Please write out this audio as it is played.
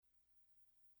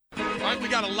All right, we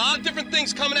got a lot of different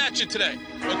things coming at you today,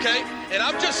 okay? And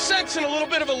I'm just sensing a little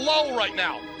bit of a lull right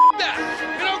now.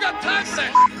 That. We don't got time for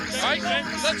that. All right,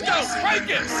 let's go. Crank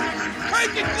it.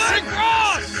 Crank it, Glenn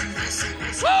Cross.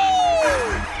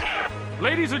 Woo!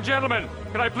 Ladies and gentlemen,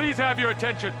 can I please have your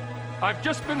attention? I've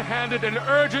just been handed an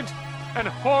urgent and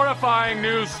horrifying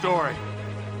news story.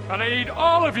 And I need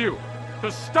all of you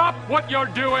to stop what you're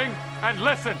doing and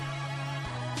listen.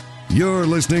 You're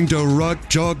listening to Rock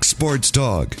Chalk Sports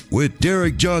Talk with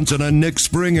Derek Johnson and Nick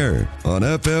Springer on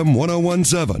FM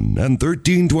 1017 and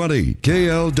 1320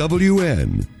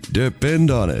 KLWN.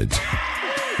 Depend on it.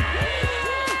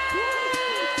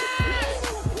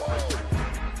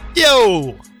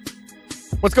 Yo!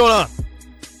 What's going on?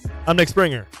 I'm Nick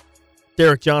Springer.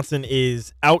 Derek Johnson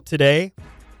is out today.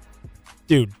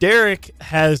 Dude, Derek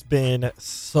has been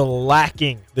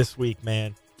slacking this week,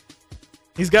 man.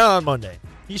 He's gone on Monday.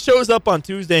 He shows up on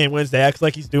Tuesday and Wednesday, acts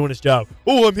like he's doing his job.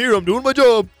 Oh, I'm here. I'm doing my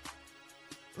job.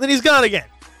 And then he's gone again.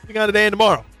 He's gone today and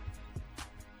tomorrow.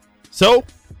 So,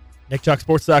 Nick Chalk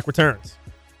Sports Talk returns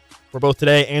for both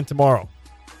today and tomorrow.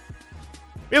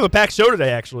 We have a packed show today,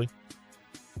 actually.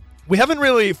 We haven't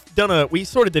really done we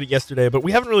sort of did it yesterday, but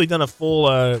we haven't really done a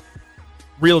full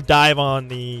real dive on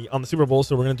the Super Bowl,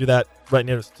 so we're going to do that right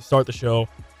now to start the show.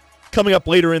 Coming up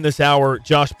later in this hour,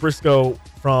 Josh Briscoe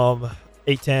from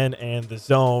 810 and The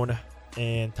Zone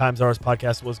and Times Ours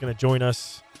podcast was going to join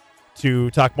us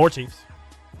to talk more Chiefs.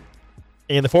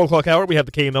 In the 4 o'clock hour, we have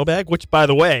the KU mailbag, which, by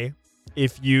the way,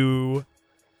 if you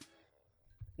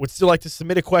would still like to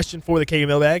submit a question for the KU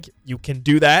mailbag, you can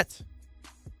do that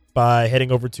by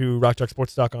heading over to Rock Chalk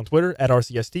Sports Talk on Twitter at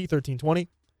RCST1320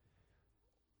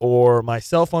 or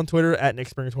myself on Twitter at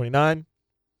NickSpringer29.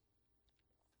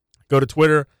 Go to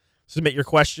Twitter. Submit your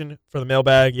question for the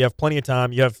mailbag. You have plenty of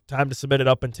time. You have time to submit it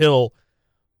up until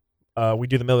we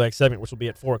do the mailbag segment, which will be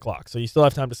at 4 o'clock. So you still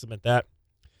have time to submit that.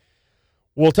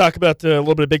 We'll talk about a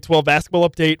little bit of Big 12 basketball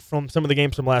update from some of the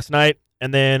games from last night.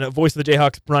 And then Voice of the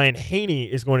Jayhawks, Brian Haney,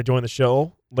 is going to join the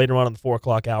show later on in the 4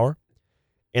 o'clock hour.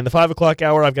 In the 5 o'clock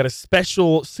hour, I've got a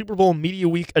special Super Bowl Media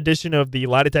Week edition of the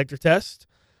lie detector test,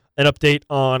 an update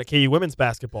on KU women's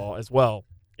basketball as well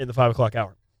in the 5 o'clock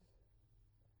hour.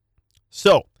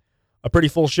 So, a pretty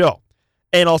full show.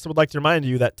 And also would like to remind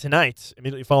you that tonight,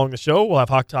 immediately following the show, we'll have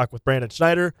Hawk Talk with Brandon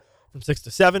Schneider from 6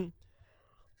 to 7.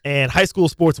 And High School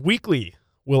Sports Weekly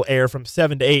will air from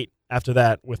 7 to 8 after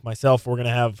that with myself. We're going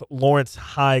to have Lawrence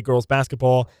High girls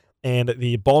basketball and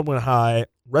the Baldwin High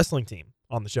wrestling team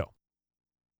on the show.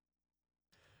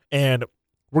 And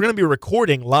we're going to be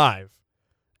recording live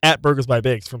at Burgers by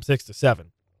Biggs from 6 to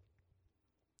 7.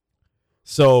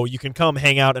 So you can come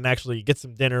hang out and actually get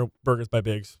some dinner, Burgers by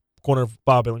Biggs, corner of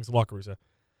Bob Billings and Wakarusa,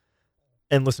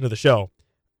 and listen to the show.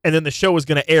 And then the show is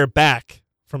going to air back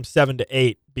from 7 to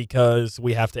 8 because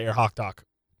we have to air Hawk Talk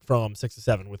from 6 to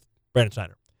 7 with Brandon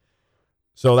Schneider.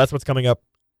 So that's what's coming up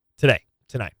tonight.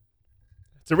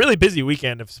 It's a really busy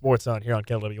weekend of sports on here on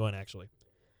KLWN, actually.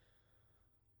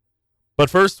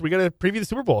 But first, we got to preview the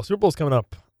Super Bowl. Super Bowl's coming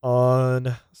up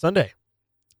on Sunday.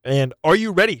 And are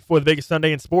you ready for the biggest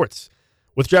Sunday in sports?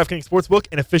 With DraftKings Sportsbook,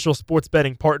 an official sports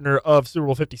betting partner of Super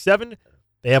Bowl 57,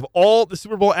 they have all the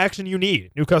Super Bowl action you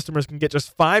need. New customers can bet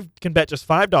just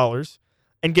 $5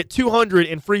 and get $200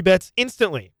 in free bets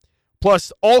instantly.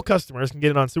 Plus, all customers can get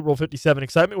in on Super Bowl 57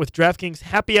 excitement with DraftKings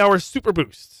Happy Hour Super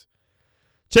Boosts.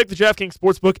 Check the DraftKings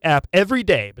Sportsbook app every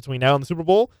day between now and the Super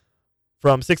Bowl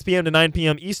from 6 p.m. to 9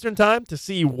 p.m. Eastern Time to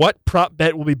see what prop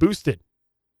bet will be boosted.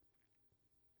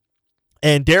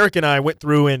 And Derek and I went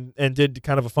through and did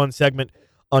kind of a fun segment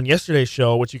on yesterday's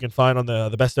show, which you can find on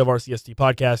the Best of RCST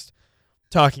podcast,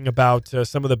 talking about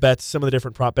some of the bets, some of the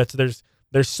different prop bets. There's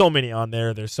so many on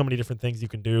there. There's so many different things you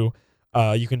can do.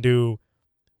 You can do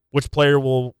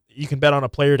you can bet on a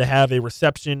player to have a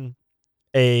reception,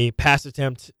 a pass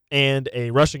attempt, and a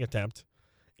rushing attempt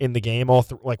in the game.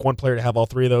 Like one player to have all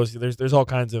three of those. There's all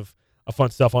kinds of fun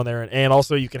stuff on there, and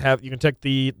also you can check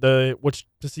to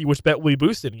see which bet will be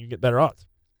boosted, and you get better odds.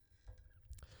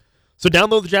 So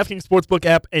download the DraftKings Sportsbook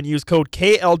app and use code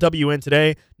KLWN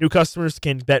today. New customers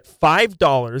can bet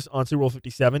 $5 on Super Bowl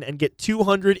 57 and get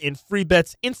 $200 in free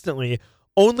bets instantly,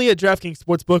 only at DraftKings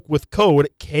Sportsbook with code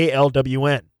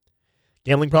KLWN.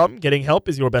 Gambling problem? Getting help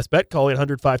is your best bet. Call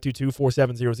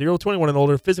 800-522-4700. 21 and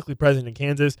older, physically present in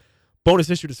Kansas.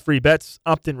 Bonus issued as free bets.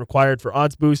 Opt-in required for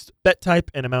odds boost. Bet type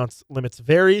and amounts limits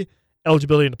vary.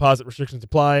 Eligibility and deposit restrictions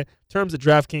apply. Terms at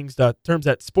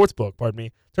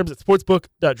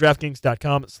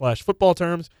sportsbook.draftkings.com/football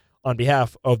terms on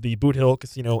behalf of the Boot Hill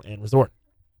Casino and Resort.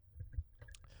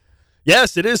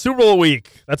 Yes, it is Super Bowl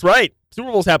week. That's right.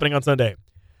 Super Bowl's happening on Sunday.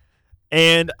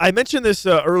 And I mentioned this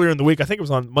earlier in the week. I think it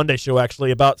was on Monday's show,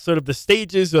 actually, about sort of the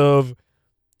stages of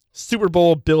Super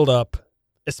Bowl build-up,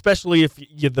 especially if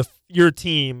your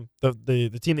team,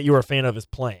 the team that you are a fan of, is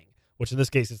playing, which in this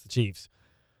case is the Chiefs.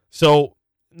 So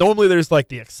normally there's like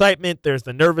the excitement, there's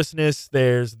the nervousness,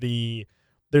 there's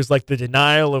like the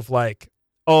denial of like,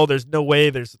 oh, there's no way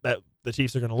that the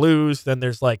Chiefs are going to lose. Then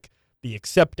there's like the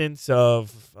acceptance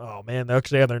of, oh man, they're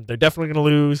definitely going to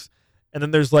lose. And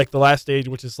then there's like the last stage,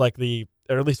 which is like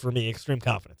or at least for me, extreme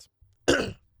confidence.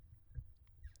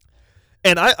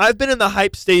 And I've been in the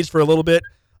hype stage for a little bit.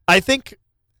 I think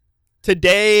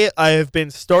today I have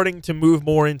been starting to move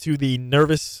more into the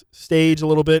nervous stage a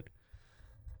little bit.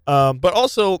 But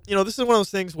also, this is one of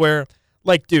those things where,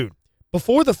 like, dude,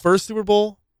 before the first Super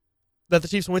Bowl that the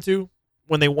Chiefs went to,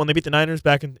 when they beat the Niners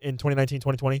back in 2019,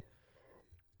 2020,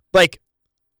 like,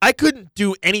 I couldn't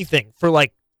do anything for,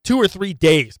 like, 2 or 3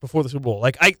 days before the Super Bowl.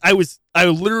 Like, I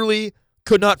literally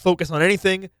could not focus on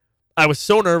anything. I was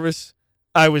so nervous.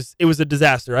 It was a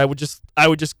disaster. I would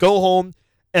just go home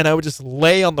and I would just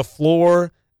lay on the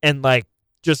floor and, like,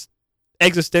 just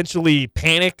existentially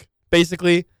panic,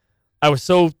 basically. I was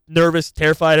so nervous,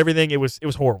 terrified, everything. It was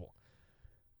horrible.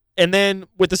 And then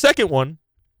with the second one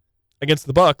against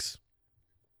the Bucs,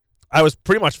 I was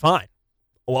pretty much fine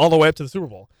all the way up to the Super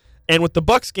Bowl. And with the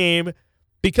Bucs game,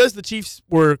 because the Chiefs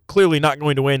were clearly not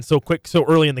going to win so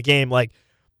early in the game, like,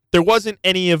 there wasn't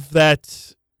any of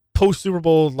that post-Super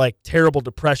Bowl, like, terrible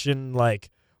depression, like,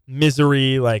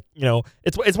 misery, like,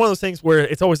 it's one of those things where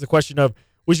it's always the question of,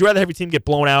 would you rather have your team get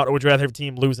blown out or would you rather have your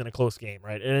team lose in a close game,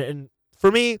 right? And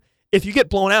for me, if you get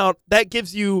blown out, that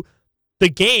gives you the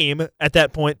game at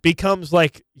that point becomes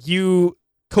like you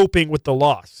coping with the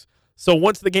loss. So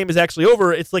once the game is actually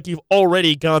over, it's like you've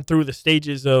already gone through the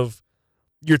stages of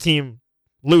your team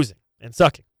losing and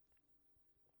sucking.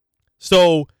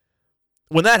 So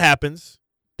when that happens,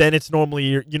 then it's normally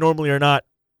you normally are not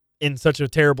in such a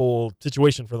terrible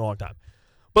situation for a long time.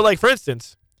 But like, for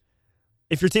instance,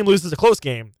 if your team loses a close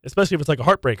game, especially if it's like a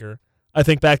heartbreaker, I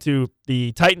think back to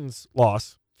the Titans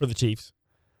loss for the Chiefs.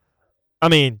 I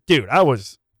mean, dude, I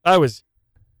was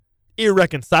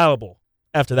irreconcilable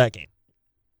after that game.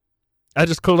 I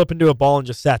just curled up into a ball and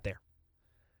just sat there.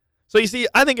 So you see,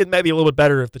 I think it may be a little bit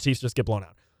better if the Chiefs just get blown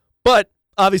out. But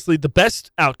obviously the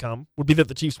best outcome would be that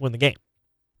the Chiefs win the game.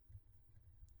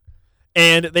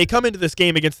 And they come into this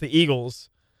game against the Eagles.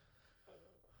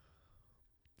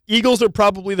 Eagles are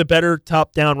probably the better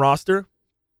top-down roster,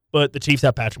 but the Chiefs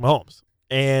have Patrick Mahomes.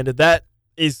 And that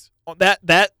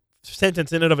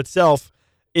sentence in and of itself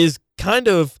is kind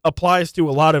of applies to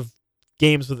a lot of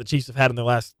games that the Chiefs have had in their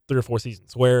last 3 or 4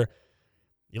 seasons, where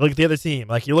you look at the other team,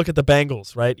 like you look at the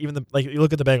Bengals, right? You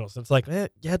look at the Bengals, and it's like, man,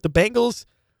 yeah, the Bengals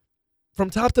from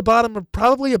top to bottom are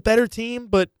probably a better team,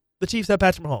 but the Chiefs have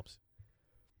Patrick Mahomes.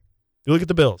 You look at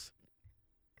the Bills.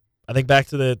 I think back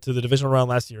to the divisional round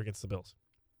last year against the Bills.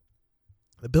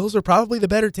 The Bills are probably the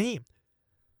better team,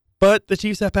 but the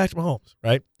Chiefs have Patrick Mahomes,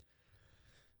 right?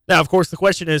 Now, of course, the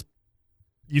question is,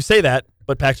 you say that,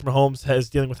 but Patrick Mahomes is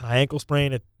dealing with a high ankle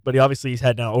sprain, but he's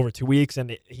had now over 2 weeks,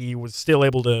 and he was still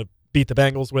able to beat the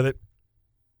Bengals with it.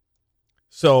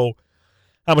 So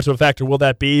how much of a factor will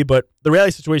that be? But the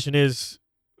reality situation is,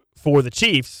 for the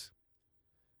Chiefs,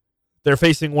 they're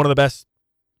facing one of the best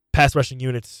pass rushing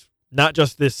units, not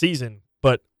just this season,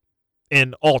 but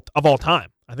of all time.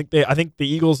 I think the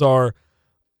Eagles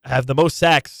have the most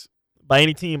sacks by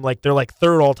any team. Like, they're like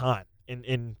third all time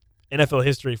in NFL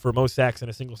history for most sacks in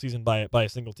a single season by a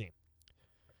single team.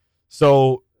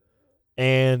 So,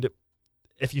 and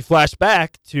if you flash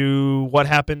back to what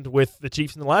happened with the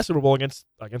Chiefs in the last Super Bowl against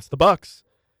the Bucs,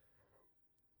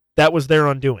 that was their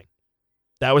undoing.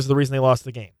 That was the reason they lost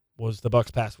the game, was the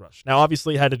Bucs pass rush. Now,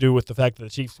 obviously, it had to do with the fact that the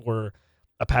Chiefs were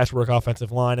a patchwork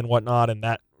offensive line and whatnot, and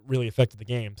that really affected the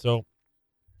game. So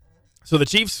the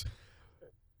Chiefs,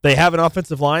 they have an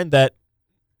offensive line that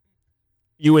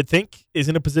you would think is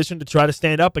in a position to try to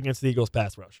stand up against the Eagles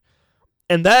pass rush.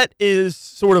 And that is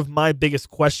sort of my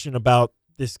biggest question about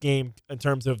this game in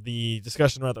terms of the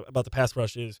discussion about the pass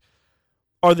rush is,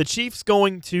 are the Chiefs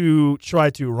going to try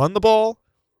to run the ball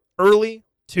early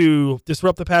to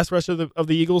disrupt the pass rush of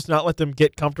the Eagles, not let them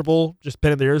get comfortable, just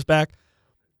pinning their ears back?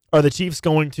 Are the Chiefs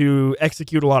going to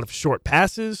execute a lot of short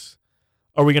passes?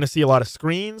 Are we going to see a lot of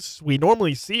screens? We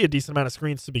normally see a decent amount of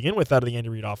screens to begin with out of the Andy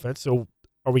Reid offense, so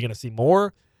are we going to see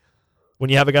more? When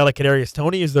you have a guy like Kadarius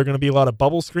Toney, is there going to be a lot of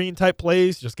bubble screen type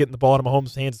plays, just getting the ball out of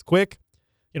Mahomes' hands quick?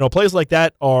 Plays like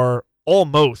that are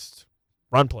almost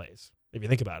run plays, if you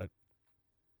think about it.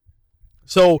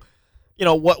 So,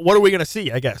 what are we going to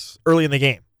see, I guess, early in the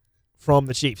game from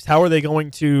the Chiefs? How are they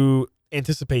going to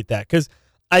anticipate that? Because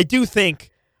I do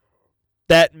think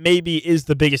that maybe is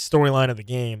the biggest storyline of the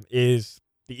game is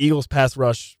the Eagles pass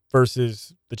rush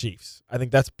versus the Chiefs. I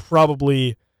think that's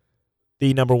probably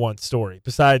the number one story,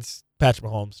 besides Patrick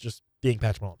Mahomes just being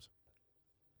Patrick Mahomes.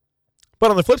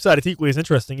 But on the flip side, it's equally as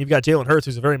interesting. You've got Jalen Hurts,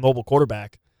 who's a very mobile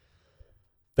quarterback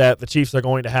that the Chiefs are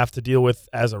going to have to deal with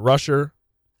as a rusher,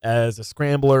 as a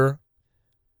scrambler,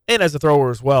 and as a thrower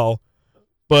as well.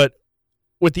 But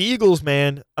with the Eagles,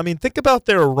 man, I mean, think about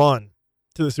their run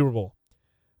to the Super Bowl.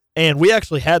 And we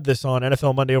actually had this on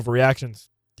NFL Monday Overreactions,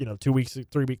 2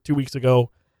 weeks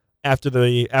ago after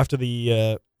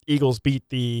the Eagles beat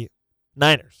the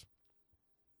Niners.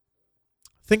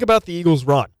 Think about the Eagles'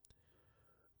 run.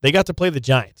 They got to play the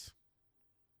Giants.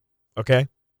 Okay?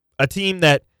 A team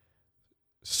that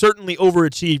certainly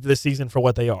overachieved this season for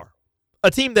what they are. A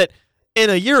team that in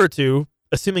a year or two,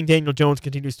 assuming Daniel Jones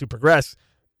continues to progress,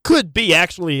 could be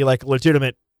actually like a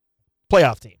legitimate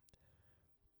playoff team.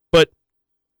 But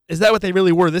is that what they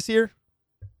really were this year?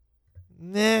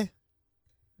 Nah.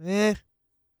 And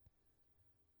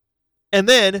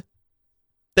then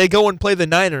they go and play the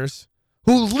Niners,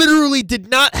 who literally did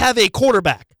not have a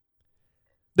quarterback.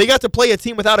 They got to play a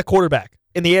team without a quarterback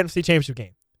in the NFC Championship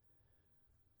game.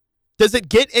 Does it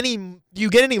get any? Do you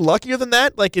get any luckier than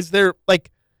that? Like, is there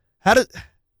how does?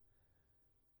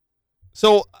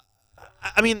 So,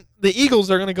 I mean, the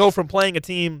Eagles are going to go from playing a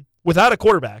team without a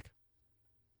quarterback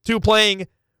to playing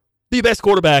the best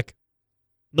quarterback,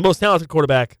 the most talented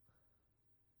quarterback,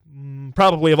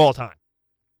 probably of all time.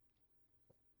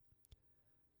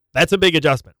 That's a big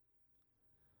adjustment.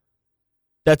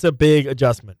 That's a big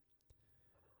adjustment.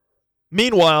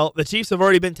 Meanwhile, the Chiefs have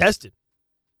already been tested.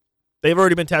 They've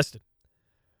already been tested.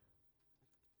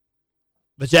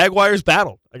 The Jaguars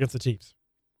battled against the Chiefs.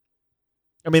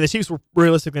 I mean, the Chiefs were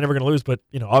realistically never going to lose, but,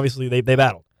 obviously they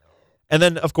battled. And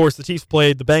then, of course, the Chiefs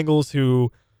played the Bengals,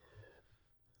 who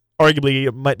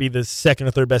arguably might be the second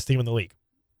or third best team in the league.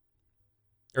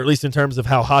 Or at least in terms of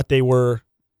how hot they were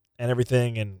and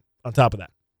everything, and on top of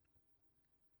that.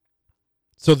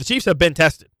 So the Chiefs have been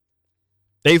tested.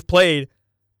 They've played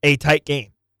a tight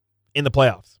game in the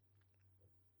playoffs.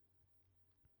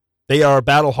 They are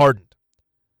battle-hardened.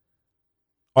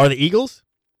 Are the Eagles?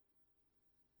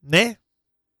 Nah.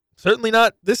 Certainly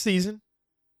not this season.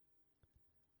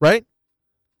 Right?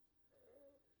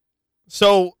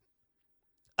 So,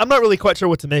 I'm not really quite sure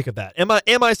what to make of that.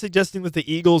 Am I suggesting that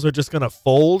the Eagles are just going to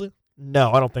fold?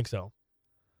 No, I don't think so.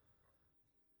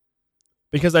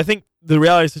 Because I think the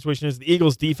reality of the situation is the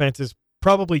Eagles' defense is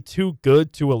probably too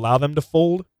good to allow them to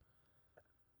fold.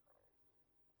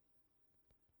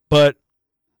 But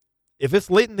if it's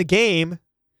late in the game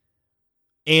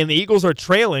and the Eagles are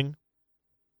trailing,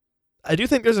 I do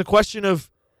think there's a question of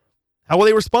how will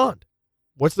they respond?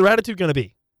 What's their attitude going to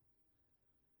be?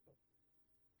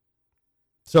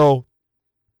 So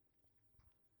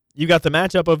you got the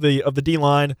matchup of the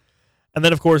D-line, and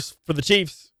then, of course, for the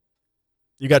Chiefs,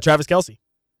 you got Travis Kelce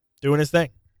doing his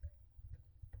thing.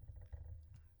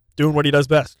 Doing what he does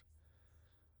best.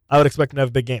 I would expect him to have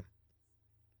a big game.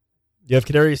 You have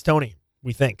Kadarius Toney,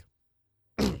 we think.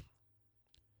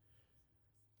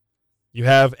 You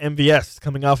have MVS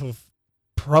coming off of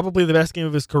probably the best game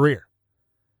of his career.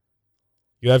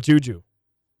 You have Juju.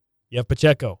 You have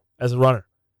Pacheco as a runner.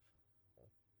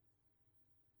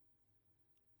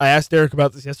 I asked Derek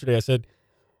about this yesterday. I said,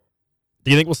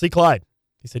 do you think we'll see Clyde?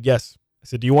 He said, yes. I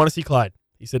said, do you want to see Clyde?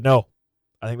 He said, no.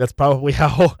 I think that's probably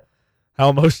how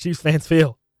most Chiefs fans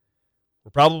feel.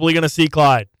 We're probably going to see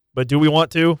Clyde. But do we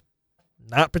want to?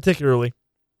 Not particularly.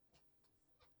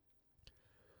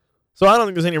 So I don't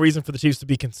think there's any reason for the Chiefs to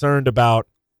be concerned about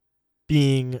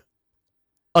being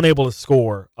unable to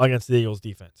score against the Eagles'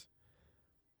 defense.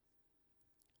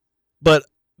 But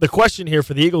the question here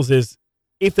for the Eagles is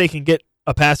if they can get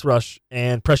a pass rush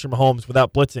and pressure Mahomes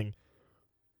without blitzing,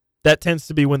 that tends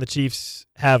to be when the Chiefs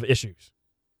have issues.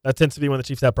 That tends to be when the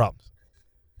Chiefs have problems.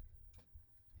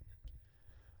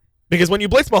 Because when you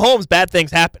blitz Mahomes, bad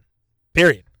things happen.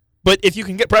 Period. But if you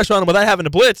can get pressure on him without having to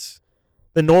blitz,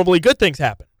 then normally good things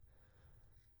happen.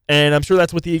 And I'm sure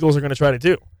that's what the Eagles are going to try to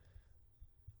do.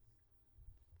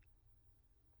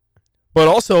 But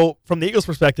also, from the Eagles'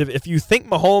 perspective, if you think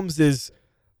Mahomes is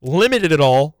limited at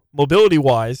all,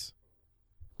 mobility-wise,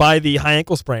 by the high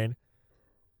ankle sprain,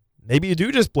 maybe you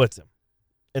do just blitz him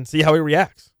and see how he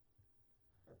reacts.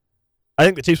 I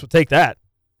think the Chiefs would take that.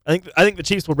 I think the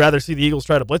Chiefs would rather see the Eagles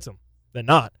try to blitz him than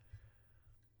not.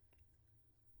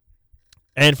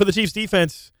 And for the Chiefs'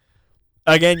 defense,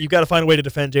 again, you've got to find a way to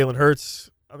defend Jalen Hurts.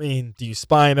 I mean, do you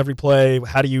spy him every play?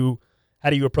 How do you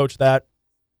approach that?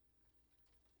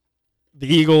 The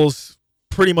Eagles,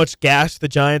 pretty much gashed the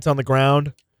Giants on the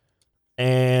ground.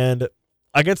 And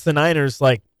against the Niners,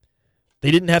 like,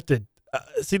 they didn't have to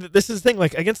see. This is the thing.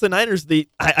 Like, against the Niners,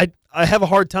 I have a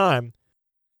hard time.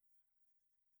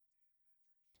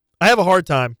 I have a hard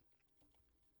time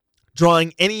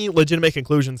drawing any legitimate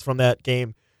conclusions from that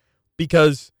game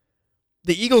because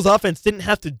the Eagles' offense didn't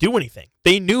have to do anything.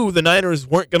 They knew the Niners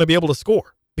weren't going to be able to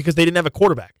score because they didn't have a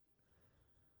quarterback.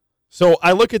 So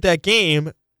I look at that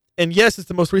game, and yes, it's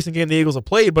the most recent game the Eagles have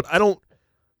played, but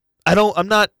I'm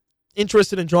not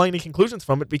interested in drawing any conclusions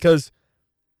from it because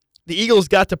the Eagles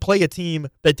got to play a team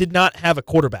that did not have a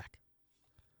quarterback.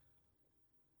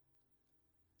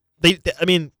 They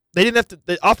didn't have to.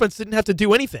 The offense didn't have to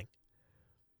do anything.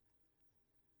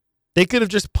 They could have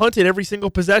just punted every single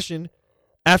possession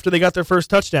after they got their first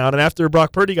touchdown and after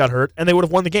Brock Purdy got hurt, and they would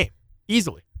have won the game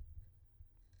easily.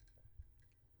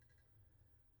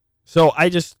 So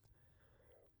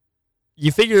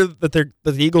you figure that the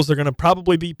Eagles are going to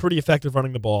probably be pretty effective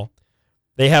running the ball.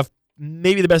 They have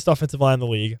maybe the best offensive line in the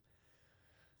league.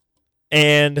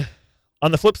 And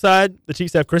on the flip side, the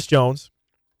Chiefs have Chris Jones,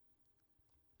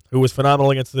 who was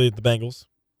phenomenal against the Bengals.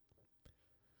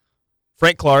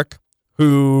 Frank Clark,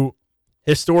 who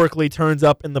historically turns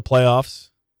up in the playoffs,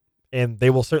 and they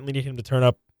will certainly need him to turn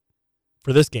up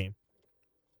for this game.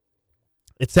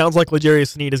 It sounds like L'Jarius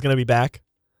Sneed is going to be back.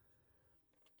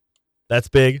 That's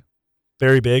big.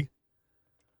 Very big.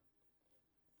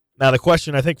 Now, the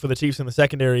question, I think, for the Chiefs in the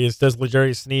secondary is, does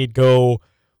L'Jarius Sneed go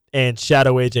and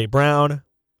shadow A.J. Brown,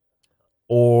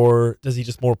 or does he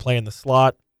just more play in the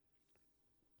slot?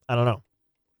 I don't know.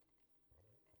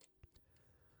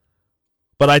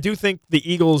 But I do think the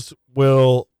Eagles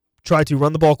will try to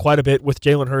run the ball quite a bit with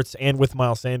Jalen Hurts and with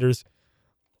Miles Sanders,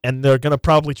 and they're going to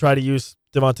probably try to use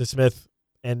Devonta Smith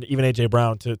and even A.J.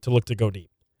 Brown to look to go deep.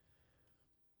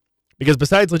 Because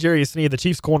besides L'Jarius Sneed, the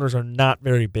Chiefs' corners are not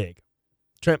very big.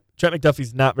 Trent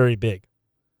McDuffie's not very big.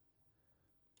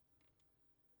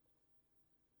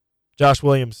 Josh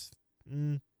Williams.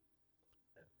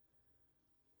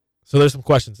 So there's some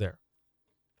questions there.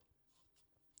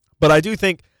 But I do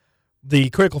think the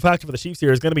critical factor for the Chiefs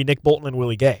here is going to be Nick Bolton and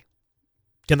Willie Gay.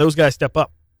 Can those guys step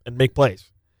up and make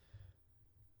plays?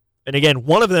 And again,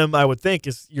 one of them I would think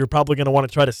is you're probably going to want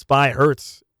to try to spy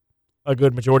Hurts a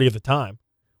good majority of the time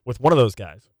with one of those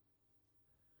guys.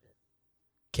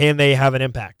 Can they have an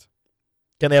impact?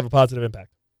 Can they have a positive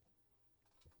impact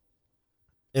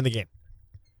in the game?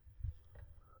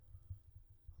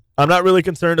 I'm not really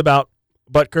concerned about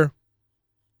Butker.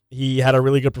 He had a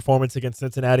really good performance against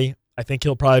Cincinnati. I think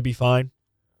he'll probably be fine.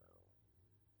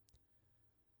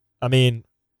 I mean,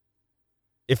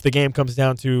 if the game comes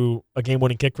down to a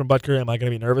game-winning kick from Butker, am I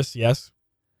going to be nervous? Yes.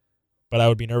 But I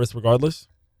would be nervous regardless.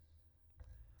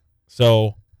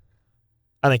 So,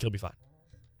 I think he'll be fine.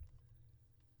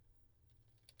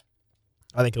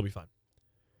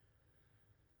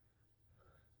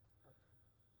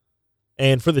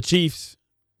 And for the Chiefs,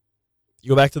 you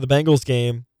go back to the Bengals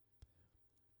game,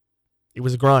 it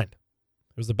was a grind.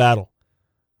 It was a battle.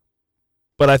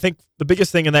 But I think the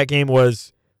biggest thing in that game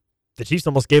was the Chiefs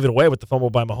almost gave it away with the fumble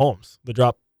by Mahomes, the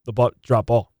drop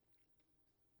ball.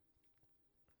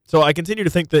 So I continue to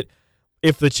think that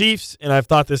if the Chiefs, and I've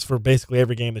thought this for basically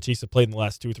every game the Chiefs have played in the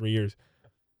last 2 or 3 years,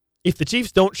 if the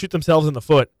Chiefs don't shoot themselves in the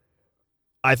foot,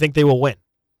 I think they will win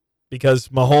because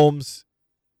Mahomes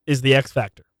is the X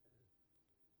factor.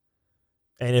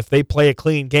 And if they play a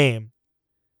clean game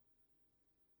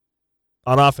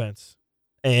on offense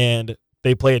and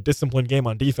they play a disciplined game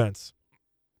on defense,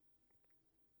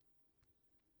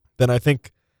 then I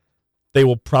think they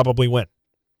will probably win.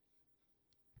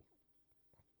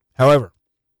 However,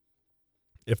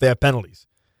 if they have penalties,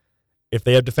 if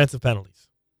they have defensive penalties,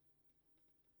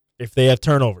 if they have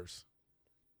turnovers,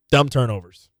 dumb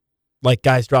turnovers, like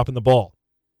guys dropping the ball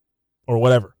or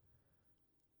whatever,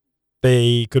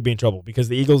 they could be in trouble because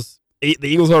the Eagles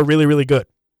are really, really good.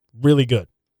 Really good.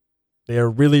 They are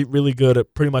really, really good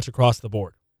at pretty much across the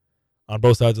board on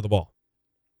both sides of the ball.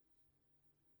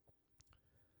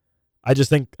 I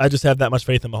just have that much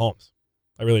faith in Mahomes.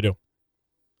 I really do.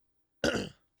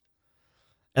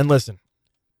 And listen,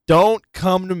 don't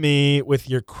come to me with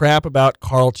your crap about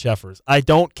Carl Cheffers. I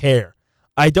don't care.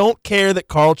 I don't care that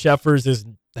Carl Cheffers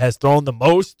has thrown the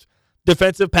most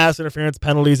defensive pass interference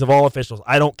penalties of all officials.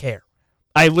 I don't care.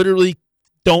 I literally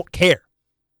don't care.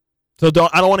 So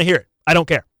I don't want to hear it. I don't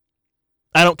care.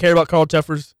 I don't care about Carl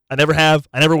Cheffers. I never have.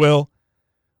 I never will.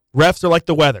 Refs are like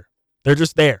the weather. They're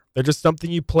just there. They're just something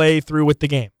you play through with the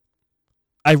game.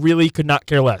 I really could not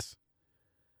care less.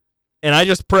 And I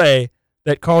just pray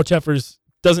that Carl Cheffers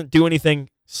doesn't do anything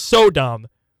so dumb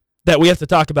that we have to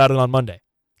talk about it on Monday.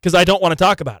 because I don't want to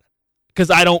talk about it, because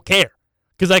I don't care,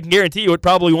 because I can guarantee you it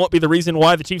probably won't be the reason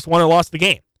why the Chiefs won or lost the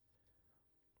game.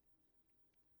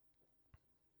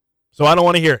 So I don't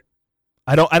want to hear it.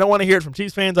 I don't want to hear it from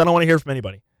Chiefs fans. I don't want to hear it from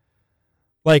anybody.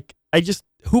 Like,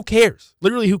 who cares?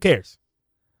 Literally, who cares?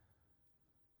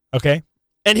 Okay?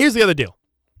 And here's the other deal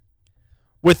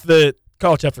with the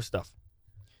Carl Cheffers stuff.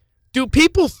 Do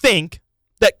people think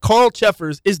that Carl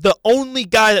Cheffers is the only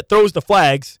guy that throws the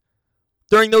flags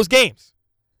during those games?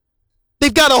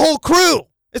 They've got a whole crew.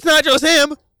 It's not just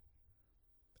him.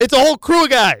 It's a whole crew of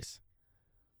guys.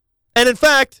 And in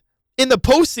fact, in the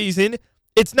postseason,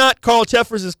 it's not Carl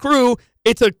Cheffers' crew.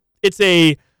 It's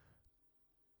a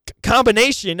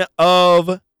combination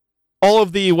of all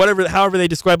of the however they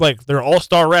describe, like their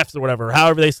all-star refs or whatever,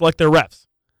 however they select their refs.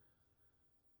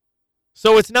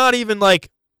 So it's not even like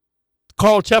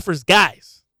Carl Cheffers'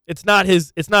 guys. It's not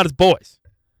his boys.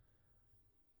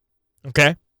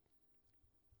 Okay?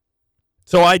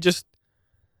 So I just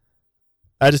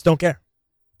don't care.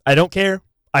 I don't care.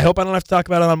 I hope I don't have to talk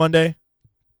about it on Monday,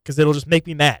 because it'll just make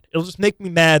me mad. It'll just make me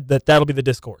mad that that'll be the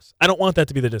discourse. I don't want that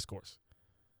to be the discourse.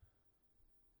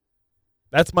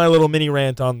 That's my little mini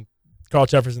rant on Carl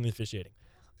Cheffers and the officiating.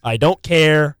 I don't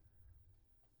care.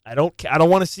 I don't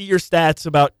want to see your stats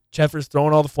about Cheffers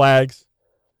throwing all the flags.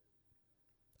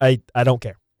 I don't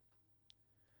care.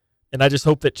 And I just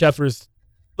hope that Cheffers,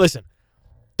 listen,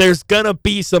 there's going to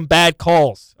be some bad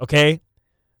calls, okay?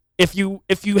 If you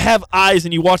have eyes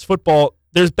and you watch football,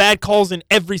 there's bad calls in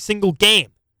every single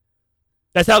game.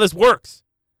 That's how this works.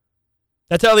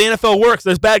 That's how the NFL works.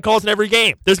 There's bad calls in every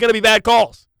game. There's going to be bad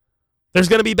calls. There's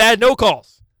going to be bad no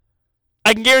calls.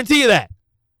 I can guarantee you that.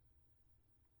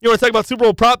 You want to talk about Super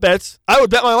Bowl prop bets? I would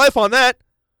bet my life on that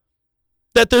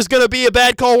there's going to be a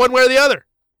bad call one way or the other.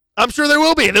 I'm sure there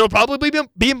will be. There will probably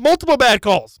be multiple bad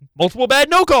calls, multiple bad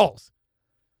no calls.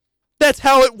 That's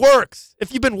how it works.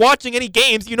 If you've been watching any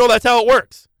games, you know that's how it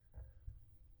works.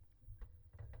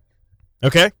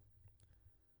 Okay?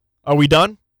 Are we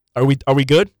done? Are we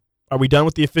good? Are we done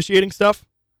with the officiating stuff?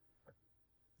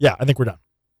 Yeah, I think we're done.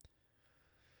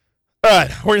 All right,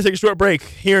 we're going to take a short break.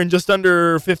 Here in just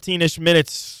under 15-ish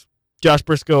minutes, Josh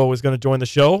Briscoe is going to join the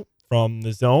show from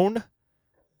the Zone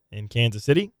in Kansas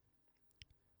City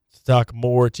to talk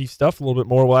more Chief stuff, a little bit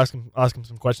more. We'll ask him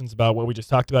some questions about what we just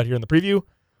talked about here in the preview.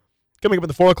 Coming up in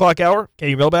the 4 o'clock hour,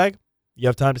 KU Mailbag. You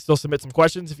have time to still submit some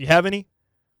questions if you have any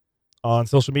on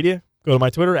social media. Go to my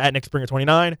Twitter, at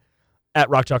NickSpringer29, at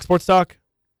Rock Chalk Sports Talk.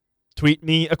 Tweet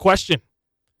me a question.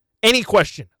 Any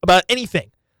question about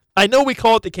anything. I know we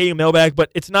call it the KU Mailbag,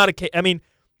 but it's not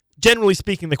generally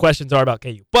speaking, the questions are about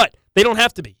KU. But they don't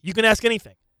have to be. You can ask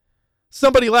anything.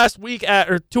 Somebody last week,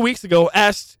 or 2 weeks ago,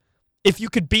 asked if you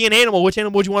could be an animal, which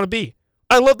animal would you want to be?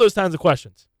 I love those kinds of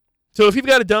questions. So if you've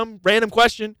got a dumb, random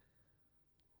question,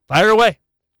 fire away.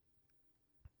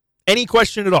 Any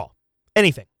question at all.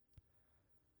 Anything.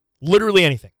 Literally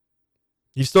anything.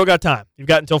 You've still got time. You've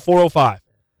got until 4:05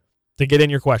 to get in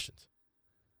your questions.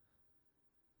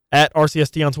 At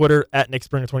RCST on Twitter, at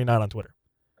NickSpringer29 on Twitter.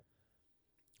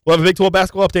 We'll have a Big 12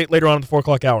 basketball update later on in the 4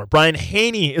 o'clock hour. Brian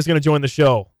Haney is going to join the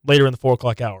show later in the 4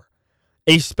 o'clock hour.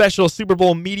 A special Super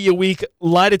Bowl Media Week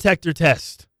lie detector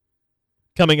test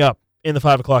coming up in the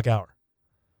 5 o'clock hour.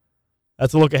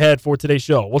 That's a look ahead for today's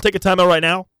show. We'll take a timeout right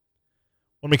now.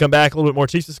 When we come back, a little bit more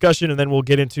Chiefs discussion, and then we'll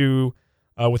get into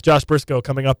with Josh Briscoe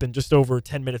coming up in just over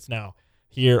 10 minutes now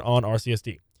here on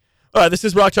RCSD. All right, this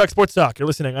is Rock Chalk Sports Talk. You're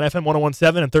listening on FM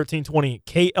 1017 and 1320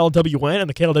 KLWN and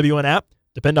the KLWN app.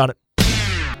 Depend on it.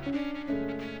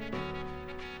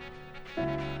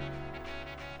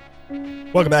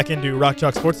 Welcome back into Rock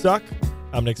Chalk Sports Talk.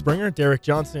 I'm Nick Springer. Derek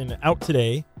Johnson out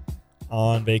today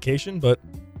on vacation, but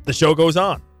the show goes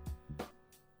on.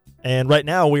 And right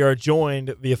now we are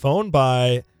joined via phone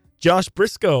by Josh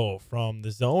Briscoe from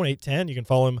the Zone 810. You can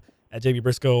follow him at JB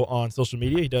Briscoe on social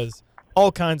media. He does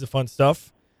all kinds of fun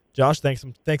stuff. Josh, thanks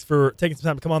for taking some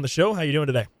time to come on the show. How you doing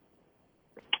today?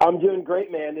 I'm doing great,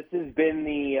 man. This has been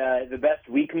the best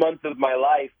month of my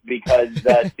life because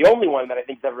it's the only one that I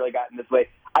think has ever really gotten this way.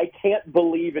 I can't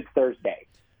believe it's Thursday,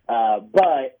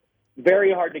 but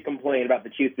very hard to complain about the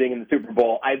Chiefs being in the Super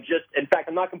Bowl. In fact,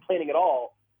 I'm not complaining at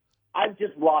all. I've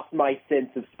just lost my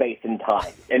sense of space and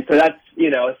time. And so that's,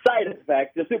 a side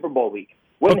effect of Super Bowl week.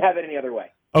 Wouldn't have it any other way.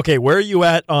 Okay, where are you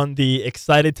at on the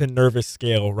excited to nervous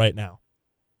scale right now?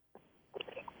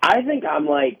 I think I'm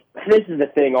this is the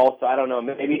thing also, I don't know,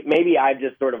 maybe I've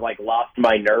just sort of lost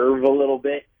my nerve a little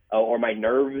bit, or my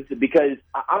nerves, because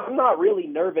I'm not really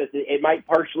nervous. It might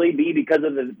partially be because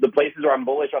of the places where I'm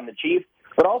bullish on the Chiefs,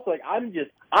 But also, like,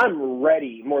 I'm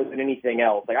ready more than anything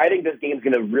else. Like, I think this game's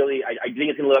going to really, I think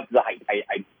it's going to live up to the hype.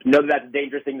 I know that's a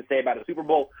dangerous thing to say about a Super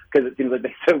Bowl because it seems like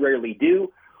they so rarely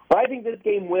do. But I think this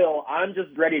game will. I'm just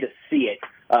ready to see it.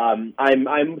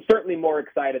 I'm certainly more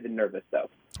excited than nervous, though.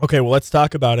 Okay, well, let's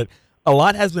talk about it. A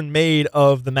lot has been made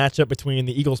of the matchup between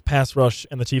the Eagles pass rush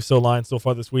and the Chiefs O-line so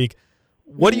far this week.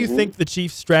 What do you think the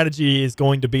Chiefs' strategy is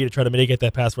going to be to try to mitigate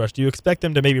that pass rush? Do you expect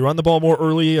them to maybe run the ball more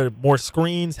early or more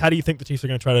screens? How do you think the Chiefs are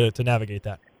going to try to navigate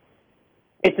that?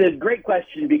 It's a great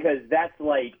question because that's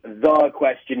like the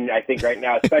question, I think, right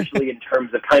now, especially in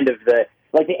terms of kind of the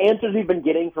answers we've been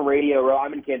getting from Radio Row.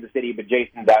 I'm in Kansas City, but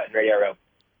Jason's out in Radio Row.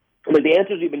 Like, the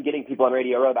answers we've been getting people on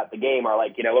Radio Row about the game are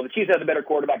like, well, the Chiefs have the better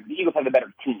quarterback, the Eagles have the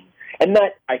better team. And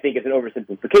that, I think, is an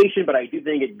oversimplification, but I do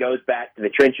think it goes back to the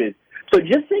trenches. So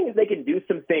just seeing if they can do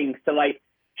some things to, like,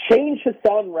 change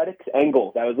Hassan Reddick's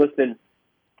angles. I was listening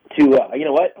to, you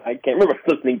know what? I can't remember what I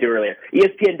was listening to earlier.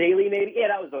 ESPN Daily, maybe? Yeah,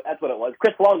 that's what it was.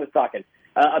 Chris Long was talking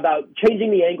about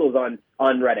changing the angles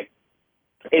on Reddick.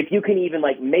 If you can even,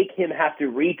 like, make him have to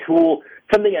retool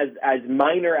something as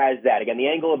minor as that. Again, the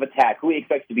angle of attack, who he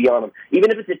expects to be on him. Even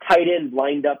if it's a tight end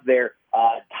lined up there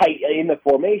tight in the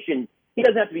formation, he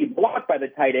doesn't have to be blocked by the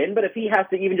tight end, but if he has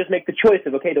to even just make the choice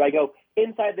of, okay, do I go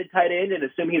inside the tight end and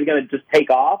assume he's going to just take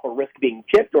off or risk being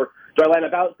chipped, or do I line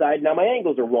up outside? Now my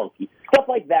angles are wonky. Stuff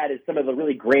like that is some of the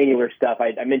really granular stuff.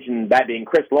 I mentioned that being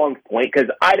Chris Long's point because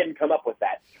I didn't come up with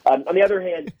that. On the other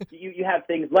hand, you have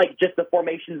things like just the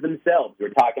formations themselves. We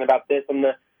were talking about this on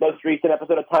the most recent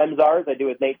episode of Times Ours I do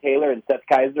with Nate Taylor and Seth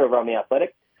Kaiser over on The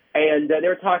Athletic. And they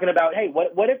were talking about, hey,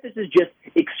 what if this is just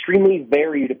extremely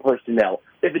varied personnel?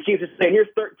 If the Chiefs are saying, here's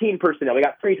 13 personnel. We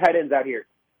got 3 tight ends out here.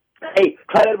 Hey,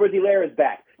 Clyde Edwards-Helaire is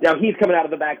back. Now he's coming out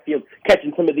of the backfield,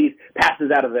 catching some of these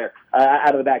passes out of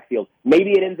the backfield.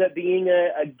 Maybe it ends up being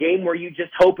a game where you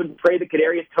just hope and pray that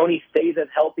Kadarius Toney stays as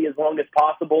healthy as long as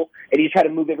possible, and you try to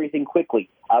move everything quickly.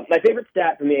 My favorite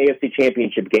stat from the AFC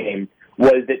Championship game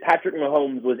was that Patrick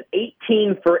Mahomes was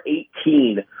 18 for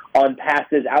 18 on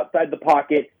passes outside the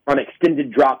pocket, on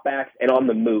extended dropbacks, and on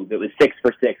the move. It was 6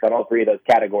 for 6 on all 3 of those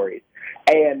categories.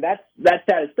 And that stat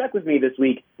has stuck with me this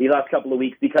week, these last couple of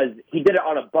weeks, because he did it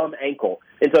on a bum ankle.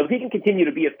 And so if he can continue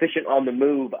to be efficient on the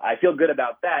move, I feel good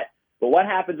about that. But what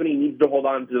happens when he needs to hold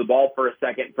on to the ball for a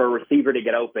second for a receiver to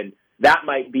get open? That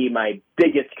might be my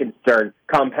biggest concern,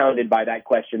 compounded by that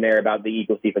question there about the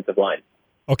Eagles' defensive line.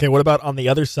 Okay, what about on the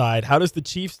other side? How does the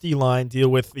Chiefs D-line deal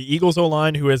with the Eagles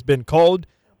O-line, who has been called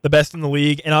the best in the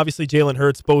league, and obviously Jalen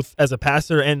Hurts, both as a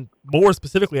passer and more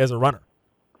specifically as a runner?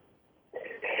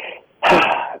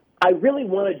 I really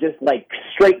want to just, like,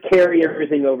 straight carry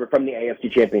everything over from the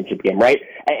AFC Championship game, right?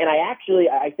 And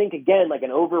I think, again, like an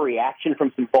overreaction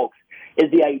from some folks is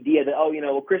the idea that,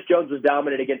 Chris Jones was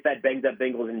dominant against that banged-up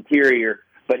Bengals interior,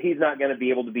 but he's not going to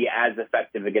be able to be as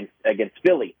effective against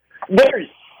Philly. There's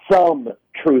some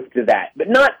truth to that, but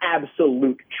not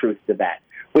absolute truth to that,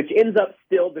 which ends up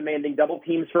still demanding double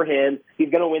teams for him. He's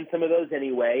going to win some of those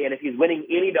anyway, and if he's winning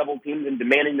any double teams and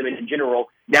demanding them in general,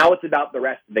 now it's about the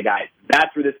rest of the guys.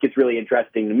 That's where this gets really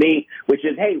interesting to me, which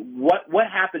is, hey, what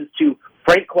happens to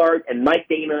Frank Clark and Mike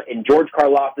Dana and George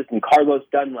Karlaftis and Carlos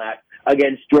Dunlap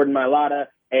against Jordan Mailata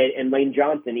and Lane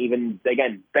Johnson, even,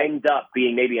 again, banged up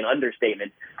being maybe an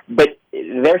understatement, but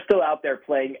they're still out there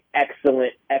playing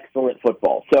excellent, excellent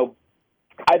football. So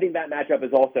I think that matchup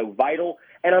is also vital,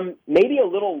 and I'm maybe a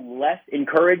little less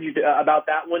encouraged about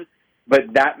that one,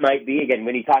 but that might be, again,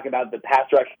 when you talk about the pass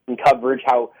rush and coverage,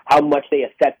 how much they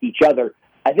affect each other,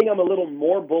 I think I'm a little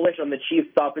more bullish on the Chiefs'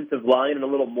 offensive line and a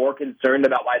little more concerned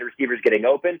about wide receivers getting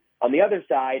open. On the other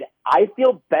side, I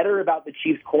feel better about the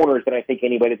Chiefs' corners than I think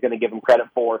anybody's going to give them credit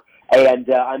for, and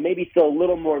I'm maybe still a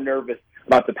little more nervous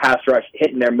about the pass rush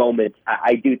hitting their moment.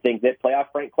 I do think that playoff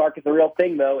Frank Clark is a real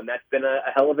thing, though, and that's been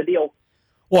a hell of a deal.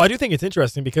 Well, I do think it's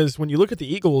interesting because when you look at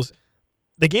the Eagles,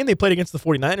 the game they played against the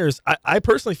 49ers, I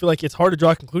personally feel like it's hard to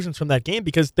draw conclusions from that game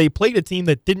because they played a team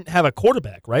that didn't have a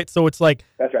quarterback, right? So it's like,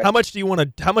 that's right. How much do you want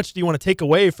to take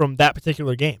away from that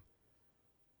particular game?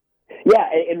 Yeah,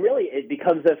 and really it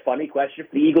becomes a funny question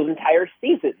for the Eagles' entire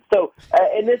season. So,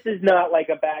 and this is not like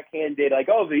a backhanded, like,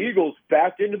 the Eagles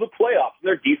backed into the playoffs.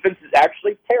 Their defense is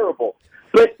actually terrible.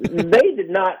 But they did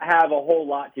not have a whole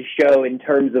lot to show in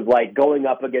terms of, like, going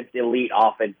up against elite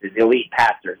offenses, elite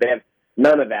passers. They have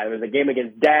none of that. There was a game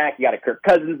against Dak. You got a Kirk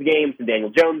Cousins game, some Daniel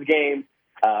Jones game,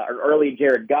 an early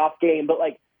Jared Goff game. But,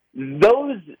 like,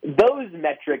 those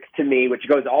metrics to me, which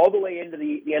goes all the way into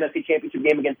the NFC Championship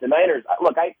game against the Niners,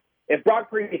 look, if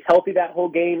Brock Purdy is healthy that whole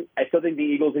game, I still think the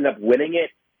Eagles end up winning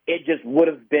it. it just would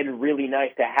have been really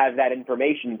nice to have that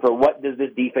information for what does this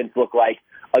defense look like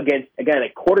against, again, a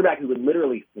quarterback who would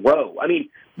literally throw. I mean,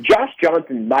 Josh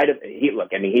Johnson might have – he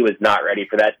was not ready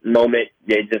for that moment.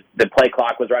 The play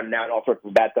clock was running out and all sorts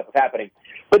of bad stuff was happening.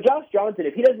 But Josh Johnson,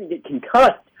 if he doesn't get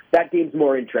concussed, that game's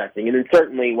more interesting. And then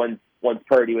certainly once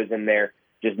Purdy was in there,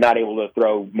 just not able to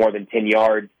throw more than 10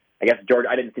 yards. I guess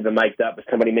I didn't see the mics up, but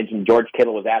somebody mentioned George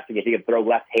Kittle was asking if he could throw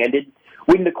left-handed.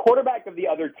 When the quarterback of the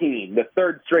other team, the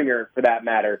third stringer for that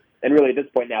matter, and really at this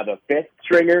point now the fifth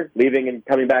stringer, leaving and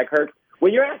coming back hurt,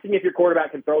 when you're asking if your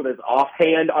quarterback can throw this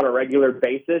offhand on a regular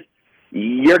basis,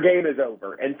 your game is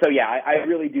over. And so, yeah, I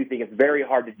really do think it's very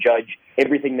hard to judge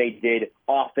everything they did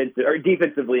offensively or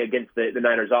defensively against the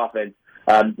Niners offense.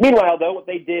 Meanwhile, though, what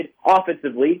they did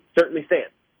offensively certainly stands.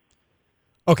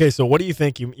 Okay, so what do you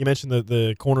think? You mentioned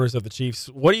the corners of the Chiefs.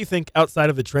 What do you think outside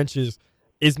of the trenches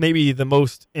is maybe the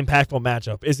most impactful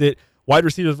matchup? Is it wide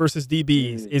receivers versus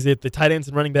DBs? Is it the tight ends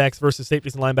and running backs versus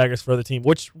safeties and linebackers for the team?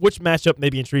 Which matchup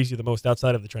maybe intrigues you the most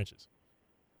outside of the trenches?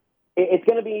 It's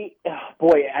going to be,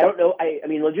 I don't know. I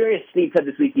mean, L'Jarius Sneed said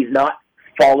this week he's not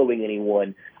following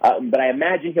anyone, but I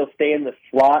imagine he'll stay in the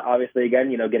slot. Obviously,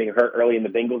 again, getting hurt early in the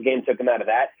Bengals game took him out of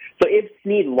that. So if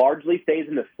Sneed largely stays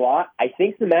in the slot, I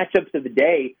think the matchups of the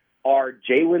day are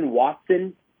Jalen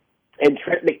Watson and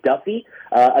Trent McDuffie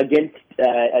against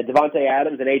Devontae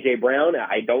Adams and A.J. Brown.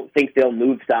 I don't think they'll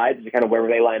move sides to kind of wherever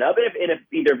they line up. And if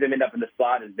either of them end up in the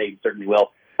slot, as they certainly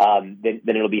will, then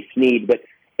it'll be Sneed. But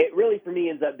it really, for me,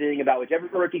 ends up being about whichever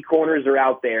rookie corners are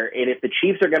out there, and if the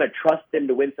Chiefs are going to trust them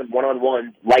to win some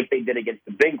one-on-ones like they did against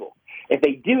the Bengals. If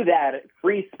they do that, it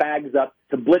frees Spags up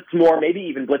to blitz more, maybe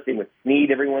even blitzing with Sneed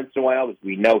every once in a while, which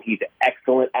we know he's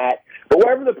excellent at. But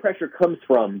wherever the pressure comes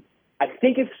from, I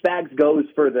think if Spags goes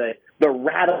for the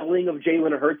rattling of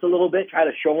Jalen Hurts a little bit, try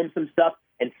to show him some stuff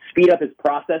and speed up his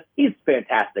process, he's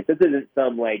fantastic. This isn't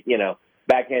some,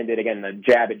 backhanded, again, the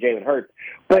jab at Jalen Hurts.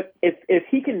 But if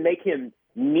he can make him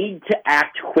need to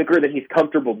act quicker than he's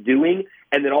comfortable doing,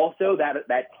 and then also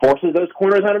that forces those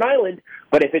corners on an island.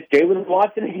 But if it's Jalen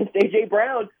Watson against A.J.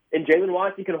 Brown, and Jalen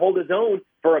Watson can hold his own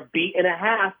for a beat and a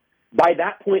half, by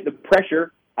that point the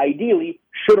pressure, ideally,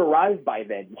 should arrive by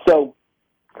then. So,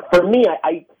 for me,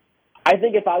 I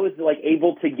think if I was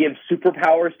able to give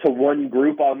superpowers to one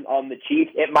group on the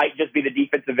Chiefs, it might just be the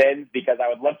defensive ends, because I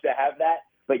would love to have that.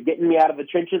 But getting me out of the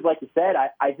trenches, like you said,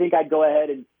 I think I'd go ahead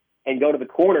and go to the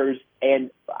corners,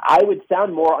 and I would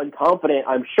sound more unconfident,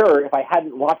 I'm sure, if I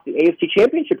hadn't watched the AFC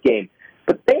Championship game.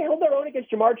 But they held their own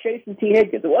against Jamar Chase and T.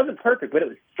 Higgins. It wasn't perfect, but it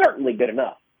was certainly good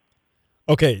enough.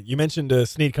 Okay, you mentioned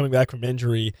Sneed coming back from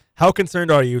injury. How concerned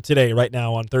are you today, right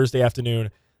now, on Thursday afternoon?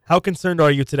 How concerned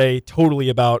are you today totally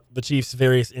about the Chiefs'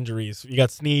 various injuries? You got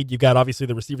Sneed, you got obviously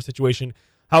the receiver situation.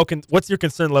 What's your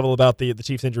concern level about the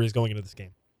Chiefs' injuries going into this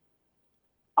game?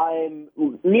 I'm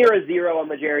near a zero on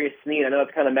L'Jarius Sneed. I know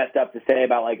it's kind of messed up to say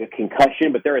about a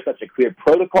concussion, but there is such a clear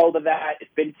protocol to that.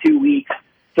 It's been 2 weeks.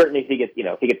 Certainly,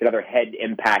 if he gets another head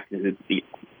impact, it's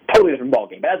a totally different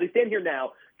ballgame. But as we stand here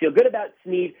now, feel good about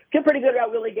Sneed. Feel pretty good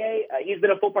about Willie Gay. He's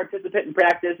been a full participant in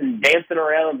practice and dancing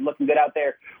around and looking good out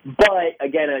there. But,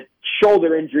 again, a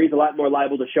shoulder injury is a lot more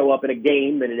liable to show up in a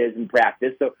game than it is in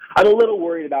practice. So I'm a little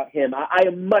worried about him. I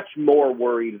am much more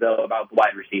worried, though, about the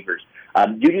wide receivers.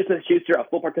 Juju Smith-Schuster, a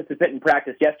full participant in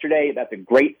practice yesterday. That's a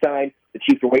great sign. The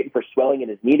Chiefs are waiting for swelling in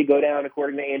his knee to go down,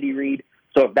 according to Andy Reid.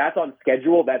 So if that's on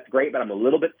schedule, that's great, but I'm a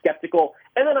little bit skeptical.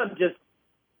 And then I'm just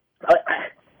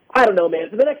I don't know, man.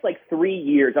 For the next 3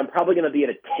 years, I'm probably going to be at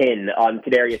a 10 on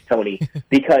Kadarius Toney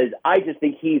because I just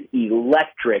think he's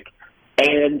electric,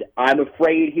 and I'm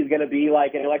afraid he's going to be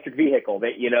like an electric vehicle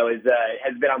that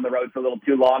has been on the road for a little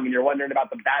too long, and you're wondering about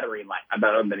the battery life. I'm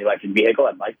not on an electric vehicle.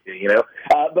 I'd like to,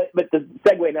 but the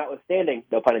segue notwithstanding,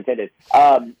 no pun intended.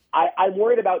 I'm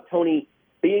worried about Toney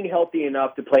being healthy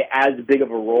enough to play as big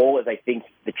of a role as I think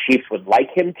the Chiefs would like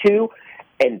him to.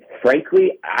 And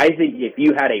frankly, I think if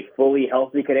you had a fully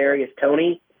healthy Kadarius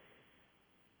Toney,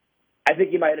 I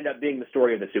think he might end up being the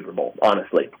story of the Super Bowl,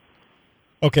 honestly.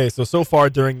 Okay, so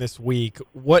far during this week,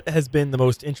 what has been the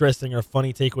most interesting or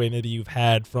funny takeaway maybe you've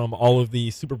had from all of the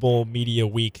Super Bowl media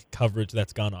week coverage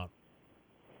that's gone on?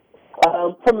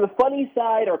 From the funny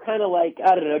side, or kind of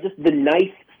just the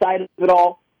nice side of it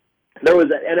all, there was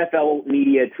an NFL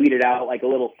media tweeted out a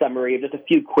little summary of just a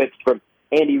few quips from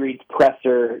Andy Reid's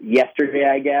presser yesterday,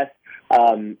 I guess,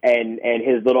 and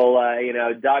his little,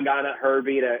 doggone it,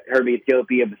 Herbie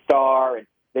Ethiopia the star, and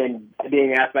then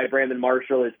being asked by Brandon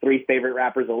Marshall his 3 favorite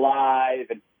rappers alive,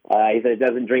 and he said he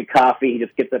doesn't drink coffee, he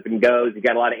just gets up and goes, he's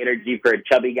got a lot of energy for a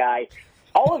chubby guy.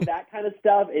 All of that kind of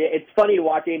stuff, it's funny to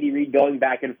watch Andy Reid going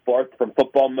back and forth from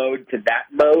football mode to that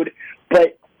mode,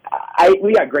 but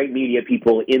we got great media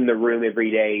people in the room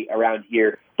every day around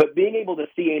here, but being able to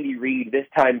see Andy Reid this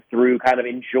time through, kind of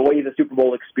enjoy the Super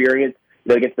Bowl experience,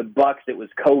 against the Bucs, it was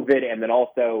COVID, and then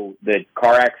also the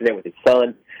car accident with his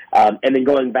son. And then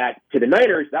going back to the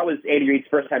Niners, that was Andy Reid's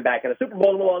first time back in a Super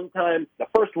Bowl in a long time, the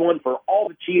first one for all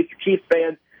the Chiefs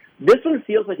fans. This one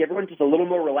feels like everyone's just a little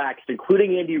more relaxed,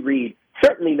 including Andy Reid.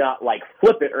 Certainly not like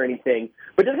flippant or anything,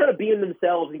 but just kind of being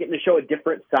themselves and getting to show a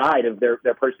different side of their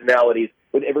personalities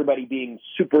with everybody being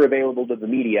super available to the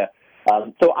media.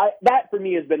 That for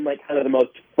me has been like kind of the most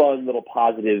fun little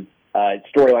positive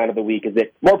storyline of the week, is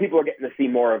that more people are getting to see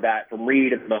more of that from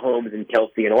Reid and Mahomes and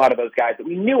Kelsey and a lot of those guys that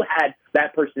we knew had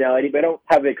that personality, but don't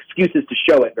have excuses to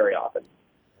show it very often.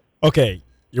 Okay,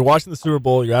 you're watching the Super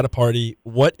Bowl, you're at a party.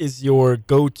 What is your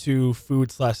go-to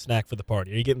food/snack for the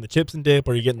party? Are you getting the chips and dip,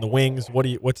 or are you getting the wings? What are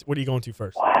you going to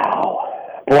first?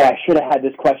 Wow. Boy, I should have had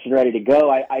this question ready to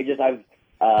go.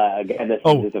 Again, this is a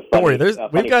funny, don't worry.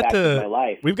 funny fact of my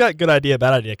life. We've got good idea,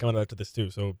 bad idea coming up to this too.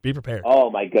 So be prepared.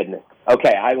 Oh my goodness.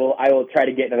 Okay, I will try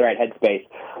to get into the right headspace.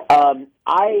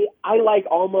 I like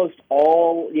almost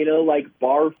all like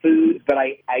bar foods, but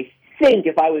I think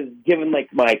if I was given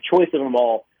like my choice of them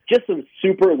all, just some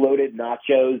super loaded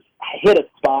nachos hit a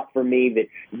spot for me that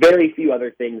very few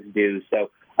other things do. So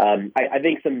I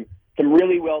think some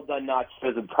really well done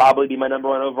nachos would probably be my number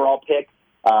one overall pick.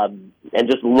 And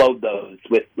just load those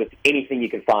with anything you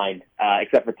can find,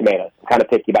 except for tomatoes. I'm kind of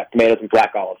picky about tomatoes and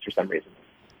black olives for some reason.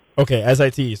 Okay, as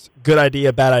I tease, good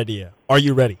idea, bad idea. Are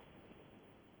you ready?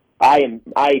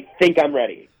 I think I'm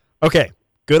ready. Okay,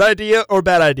 good idea or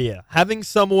bad idea? Having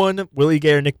someone, Willie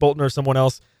Gay or Nick Bolton or someone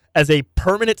else, as a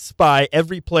permanent spy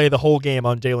every play the whole game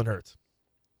on Jalen Hurts.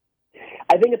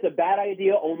 I think it's a bad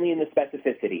idea only in the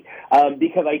specificity,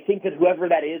 because I think that whoever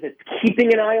that is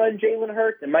keeping an eye on Jalen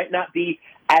Hurts. It might not be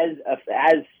as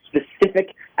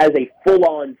specific as a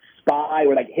full-on spy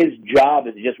where like his job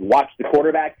is to just watch the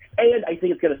quarterback, and I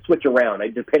think it's going to switch around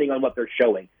depending on what they're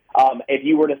showing. If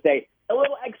you were to say a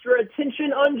little extra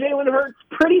attention on Jalen Hurts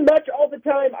pretty much all the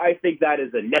time, I think that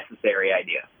is a necessary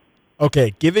idea.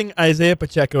 Okay, giving Isaiah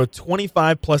Pacheco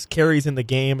 25-plus carries in the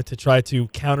game to try to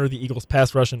counter the Eagles'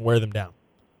 pass rush and wear them down.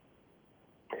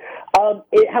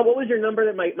 What was your number?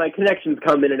 That my connections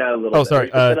come in and out a little bit. Oh, sorry.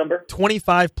 The number?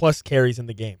 25-plus carries in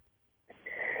the game.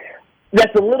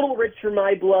 That's a little rich for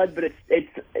my blood, but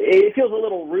it feels a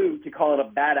little rude to call it a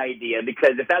bad idea,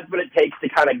 because if that's what it takes to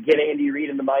kind of get Andy Reid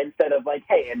in the mindset of like,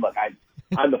 hey, and look,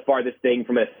 I'm the farthest thing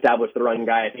from an established the run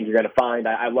guy I think you're going to find.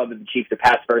 I love that the Chiefs to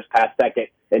pass first, pass second,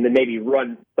 and then maybe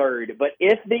run third. But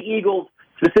if the Eagles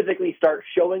specifically start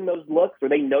showing those looks where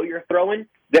they know you're throwing,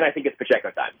 then I think it's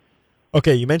Pacheco time.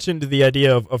 Okay, you mentioned the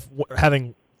idea of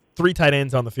having 3 tight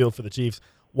ends on the field for the Chiefs.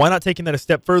 Why not taking that a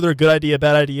step further? Good idea,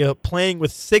 bad idea. Playing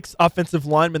with 6 offensive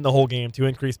linemen the whole game to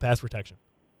increase pass protection.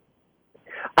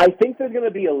 I think there's going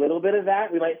to be a little bit of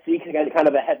that. We might see kind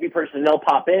of a heavy personnel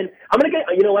pop in. I'm going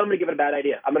to give it a bad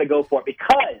idea. I'm going to go for it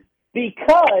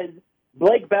because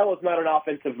Blake Bell is not an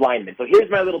offensive lineman. So here's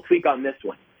my little tweak on this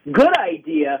one. Good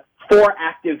idea, 4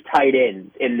 active tight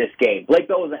ends in this game. Blake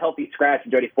Bell was a healthy scratch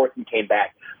and Jody Fortson came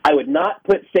back. I would not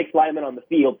put 6 linemen on the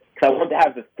field because I want to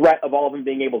have the threat of all of them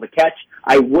being able to catch.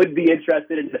 I would be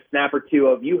interested in a snap or two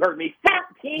of, you heard me,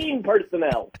 14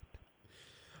 personnel.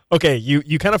 Okay,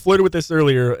 you kind of flirted with this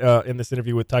earlier in this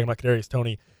interview with talking about Kadarius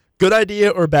Toney. Good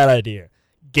idea or bad idea?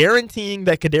 Guaranteeing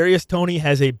that Kadarius Toney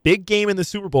has a big game in the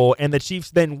Super Bowl and the Chiefs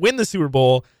then win the Super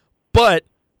Bowl, but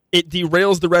it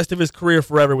derails the rest of his career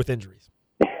forever with injuries.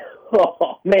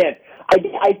 Oh, man.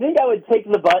 I think I would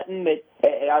take the button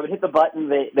I would hit the button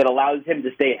that allows him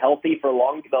to stay healthy for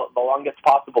the longest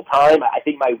possible time. I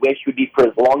think my wish would be for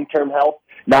his long-term health,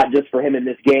 not just for him in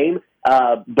this game.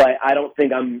 But I don't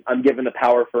think I'm given the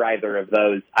power for either of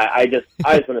those. I just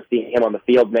want to see him on the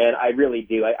field, man. I really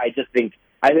do. I think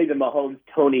the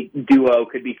Mahomes-Toney duo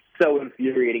could be so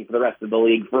infuriating for the rest of the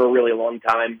league for a really long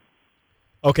time.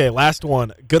 Okay, last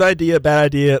one. Good idea, bad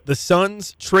idea. The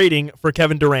Suns trading for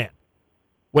Kevin Durant.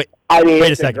 Wait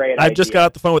a second. I just got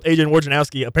off the phone with Adrian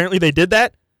Wojnarowski. Apparently they did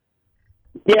that?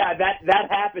 Yeah, that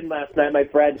happened last night, my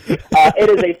friend. It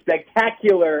is a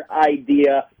spectacular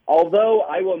idea, although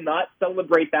I will not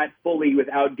celebrate that fully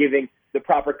without giving the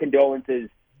proper condolences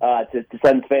to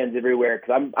Suns fans everywhere,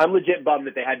 because I'm legit bummed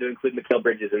that they had to include Mikal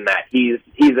Bridges in that. He's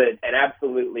an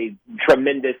absolutely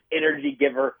tremendous energy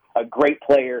giver, a great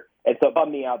player, and so it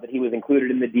bummed me out that he was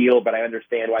included in the deal, but I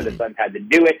understand why the Suns had to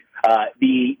do it.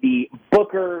 The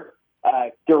Booker,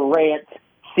 Durant,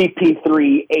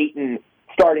 CP3, Ayton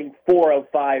starting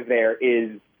 405 there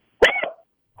is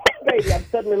baby, I'm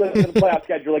suddenly looking at the playoff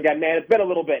schedule again, man. It's been a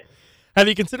little bit. Have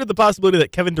you considered the possibility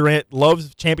that Kevin Durant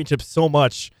loves championships so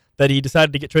much that he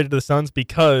decided to get traded to the Suns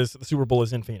because the Super Bowl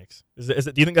is in Phoenix? Do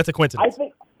you think that's a coincidence?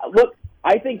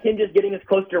 I think him just getting as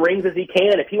close to rings as he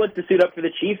can. If he wants to suit up for the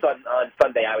Chiefs on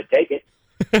Sunday, I would take it.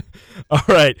 All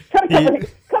right.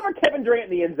 Cover Kevin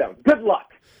Durant in the end zone. Good luck.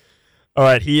 All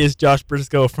right, he is Josh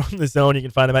Briscoe from The Zone. You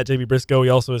can find him at JB Briscoe. He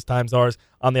also has Time Czars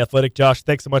on The Athletic. Josh,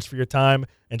 thanks so much for your time.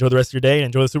 Enjoy the rest of your day and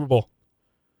enjoy the Super Bowl.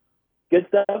 Good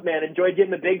stuff, man. Enjoy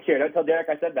getting the big chair. Don't tell Derek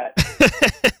I said that.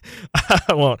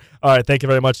 I won't. All right, thank you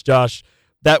very much, Josh.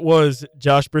 That was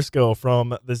Josh Briscoe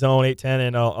from The Zone 810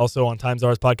 and also on Time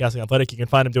Czars Podcasting Athletic. You can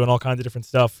find him doing all kinds of different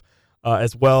stuff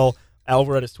as well.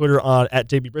 Over at his Twitter at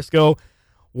JB Briscoe.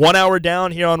 1 hour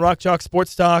down here on Rock Chalk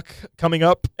Sports Talk. Coming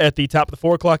up at the top of the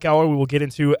 4 o'clock hour, we will get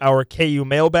into our KU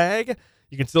mailbag.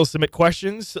 You can still submit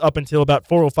questions up until about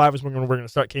 4:05 is when we're going to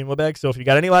start KU mailbag. So if you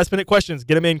got any last-minute questions,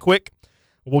 get them in quick.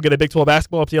 We'll get a Big 12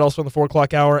 basketball update also on the 4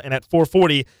 o'clock hour. And at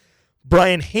 4:40,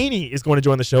 Brian Haney is going to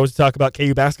join the show to talk about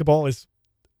KU basketball as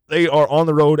they are on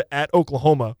the road at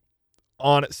Oklahoma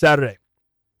on Saturday.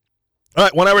 All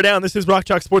right, 1 hour down. This is Rock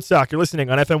Chalk Sports Talk. You're listening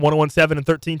on FM 101.7 and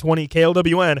 1320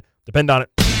 KLWN. Depend on it.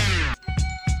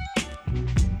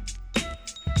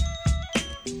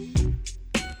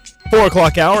 Four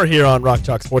o'clock hour here on Rock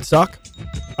Chalk Sports Talk.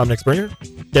 I'm Nick Springer.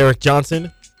 Derek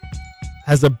Johnson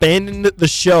has abandoned the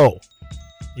show.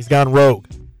 He's gone rogue.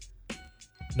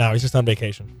 No, he's just on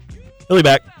vacation. He'll be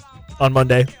back on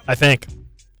Monday, I think.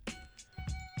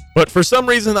 But for some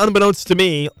reason, unbeknownst to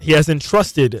me, he has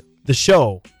entrusted the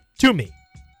show to me.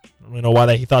 I don't know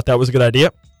why he thought that was a good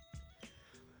idea.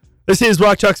 This is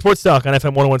Rock Chalk Sports Talk on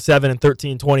FM 101.7 and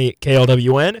 1320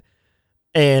 KLWN.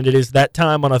 And it is that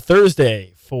time on a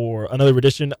Thursday for another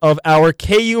edition of our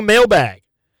KU mailbag.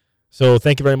 So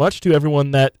thank you very much to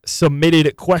everyone that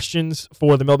submitted questions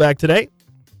for the mailbag today.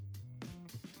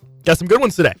 Got some good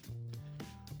ones today.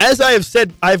 As I have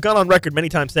said, I've gone on record many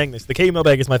times saying this. The KU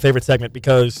mailbag is my favorite segment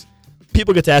because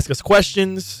people get to ask us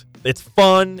questions. It's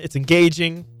fun. It's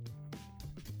engaging.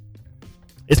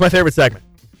 It's my favorite segment.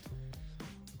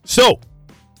 So,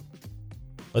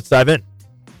 let's dive in.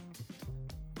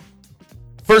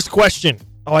 First question.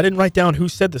 Oh, I didn't write down who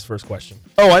said this first question.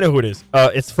 Oh, I know who it is.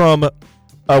 It's from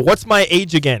What's My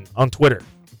Age Again on Twitter.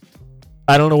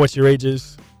 I don't know what your age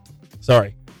is.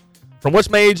 Sorry. From What's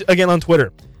My Age Again on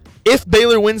Twitter. If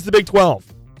Baylor wins the Big 12,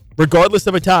 regardless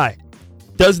of a tie,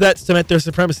 does that cement their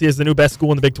supremacy as the new best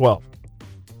school in the Big 12?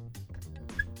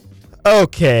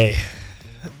 Okay.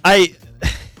 I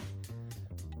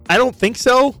don't think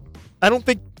so. I don't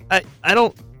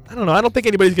know. I don't think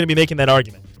anybody's going to be making that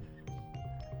argument.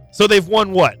 So they've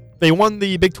won what? They won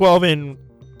the Big 12 in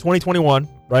 2021,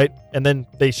 right? And then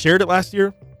they shared it last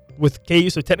year with KU,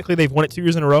 so technically they've won it 2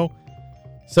 years in a row.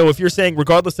 So if you're saying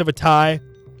regardless of a tie,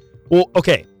 well,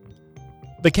 okay.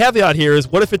 The caveat here is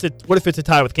what if it's a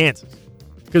tie with Kansas?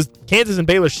 Because Kansas and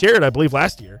Baylor shared, I believe,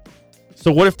 last year. So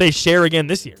what if they share again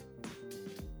this year?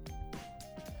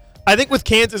 I think with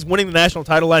Kansas winning the national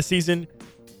title last season,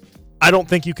 I don't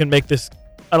think you can make this.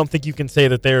 I don't think you can say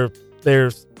that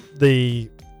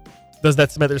does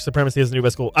that cement their supremacy as the new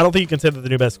best school? I don't think you can say they're the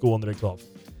new best school in the Big 12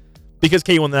 because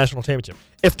KU won the national championship.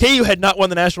 If KU had not won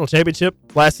the national championship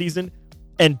last season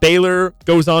and Baylor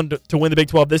goes on to win the Big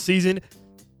 12 this season,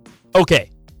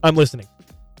 okay, I'm listening.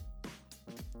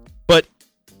 But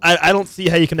I don't see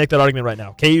how you can make that argument right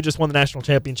now. KU just won the national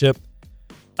championship.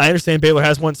 I understand Baylor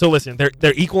has one. So listen,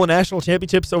 they're equal in national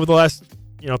championships over the last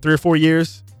 3 or 4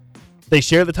 years. They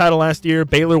shared the title last year.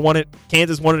 Baylor won it.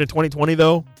 Kansas won it in 2020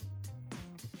 though.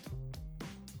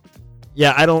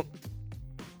 Yeah, I don't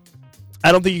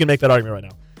think you can make that argument right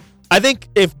now. I think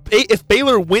if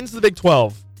Baylor wins the Big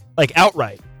 12 like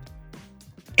outright,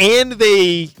 and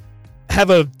they have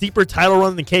a deeper title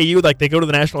run than KU, like they go to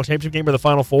the national championship game or the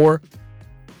Final Four,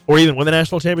 or even win the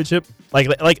national championship, like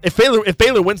if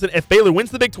Baylor wins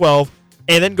the Big 12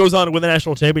 and then goes on to win the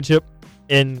national championship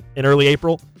in early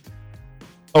April,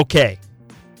 okay,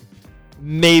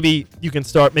 maybe you can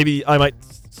start. Maybe I might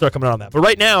start coming on that. But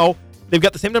right now, they've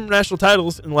got the same number of national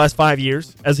titles in the last 5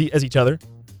 years as each other.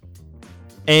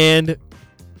 And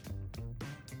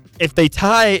if they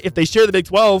share the Big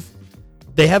 12,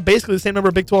 they have basically the same number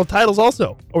of Big 12 titles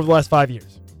also over the last 5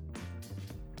 years.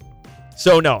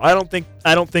 So no, I don't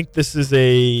think this is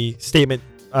a statement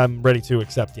I'm ready to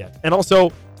accept yet. And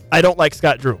also, I don't like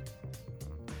Scott Drew.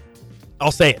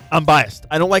 I'll say it. I'm biased.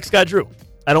 I don't like Scott Drew.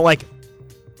 I don't like it.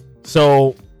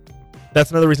 So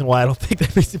that's another reason why I don't think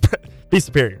they'd be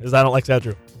superior, is I don't like Scott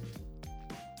Drew.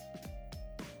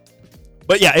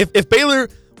 But yeah, if Baylor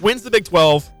wins the Big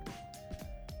 12,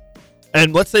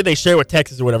 and let's say they share with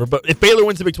Texas or whatever, but if Baylor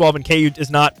wins the Big 12 and KU is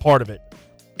not part of it,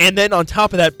 And then on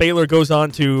top of that, Baylor goes on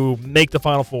to make the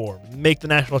Final Four, make the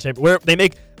national championship. Where they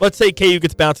make, let's say KU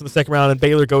gets bounced in the second round and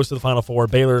Baylor goes to the Final Four,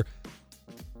 Baylor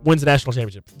wins the national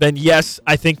championship. Then yes,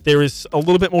 I think there is a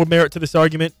little bit more merit to this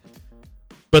argument.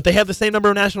 But they have the same number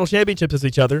of national championships as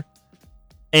each other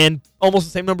and almost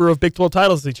the same number of Big 12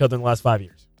 titles as each other in the last 5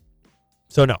 years.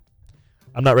 So no,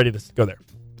 I'm not ready to go there.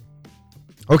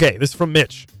 Okay, this is from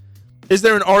Mitch. Is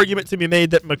there an argument to be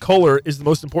made that McCullough is the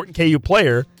most important KU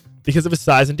player because of his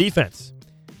size and defense?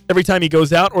 Every time he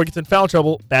goes out or gets in foul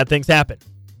trouble, bad things happen.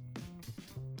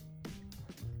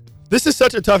 This is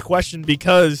such a tough question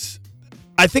because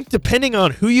I think depending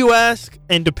on who you ask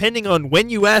and depending on when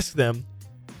you ask them,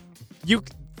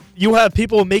 you have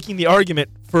people making the argument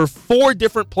for 4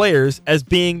 different players as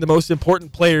being the most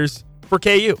important players for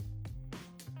KU.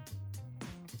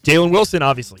 Jalen Wilson,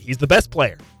 obviously, he's the best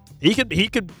player. You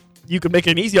could make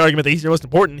an easy argument that he's the most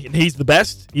important, and he's the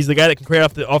best. He's the guy that can create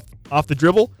off the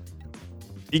dribble.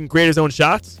 He can create his own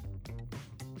shots.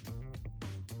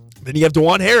 Then you have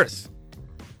DeJuan Harris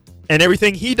and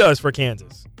everything he does for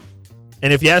Kansas.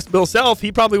 And if you ask Bill Self,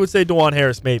 he probably would say DeJuan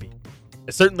Harris maybe.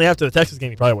 Certainly after the Texas game,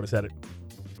 he probably would have said it.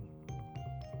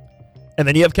 And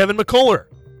then you have Kevin McCullough.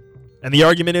 And the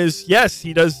argument is, yes,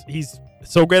 he does. He's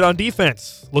so great on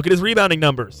defense. Look at his rebounding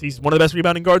numbers. He's one of the best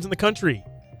rebounding guards in the country.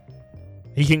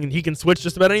 He can switch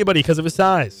just about anybody because of his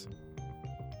size.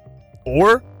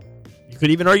 Or you could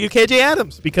even argue KJ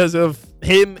Adams because of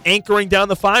him anchoring down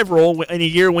the 5 role in a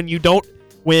year when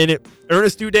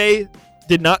Ernest Uday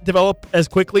did not develop as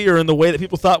quickly or in the way that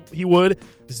people thought he would.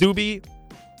 Zuby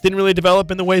didn't really develop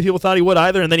in the way people thought he would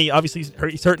either. And then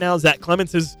he's hurt now. Zach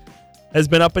Clements has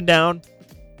been up and down.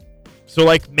 So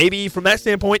like maybe from that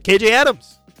standpoint, KJ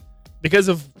Adams, because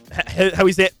of how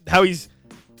he's been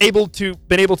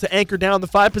able to anchor down the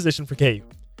 5 position for KU.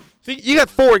 So you got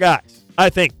 4 guys, I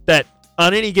think, that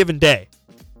on any given day,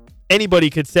 anybody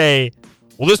could say,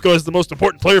 well, this guy is the most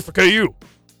important player for KU.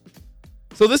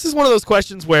 So this is one of those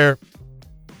questions where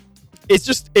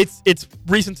it's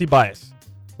recency bias.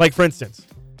 Like, for instance,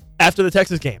 after the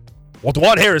Texas game, well,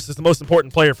 DeJuan Harris is the most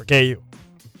important player for KU.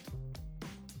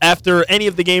 After any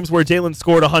of the games where Jalen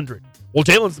scored 100, well,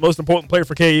 Jalen's the most important player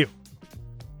for KU.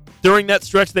 During that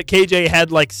stretch that KJ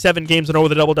had like 7 games in a row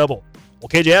with a double-double, well,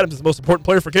 KJ Adams is the most important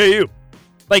player for KU.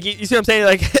 Like, you see what I'm saying?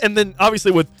 Like, and then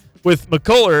obviously with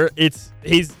McCullough,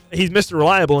 he's Mr.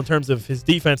 Reliable in terms of his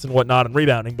defense and whatnot and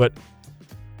rebounding, but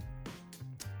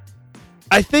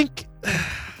I think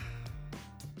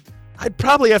I'd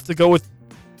probably have to go with,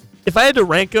 if I had to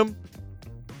rank them,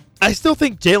 I still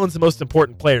think Jalen's the most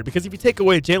important player because if you take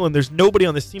away Jalen, there's nobody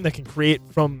on this team that can create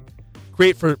for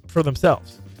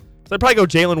themselves. So I'd probably go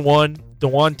Jalen 1,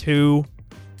 DeJuan 2,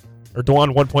 or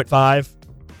DeJuan 1.5,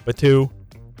 but 2.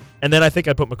 And then I think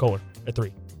I'd put McCullough at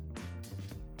 3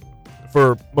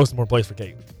 for most important players for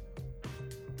KU.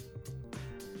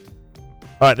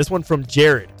 All right, this one from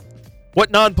Jared. What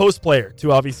non-post player,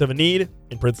 too obvious of a need,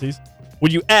 in parentheses,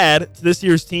 would you add to this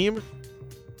year's team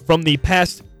from the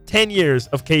past 10 years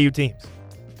of KU teams?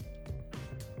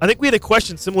 I think we had a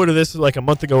question similar to this like a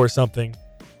month ago or something.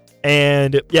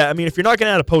 And, yeah, I mean, if you're not going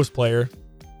to add a post player,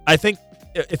 I think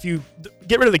if you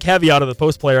get rid of the caveat of the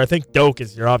post player, I think Doak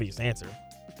is your obvious answer.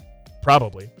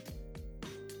 Probably.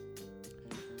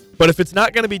 But if it's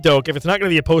not going to be Doak, if it's not going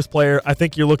to be a post player, I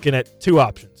think you're looking at 2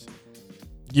 options.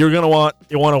 You want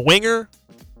a winger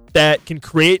that can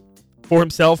create for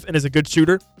himself and is a good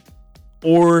shooter,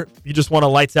 or you just want a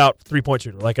lights-out three-point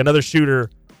shooter, like another shooter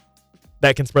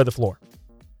that can spread the floor.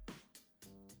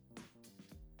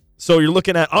 So you're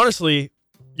looking at like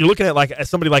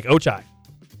somebody like Ochai.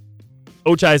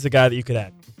 Ochai is the guy that you could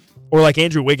add. Or like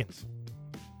Andrew Wiggins.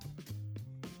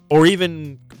 Or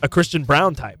even a Christian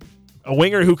Brown type. A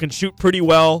winger who can shoot pretty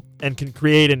well and can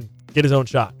create and get his own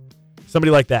shot.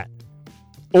 Somebody like that.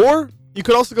 Or you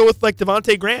could also go with like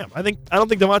Devontae Graham. I don't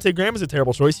think Devontae Graham is a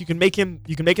terrible choice. You can make him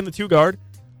the 2 guard.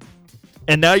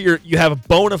 And now you have a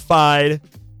bona fide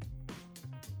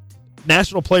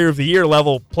National Player of the Year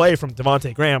level play from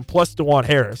Devontae Graham plus DeJuan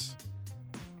Harris.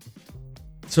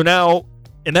 So now,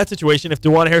 in that situation, if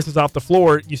DeJuan Harris is off the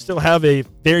floor, you still have a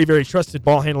very, very trusted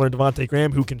ball handler in Devontae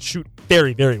Graham who can shoot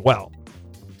very, very well.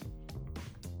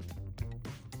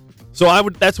 So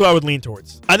that's who I would lean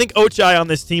towards. I think Ochai on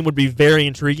this team would be very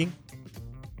intriguing.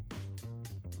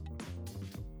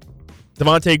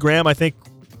 Devontae Graham, I think,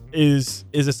 is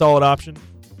a solid option.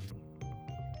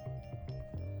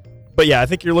 But yeah, I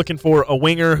think you're looking for a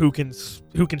winger who can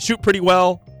shoot pretty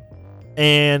well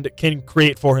and can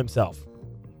create for himself.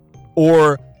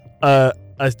 Or a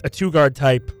 2-guard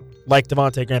type like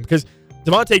Devontae Graham. Because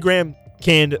Devontae Graham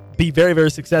can be very,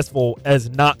 very successful as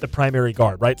not the primary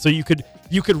guard, right? So you could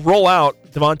you could roll out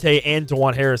Devontae and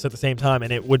DeJuan Harris at the same time,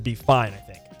 and it would be fine, I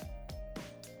think.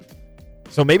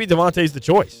 So maybe Devontae's the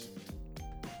choice.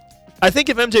 I think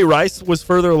if MJ Rice was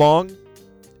further along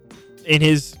in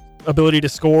his ability to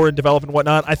score and develop and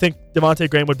whatnot, I think Devontae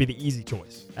Graham would be the easy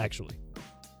choice, actually.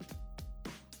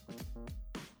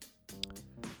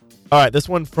 All right, this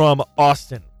one from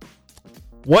Austin.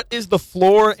 What is the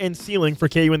floor and ceiling for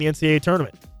KU in the NCAA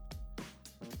tournament?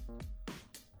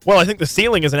 Well, I think the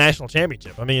ceiling is a national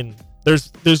championship. I mean,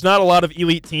 there's not a lot of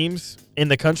elite teams in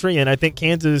the country, and I think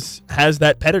Kansas has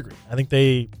that pedigree. I think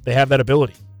they have that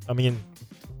ability. I mean,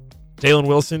 Jalen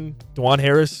Wilson, DeJuan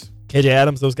Harris, KJ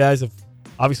Adams, those guys have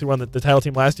obviously run the title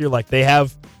team last year. Like, they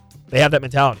have that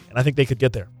mentality, and I think they could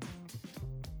get there.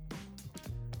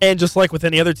 And just like with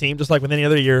any other team, just like with any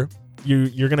other year,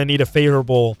 you're going to need a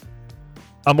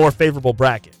more favorable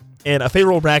bracket. And a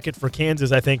favorable bracket for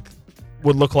Kansas, I think,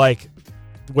 would look like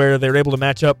where they're able to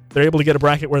match up. They're able to get a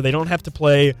bracket where they don't have to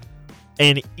play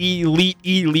an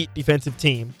elite defensive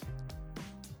team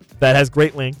that has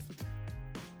great length,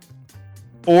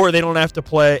 or they don't have to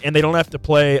play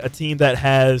a team that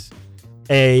has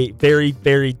a very,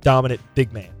 very dominant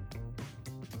big man.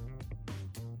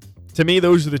 To me,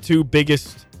 those are the two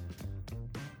biggest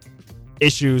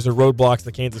issues or roadblocks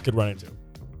that Kansas could run into.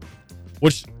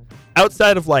 Which,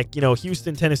 outside of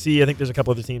Houston, Tennessee, I think there's a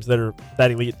couple other teams that are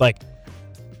that elite. Like,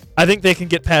 I think they can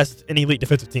get past an elite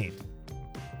defensive team.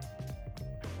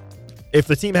 If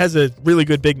the team has a really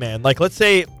good big man, like let's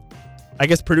say, I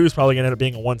guess Purdue's probably going to end up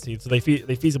being a 1 seed, so they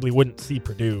feasibly wouldn't see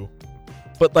Purdue.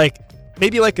 But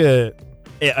maybe a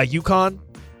UConn,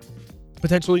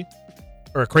 potentially,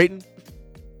 or a Creighton,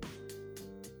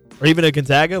 or even a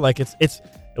Gonzaga.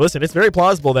 Listen, it's very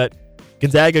plausible that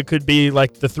Gonzaga could be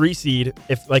the 3 seed.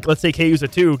 If let's say KU's a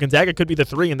 2, Gonzaga could be the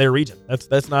 3 in their region.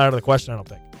 That's not out of the question, I don't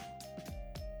think.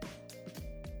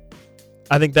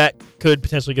 I think that could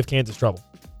potentially give Kansas trouble.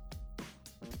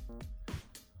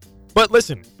 But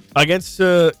listen, against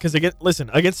a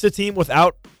team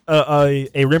without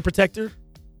a rim protector,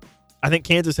 I think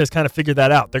Kansas has kind of figured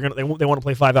that out. They want to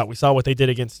play 5 out. We saw what they did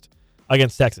against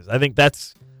Texas. I think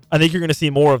you're going to see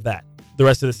more of that the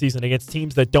rest of the season against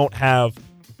teams that don't have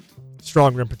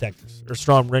strong rim protectors or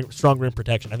strong rim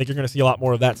protection. I think you're going to see a lot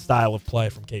more of that style of play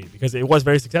from KU because it was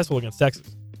very successful against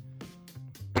Texas.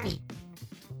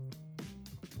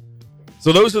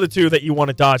 So those are the two that you want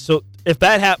to dodge. So if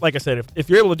that happens, like I said, if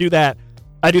you're able to do that,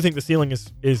 I do think the ceiling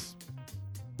is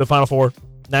the Final Four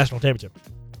national championship.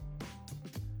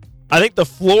 I think the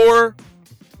floor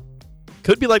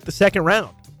could be like the second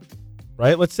round,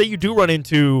 right? Let's say you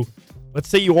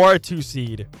are a 2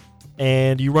 seed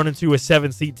and you run into a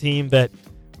 7 seed team that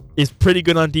is pretty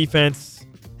good on defense,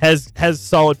 has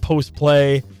solid post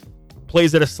play,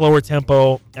 plays at a slower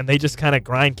tempo, and they just kind of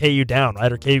grind KU down,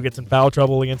 right? Or KU gets in foul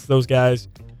trouble against those guys,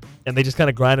 and they just kind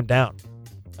of grind them down.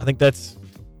 I think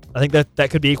that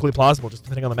could be equally plausible, just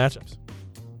depending on the matchups.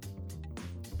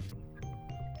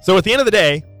 So at the end of the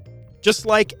day, just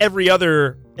like every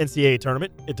other NCAA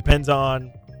tournament, it depends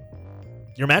on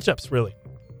your matchups, really,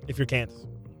 if you're Kansas.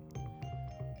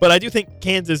 But I do think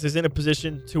Kansas is in a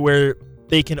position to where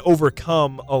they can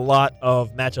overcome a lot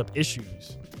of matchup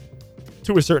issues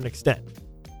to a certain extent.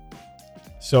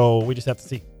 So we just have to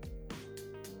see.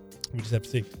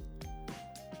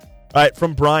 All right,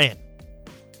 from Brian.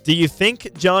 Do you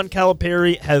think John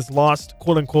Calipari has lost,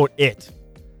 quote-unquote, it?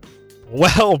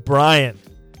 Well, Brian,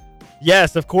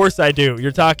 yes, of course I do.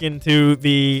 You're talking to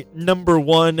the number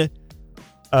 1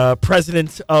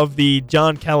 president of the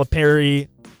John Calipari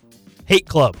hate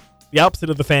club, the opposite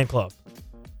of the fan club.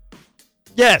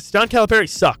 Yes, John Calipari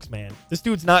sucks, man. This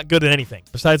dude's not good at anything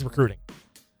besides recruiting.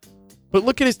 But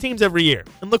look at his teams every year,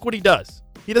 and look what he does.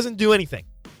 He doesn't do anything.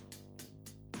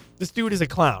 This dude is a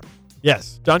clown.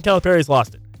 Yes, John Calipari's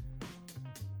lost it.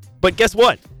 But guess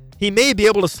what? He may be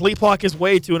able to sleepwalk his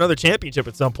way to another championship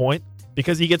at some point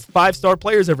because he gets 5-star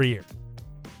players every year.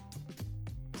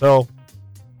 So,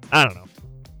 I don't know.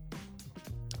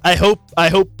 I hope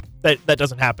that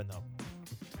doesn't happen, though.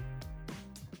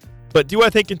 But do I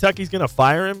think Kentucky's going to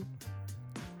fire him?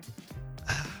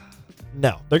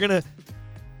 No. They're going to...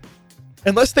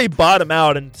 Unless they bottom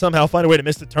out and somehow find a way to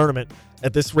miss the tournament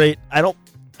at this rate, I don't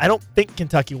think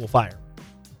Kentucky will fire him.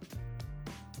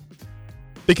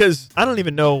 Because I don't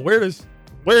even know where is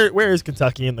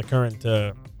Kentucky in the current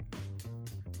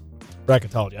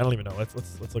bracketology. I don't even know. Let's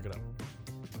look it up.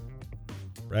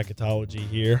 Bracketology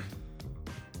here.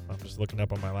 I'm just looking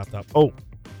up on my laptop. Oh,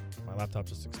 my laptop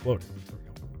just exploded. There we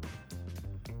go.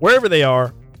 Wherever they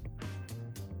are,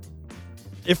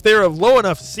 if they're a low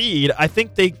enough seed, I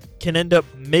think they can end up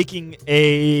making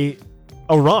a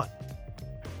run.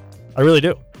 I really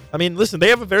do. I mean, listen, they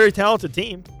have a very talented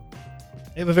team.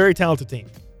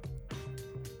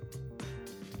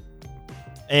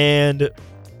 And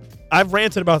I've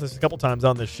ranted about this a couple times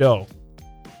on this show.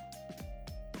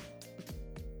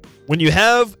 When you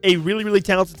have a really, really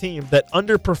talented team that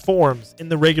underperforms in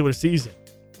the regular season,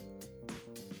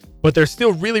 but they're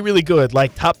still really, really good,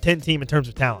 like top 10 team in terms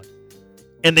of talent,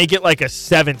 and they get like a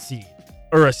 7 seed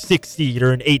or a 6 seed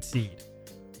or an 8 seed,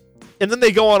 and then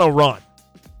they go on a run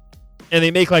and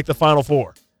they make like the Final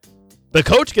Four, the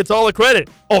coach gets all the credit.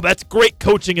 Oh, that's great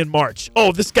coaching in March.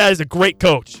 Oh, this guy's a great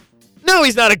coach. No,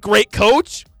 he's not a great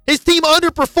coach. His team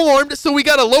underperformed, so we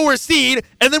got a lower seed,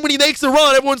 and then when he makes a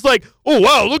run, everyone's like, oh,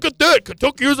 wow, look at that.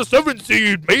 Kentucky is a 7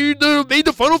 seed, made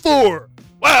the Final Four.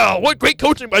 Wow, what great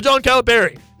coaching by John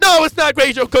Calipari. No, it's not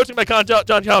great coaching by John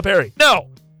Calipari. No,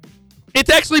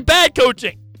 it's actually bad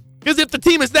coaching, because if the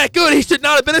team is that good, he should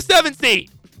not have been a 7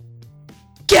 seed.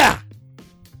 Yeah.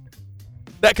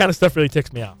 That kind of stuff really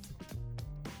ticks me off.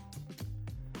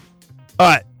 All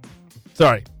right.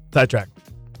 Sorry, sidetrack.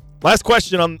 Last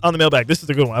question on the mailbag. This is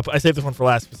a good one. I saved this one for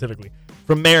last specifically.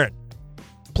 From Marin.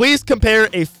 Please compare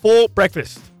a full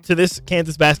breakfast to this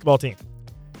Kansas basketball team.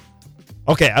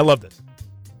 Okay, I love this.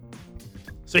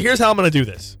 So here's how I'm going to do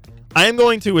this. I am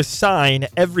going to assign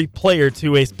every player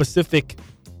to a specific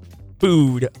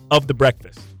food of the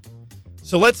breakfast.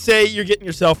 So let's say you're getting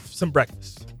yourself some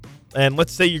breakfast. And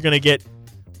let's say you're going to get,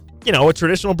 a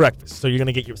traditional breakfast. So you're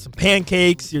going to get some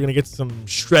pancakes. You're going to get some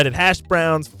shredded hash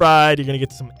browns fried. You're going to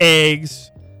get some eggs.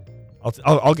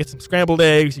 I'll get some scrambled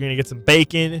eggs. You're going to get some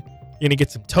bacon. You're going to get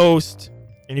some toast.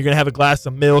 And you're going to have a glass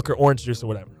of milk or orange juice or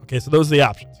whatever. Okay, so those are the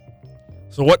options.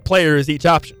 So what player is each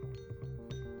option?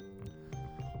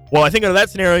 Well, I think under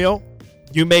that scenario,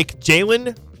 you make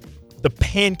Jalen the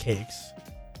pancakes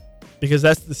because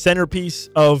that's the centerpiece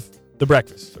of the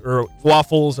breakfast, or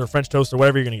waffles or French toast or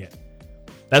whatever you're going to get.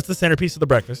 That's the centerpiece of the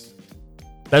breakfast.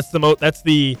 That's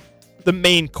the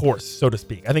main course, so to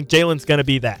speak. I think Jalen's going to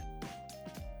be that.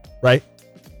 Right?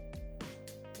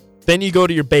 Then you go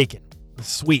to your bacon. The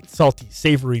sweet, salty,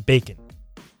 savory bacon.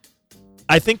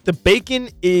 I think the bacon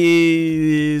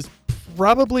is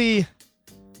probably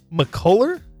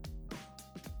McCullough?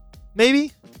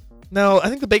 Maybe? No, I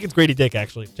think the bacon's Grady Dick,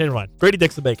 actually. Change your mind. Grady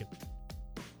Dick's the bacon.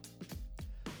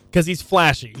 Because he's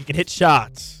flashy. He can hit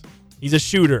shots. He's a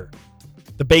shooter.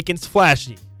 The bacon's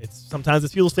flashy. Sometimes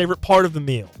it's people's favorite part of the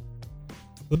meal.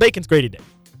 The bacon's Grady Dick.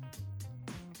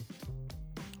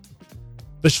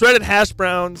 The shredded hash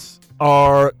browns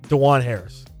are DeJuan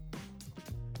Harris.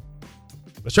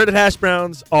 The shredded hash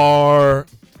browns are...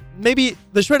 Maybe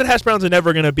the shredded hash browns are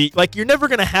never going to be... Like, you're never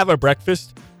going to have a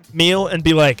breakfast meal and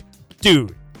be like,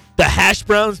 dude, the hash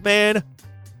browns, man,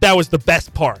 that was the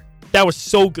best part. That was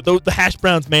so good. The hash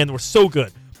browns, man, were so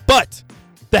good. But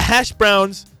the hash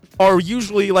browns are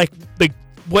usually like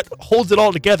what holds it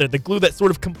all together, the glue that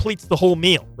sort of completes the whole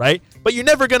meal, right? But you're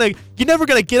never gonna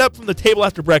get up from the table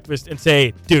after breakfast and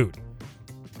say, dude,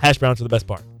 hash browns are the best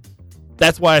part.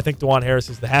 That's why I think DeJuan Harris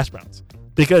is the hash browns,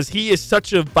 because he is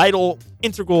such a vital,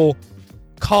 integral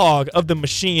cog of the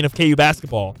machine of KU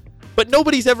basketball. But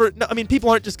people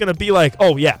aren't just gonna be like,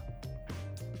 oh yeah,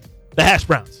 the hash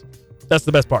browns, that's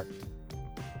the best part.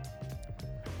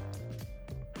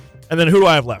 And then who do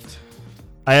I have left?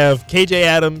 I have KJ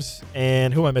Adams,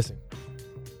 and who am I missing?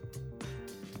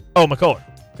 Oh, McCullough,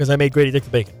 because I made Grady Dick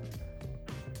the bacon.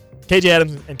 KJ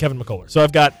Adams and Kevin McCullough. So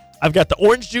I've got the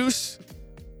orange juice,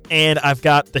 and I've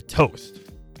got the toast.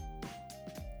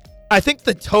 I think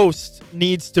the toast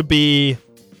needs to be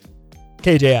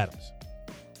KJ Adams,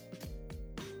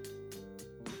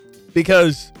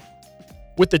 because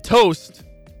with the toast,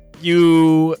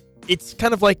 it's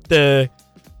kind of like the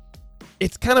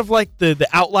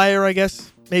outlier, I guess,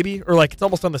 maybe, or like it's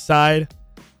almost on the side,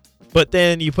 but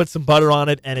then you put some butter on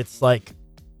it and it's like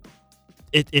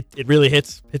it really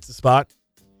hits the spot.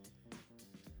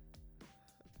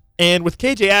 And with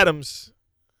KJ Adams,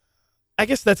 I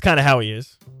guess that's kind of how he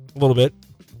is a little bit.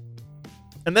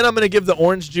 And then I'm going to give the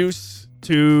orange juice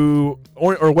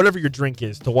or whatever your drink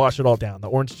is to wash it all down. The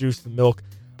orange juice, the milk.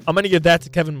 I'm going to give that to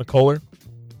Kevin McCullough.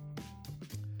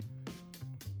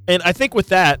 And I think with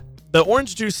that, the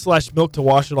orange juice / milk to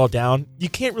wash it all down, you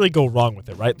can't really go wrong with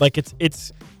it, right? Like it's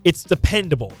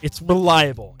dependable, it's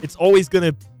reliable, it's always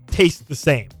gonna taste the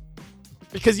same.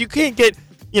 Because you can't get,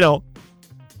 you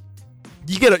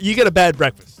get a bad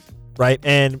breakfast, right?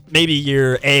 And maybe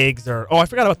your eggs are, I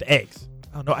forgot about the eggs.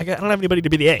 Oh no, I don't have anybody to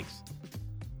be the eggs.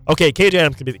 Okay, KJ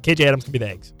Adams can be the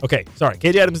eggs. Okay, sorry,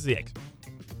 KJ Adams is the eggs.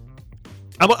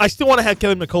 I still want to have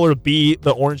Kevin McCullough be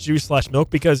the orange juice / milk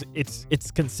because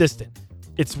it's consistent.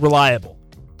 It's reliable.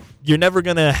 You're never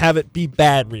going to have it be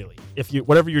bad, really. if you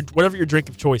whatever your drink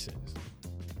of choice is.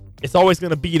 It's always going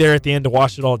to be there at the end to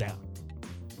wash it all down.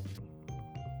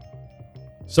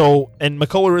 So, and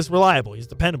McCullough is reliable. He's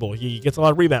dependable. He gets a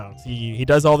lot of rebounds. He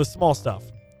does all the small stuff.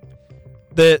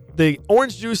 The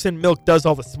orange juice and milk does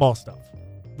all the small stuff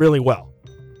really well.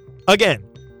 Again,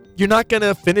 you're not going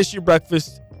to finish your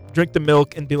breakfast, drink the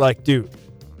milk, and be like, dude,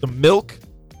 the milk,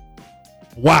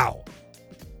 wow.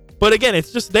 But again,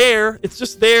 it's just there. It's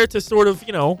just there to sort of,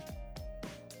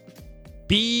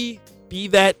 be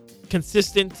that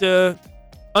consistent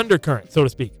undercurrent, so to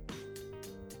speak.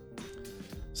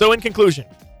 So in conclusion,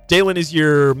 Dalen is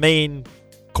your main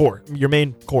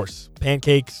course.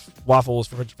 Pancakes, waffles,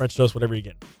 French toast, whatever you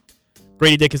get.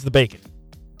 Grady Dick is the bacon.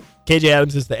 KJ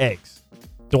Adams is the eggs.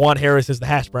 DeJuan Harris is the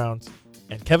hash browns.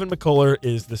 And Kevin McCullough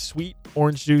is the sweet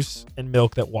orange juice and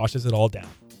milk that washes it all down.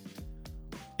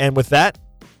 And with that,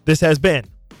 this has been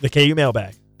the KU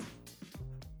Mailbag.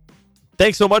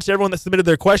 Thanks so much to everyone that submitted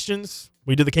their questions.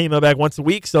 We do the KU Mailbag once a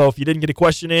week, so if you didn't get a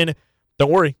question in,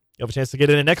 don't worry. You'll have a chance to get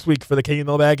it in next week for the KU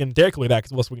Mailbag, and Derek will be back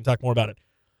as well so we can talk more about it.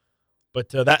 But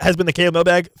that has been the KU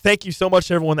Mailbag. Thank you so much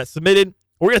to everyone that submitted.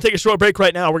 We're going to take a short break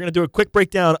right now. We're going to do a quick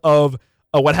breakdown of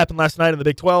what happened last night in the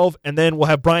Big 12, and then we'll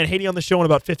have Brian Haney on the show in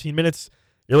about 15 minutes.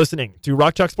 You're listening to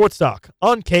Rock Chalk Sports Talk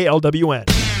on KLWN.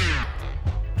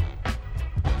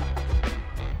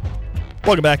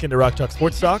 Welcome back into Rock Chalk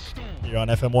Sports Talk. You're on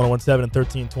FM 1017 and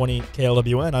 1320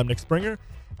 KLWN. I'm Nick Springer.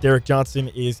 Derek Johnson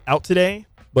is out today,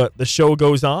 but the show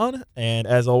goes on. And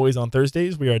as always on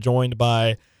Thursdays, we are joined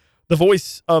by the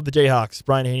voice of the Jayhawks,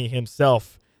 Brian Haney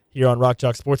himself, here on Rock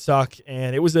Chalk Sports Talk.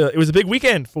 And it was a big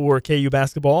weekend for KU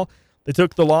basketball. They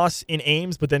took the loss in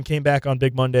Ames, but then came back on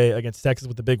Big Monday against Texas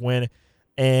with the big win.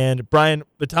 And Brian,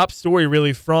 the top story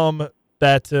really from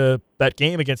that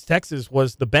game against Texas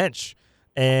was the bench.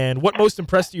 And what most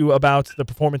impressed you about the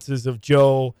performances of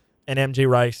Joe and MJ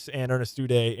Rice and Ernest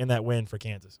Udeh in that win for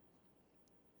Kansas?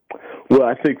 Well,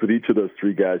 I think with each of those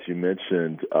three guys you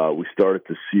mentioned, we started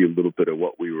to see a little bit of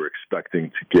what we were expecting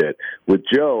to get. With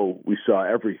Joe, we saw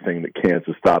everything that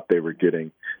Kansas thought they were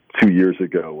getting 2 years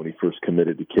ago when he first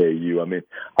committed to KU. I mean,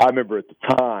 I remember at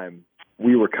the time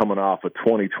we were coming off a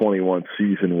 2021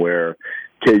 season where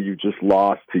KU just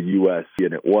lost to USC,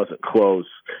 and it wasn't close.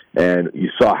 And you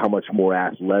saw how much more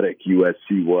athletic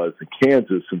USC was than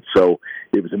Kansas, and so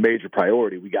it was a major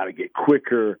priority. We got to get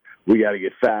quicker. We got to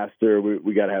get faster.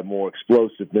 We got to have more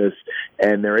explosiveness.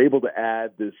 And they're able to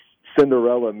add this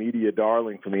Cinderella media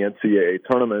darling from the NCAA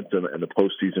tournament and the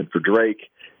postseason for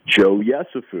Drake, Joe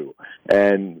Yesufu.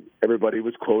 And everybody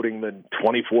was quoting the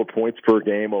 24 points per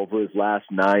game over his last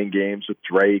 9 games with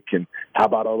Drake, and how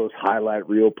about all those highlight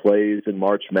reel plays in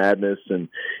March Madness. And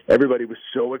everybody was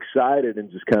so excited and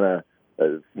just kind of,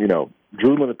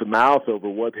 drooling at the mouth over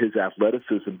what his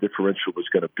athleticism differential was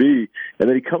going to be. And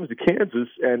then he comes to Kansas,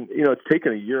 and, it's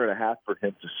taken a year and a half for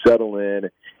him to settle in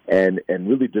and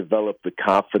really develop the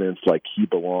confidence like he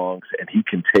belongs, and he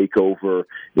can take over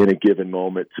in a given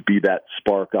moment to be that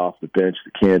spark off the bench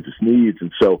that Kansas needs.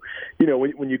 And so,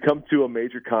 when you come to a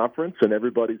major conference and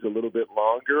everybody's a little bit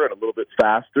longer and a little bit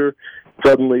faster,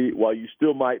 suddenly, while you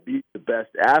still might be the best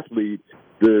athlete,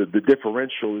 the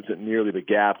differential isn't nearly the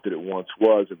gap that it once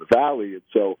was in the Valley. And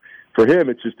so for him,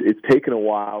 it's taken a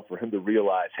while for him to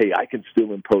realize, hey, I can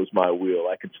still impose my will.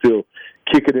 I can still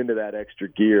kick it into that extra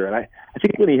gear. And I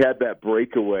think when he had that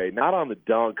breakaway, not on the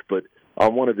dunk, but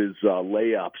on one of his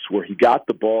layups where he got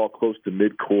the ball close to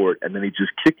midcourt and then he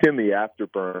just kicked in the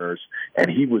afterburners and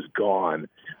he was gone.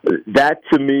 That,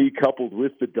 to me, coupled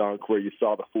with the dunk where you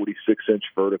saw the 46-inch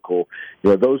vertical,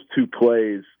 those two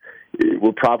plays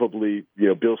were probably,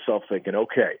 Bill Self thinking,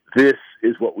 okay, this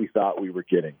is what we thought we were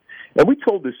getting. And we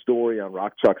told this story on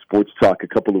Rock Chalk Sports Talk a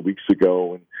couple of weeks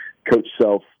ago, and Coach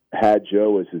Self had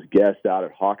Joe as his guest out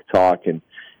at Hawk Talk, and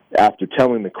after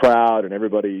telling the crowd and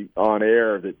everybody on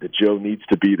air that Joe needs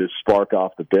to be this spark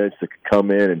off the bench that could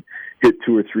come in and hit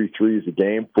 2 or 3 threes a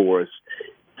game for us,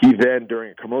 he then,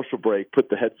 during a commercial break, put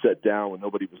the headset down when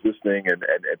nobody was listening and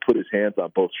put his hands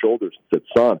on both shoulders and said,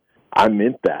 son, I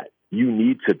meant that. You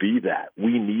need to be that.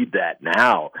 We need that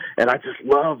now. And I just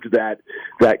loved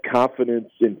that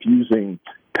confidence-infusing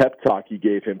pep talk he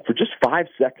gave him for just 5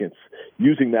 seconds,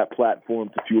 using that platform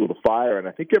to fuel the fire. And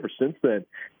I think ever since then,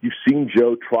 you've seen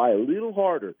Joe try a little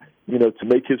harder, to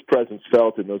make his presence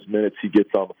felt in those minutes he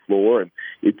gets on the floor. And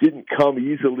it didn't come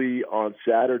easily on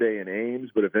Saturday in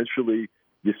Ames, but eventually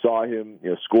You saw him,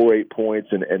 score 8 points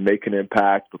and make an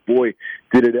impact. But boy,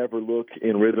 did it ever look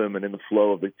in rhythm and in the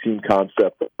flow of the team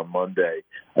concept on Monday.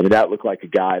 I mean, that looked like a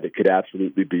guy that could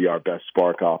absolutely be our best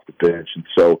spark off the bench. And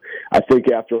so I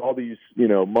think after all these,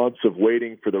 months of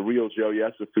waiting for the real Joe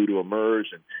Yesufu to emerge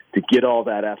and to get all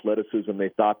that athleticism they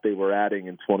thought they were adding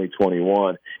in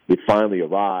 2021, it finally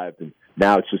arrived. And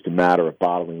now it's just a matter of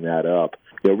bottling that up.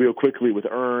 Real quickly with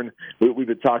Ern, we've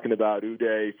been talking about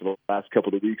Uday for the last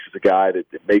couple of weeks as a guy that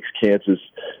makes Kansas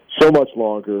so much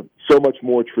longer, so much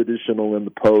more traditional in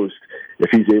the post if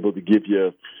he's able to give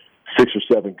you 6 or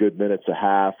 7 good minutes a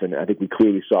half, and I think we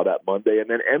clearly saw that Monday. And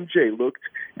then MJ looked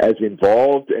as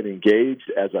involved and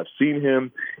engaged as I've seen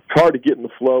him. It's hard to get in the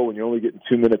flow when you're only getting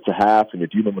 2 minutes a half and you're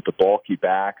dealing with the bulky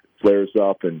back that flares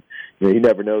up, and he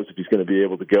never knows if he's going to be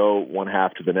able to go one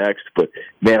half to the next. But,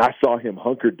 man, I saw him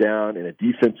hunkered down in a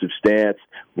defensive stance,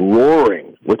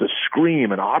 roaring with a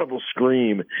scream, an audible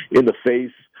scream in the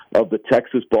face of the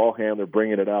Texas ball handler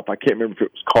bringing it up. I can't remember if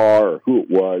it was Carr or who it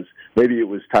was. Maybe it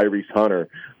was Tyrese Hunter.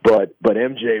 But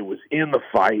MJ was in the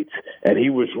fight, and he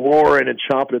was roaring and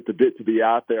chomping at the bit to be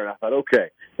out there. And I thought, okay,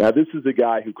 now this is a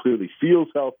guy who clearly feels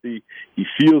healthy. He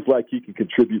feels like he can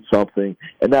contribute something,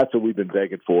 and that's what we've been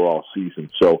begging for all season.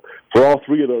 So for all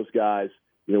three of those guys,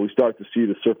 we start to see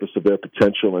the surface of their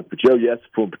potential. And for Joe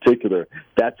Yesufu in particular,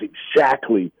 that's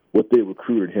exactly what they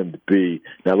recruited him to be.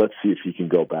 Now let's see if he can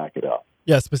go back it up.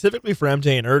 Yeah, specifically for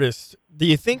MJ and Ernest, do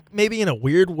you think maybe in a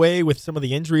weird way with some of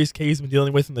the injuries K's been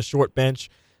dealing with in the short bench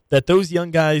that those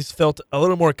young guys felt a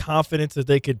little more confident that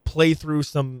they could play through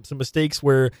some mistakes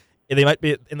where they might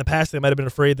be in the past they might have been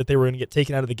afraid that they were going to get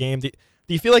taken out of the game? Do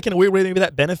you feel like in a weird way maybe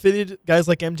that benefited guys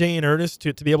like MJ and Ernest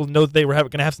to be able to know that they were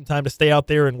going to have some time to stay out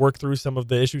there and work through some of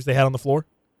the issues they had on the floor?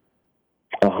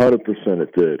 100%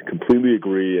 it did. Completely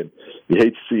agree. And you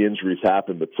hate to see injuries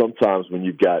happen, but sometimes when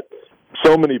you've got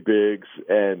so many bigs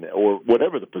or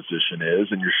whatever the position is,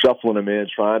 and you're shuffling them in,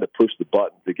 trying to push the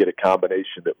button to get a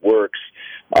combination that works,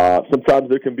 sometimes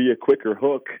there can be a quicker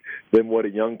hook than what a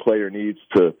young player needs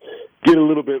to get a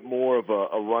little bit more of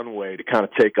a runway to kind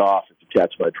of take off, if you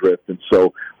catch my drift. And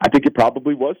so I think it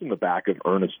probably was in the back of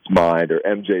Ernest's mind or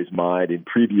MJ's mind in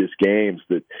previous games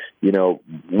that,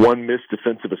 one missed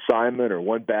defensive assignment or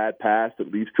one bad pass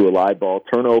that leads to a live ball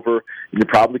turnover, and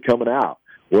you're probably coming out.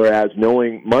 Whereas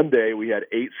knowing Monday we had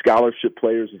 8 scholarship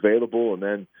players available and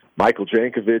then Michael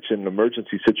Jankovic in an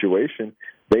emergency situation,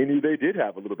 they knew they did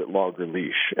have a little bit longer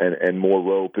leash and more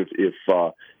rope if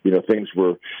things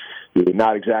were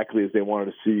not exactly as they wanted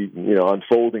to see,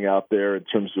 unfolding out there in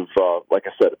terms of, like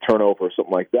I said, a turnover or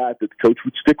something like that, the coach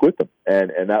would stick with them.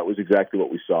 And that was exactly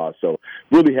what we saw. So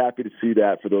really happy to see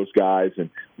that for those guys. And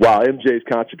while MJ's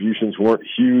contributions weren't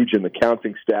huge in the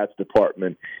counting stats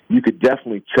department, you could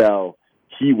definitely tell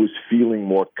he was feeling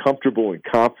more comfortable and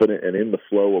confident and in the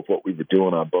flow of what we were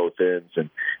doing on both ends. And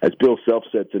as Bill Self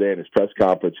said today in his press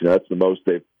conference, that's the most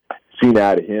they've seen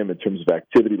out of him in terms of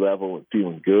activity level and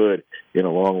feeling good in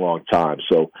a long, long time.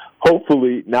 So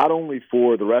hopefully, not only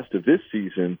for the rest of this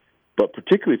season, but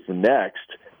particularly for next,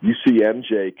 you see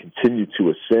MJ continue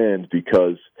to ascend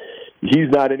because he's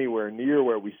not anywhere near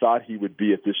where we thought he would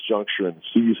be at this juncture in the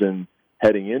season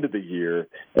heading into the year.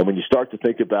 And when you start to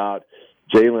think about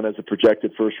Jalen as a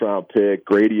projected first-round pick,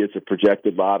 Grady as a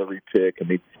projected lottery pick, I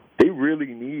mean, they really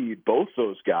need both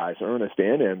those guys, Ernest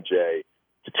and MJ,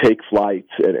 to take flight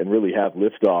and really have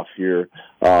liftoff here.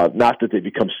 Not that they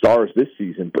become stars this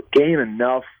season, but gain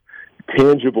enough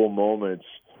tangible moments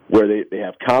where they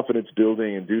have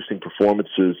confidence-building, inducing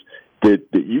performances that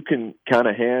you can kind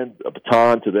of hand a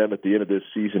baton to them at the end of this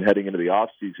season, heading into the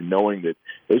offseason, knowing that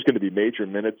there's going to be major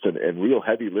minutes and real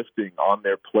heavy lifting on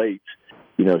their plate,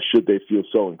 should they feel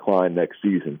so inclined next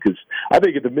season. Because I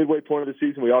think at the midway point of the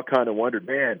season, we all kind of wondered,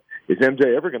 man, is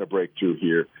MJ ever going to break through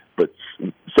here? But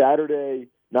Saturday,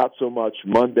 not so much.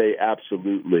 Monday,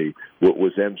 absolutely,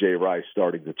 was MJ Rice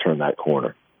starting to turn that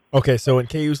corner. Okay, so in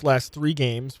KU's last 3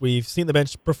 games, we've seen the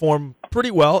bench perform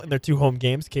pretty well in their 2 home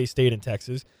games, K-State and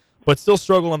Texas, but still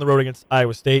struggle on the road against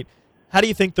Iowa State. How do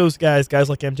you think those guys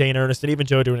like MJ and Ernest, and even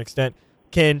Joe to an extent,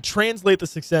 can translate the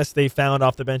success they found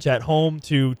off the bench at home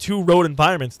to 2 road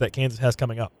environments that Kansas has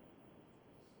coming up?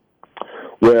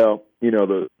 Well,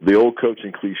 the old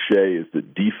coaching cliche is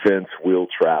that defense will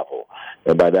travel.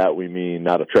 And by that we mean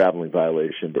not a traveling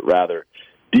violation, but rather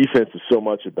defense is so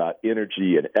much about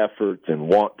energy and effort and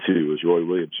want to, as Roy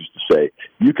Williams used to say.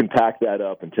 You can pack that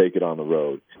up and take it on the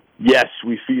road. Yes,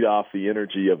 we feed off the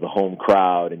energy of the home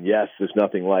crowd, and yes, there's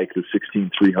nothing like the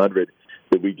 16,300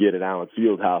 that we get at Allen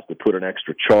Fieldhouse to put an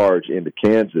extra charge into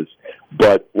Kansas.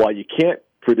 But while you can't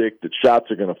predict that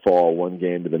shots are going to fall one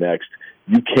game to the next,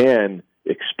 you can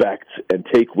expect and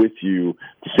take with you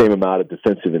the same amount of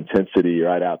defensive intensity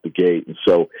right out the gate. And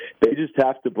so they just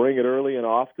have to bring it early and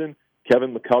often.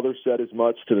 Kevin McCullough said as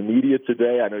much to the media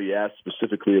today. I know you asked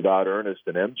specifically about Ernest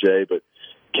and MJ, but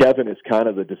Kevin is kind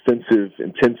of the defensive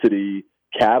intensity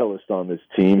catalyst on this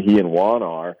team. He and Juan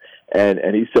are. And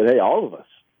he said, hey, all of us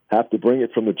have to bring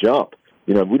it from the jump.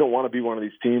 We don't want to be one of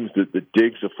these teams that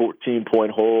digs a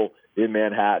 14-point hole in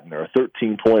Manhattan or a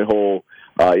 13-point hole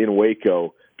in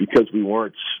Waco because we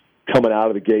weren't coming out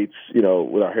of the gates,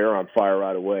 with our hair on fire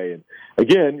right away. And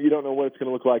again, you don't know what it's going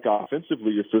to look like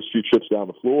offensively your first few trips down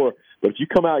the floor. But if you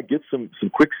come out and get some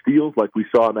quick steals like we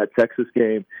saw in that Texas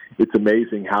game, it's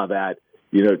amazing how that,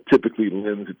 typically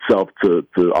lends itself to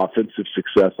offensive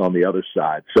success on the other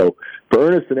side. So for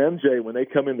Ernest and MJ, when they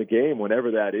come in the game,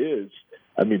 whenever that is,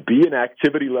 be an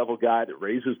activity-level guy that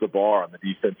raises the bar on the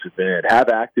defensive end. Have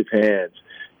active hands.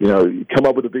 Come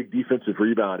up with a big defensive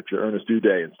rebound if you're Ernest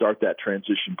Uday and start that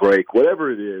transition break.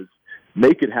 Whatever it is,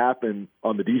 make it happen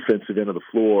on the defensive end of the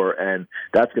floor, and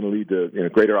that's going to lead to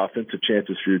greater offensive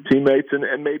chances for your teammates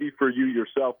and maybe for you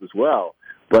yourself as well.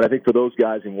 But I think for those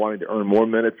guys in wanting to earn more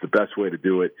minutes, the best way to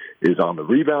do it is on the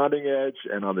rebounding edge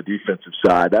and on the defensive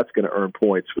side. That's going to earn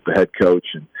points with the head coach,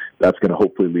 and that's going to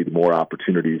hopefully lead to more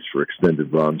opportunities for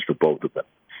extended runs for both of them.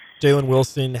 Jalen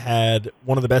Wilson had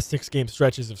one of the best 6-game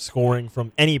stretches of scoring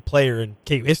from any player in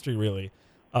KU history, really.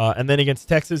 And then against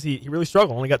Texas, he really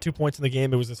struggled. Only got 2 points in the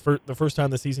game. It was the first time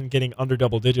this season getting under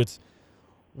double digits.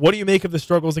 What do you make of the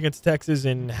struggles against Texas,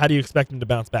 and how do you expect him to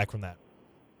bounce back from that?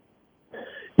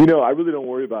 I really don't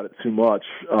worry about it too much.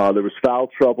 There was foul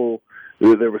trouble.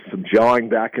 There was some jawing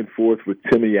back and forth with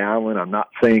Timmy Allen. I'm not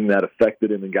saying that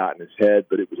affected him and got in his head,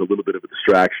 but it was a little bit of a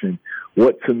distraction.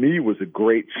 What to me was a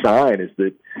great sign is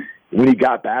that when he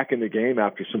got back in the game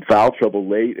after some foul trouble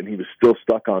late and he was still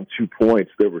stuck on 2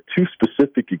 points, there were 2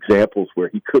 specific examples where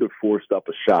he could have forced up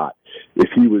a shot if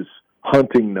he was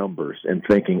hunting numbers and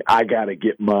thinking, I got to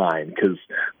get mine because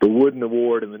the Wooden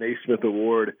Award and the Naismith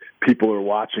Award people are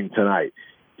watching tonight.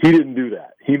 He didn't do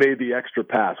that. He made the extra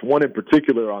pass. One in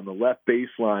particular on the left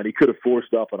baseline, he could have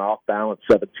forced up an off-balance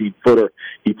 17-footer.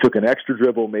 He took an extra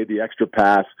dribble, made the extra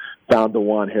pass, found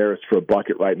DeJuan Harris for a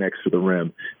bucket right next to the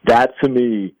rim. That, to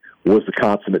me, was the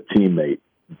consummate teammate.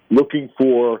 Looking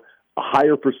for a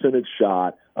higher percentage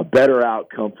shot, a better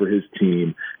outcome for his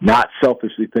team, not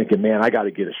selfishly thinking, man, I got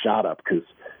to get a shot up because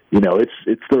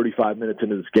it's 35 minutes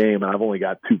into this game, and I've only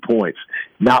got 2 points.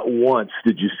 Not once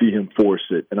did you see him force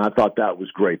it, and I thought that was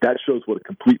great. That shows what a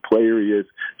complete player he is,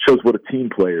 shows what a team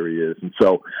player he is. And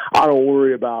so I don't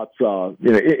worry about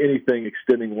anything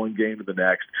extending one game to the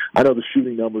next. I know the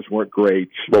shooting numbers weren't great.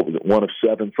 What was it, 1 of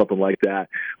 7, something like that.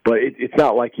 But it's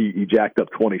not like he jacked up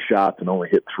 20 shots and only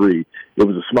hit 3. It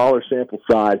was a smaller sample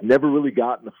size, never really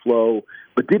got in the flow,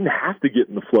 but didn't have to get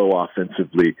in the flow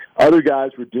offensively. Other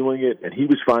guys were doing it, and he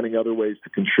was finding other ways to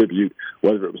contribute,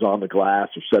 whether it was on the glass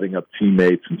or setting up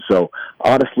teammates. And so,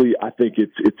 honestly, I think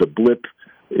it's a blip,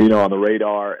 on the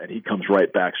radar, and he comes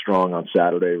right back strong on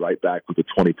Saturday, right back with a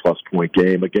 20-plus point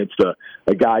game against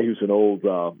a guy who's an old,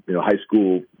 high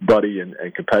school buddy and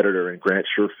competitor in Grant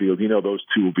Sherfield. Those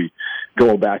two will be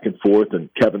going back and forth, and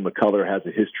Kevin McCullough has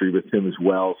a history with him as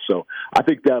well. So I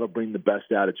think that'll bring the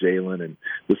best out of Jalen, and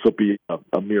this will be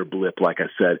a mere blip, like I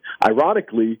said.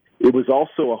 Ironically, it was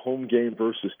also a home game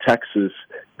versus Texas.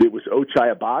 It was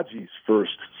Ochai Abaji's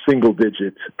first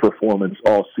single-digit performance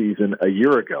all season a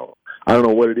year ago. I don't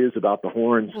know what it is about the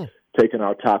Horns taking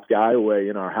our top guy away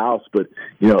in our house, but,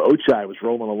 Ochai was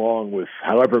rolling along with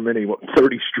however many,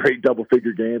 30 straight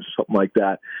double-figure games or something like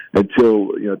that until,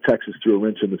 Texas threw a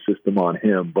wrench in the system on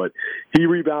him. But he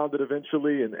rebounded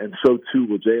eventually, and so too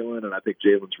will Jalen, and I think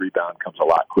Jalen's rebound comes a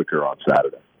lot quicker on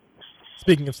Saturday.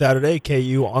 Speaking of Saturday,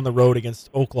 KU on the road against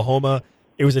Oklahoma.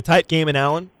 It was a tight game in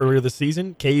Allen earlier this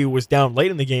season. KU was down late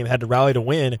in the game, had to rally to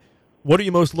win. What are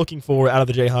you most looking for out of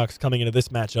the Jayhawks coming into this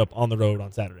matchup on the road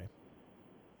on Saturday?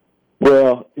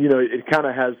 Well, it kind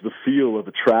of has the feel of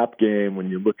a trap game when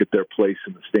you look at their place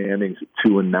in the standings at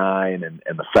 2-9 and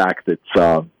the fact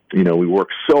that, we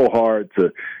worked so hard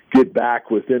to get back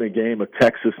within a game of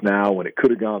Texas now when it could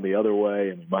have gone the other way,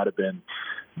 and we might have been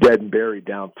dead and buried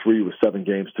down 3 with 7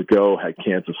 games to go had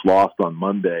Kansas lost on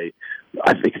Monday.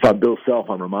 I think if I'm Bill Self,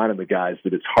 I'm reminding the guys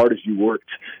that as hard as you worked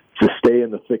to stay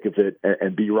in the thick of it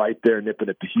and be right there nipping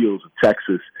at the heels of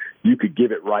Texas, you could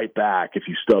give it right back if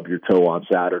you stub your toe on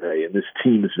Saturday. And this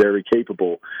team is very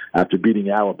capable after beating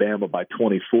Alabama by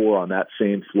 24 on that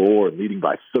same floor and leading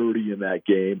by 30 in that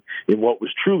game in what was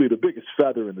truly the biggest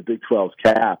feather in the Big 12's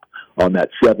cap on that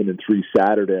 7-3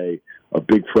 Saturday. of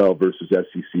Big 12 versus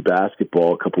SEC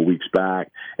basketball a couple weeks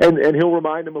back. And he'll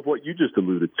remind him of what you just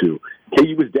alluded to.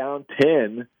 KU was down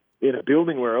 10 in a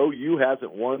building where OU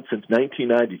hasn't won since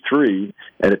 1993,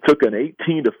 and it took an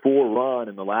 18-4 run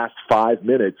in the last 5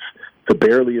 minutes to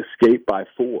barely escape by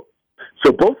 4.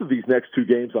 So both of these next two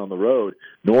games on the road,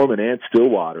 Norman and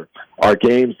Stillwater, are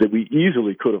games that we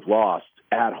easily could have lost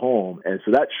at home, and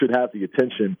so that should have the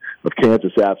attention of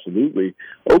Kansas absolutely.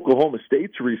 Oklahoma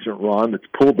State's recent run that's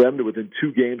pulled them to within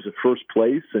 2 games of first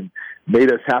place and made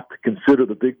us have to consider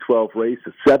the Big 12 race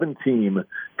a 7-team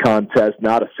contest,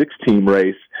 not a 6-team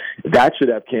race. That should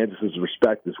have Kansas's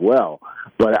respect as well.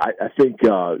 But I think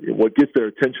what gets their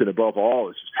attention above all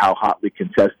is just how hotly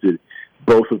contested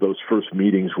both of those first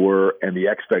meetings were, and the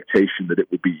expectation that it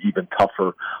would be even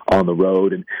tougher on the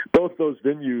road. And both those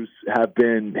venues have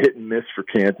been hit and miss for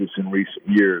Kansas in recent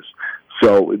years.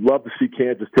 So we'd love to see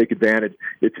Kansas take advantage.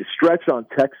 It's a stretch on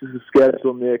Texas'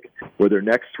 schedule, Nick, where their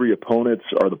next 3 opponents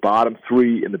are the bottom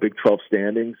 3 in the Big 12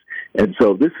 standings. And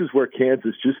so this is where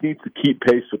Kansas just needs to keep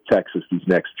pace with Texas these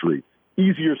next 3.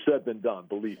 Easier said than done,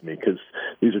 believe me, because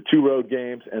these are 2 road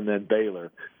games, and then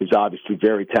Baylor is obviously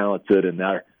very talented, and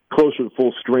they're closer to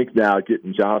full strength now,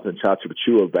 getting Jonathan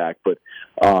Chatsabachua back. But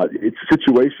it's a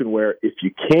situation where if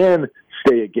you can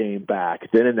stay a game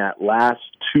back, then in that last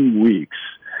 2 weeks,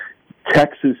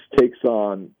 Texas takes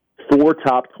on 4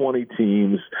 top 20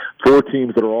 teams, 4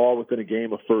 teams that are all within a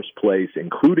game of first place,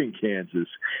 including Kansas.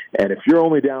 And if you're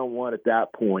only down 1 at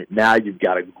that point, now you've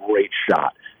got a great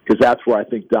shot, because that's where I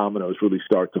think dominoes really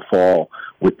start to fall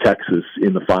with Texas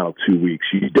in the final 2 weeks.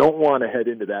 You don't want to head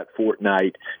into that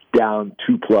fortnight down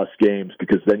 2+ games,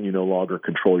 because then you no longer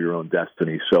control your own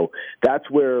destiny. So that's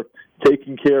where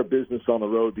taking care of business on the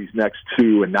road these next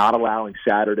 2 and not allowing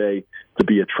Saturday to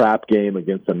be a trap game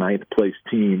against a 9th-place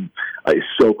team is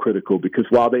so critical, because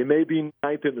while they may be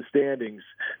 9th in the standings,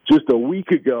 just a week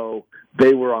ago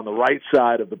they were on the right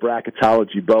side of the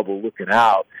bracketology bubble looking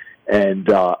out. And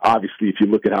obviously, if you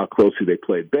look at how closely they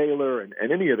played Baylor and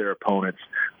any of their opponents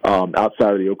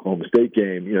outside of the Oklahoma State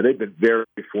game, they've been very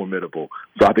formidable.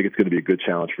 So I think it's going to be a good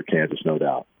challenge for Kansas, no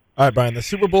doubt. All right, Brian, the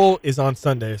Super Bowl is on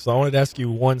Sunday, so I wanted to ask you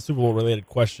one Super Bowl-related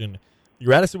question.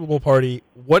 You're at a Super Bowl party.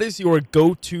 What is your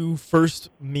go-to first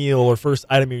meal or first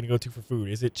item you're going to go to for food?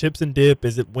 Is it chips and dip?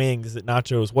 Is it wings? Is it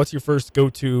nachos? What's your first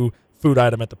go-to food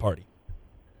item at the party?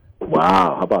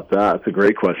 Wow, how about that? That's a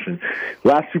great question.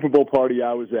 Last Super Bowl party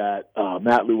I was at,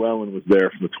 Matt Llewellyn was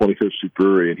there from the 23rd Street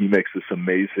Brewery, and he makes this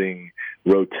amazing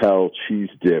Rotel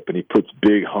cheese dip, and he puts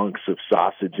big hunks of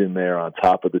sausage in there on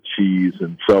top of the cheese.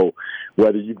 And so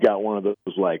whether you've got one of those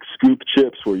like scoop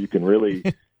chips where you can really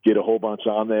get a whole bunch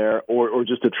on there, or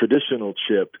just a traditional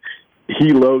chip,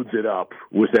 he loads it up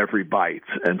with every bite.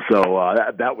 And so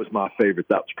that was my favorite.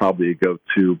 That was probably a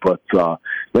go-to. But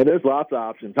man, there's lots of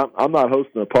options. I'm not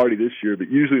hosting a party this year, but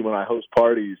usually when I host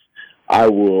parties, I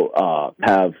will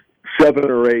have 7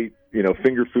 or 8,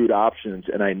 finger food options,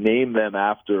 and I name them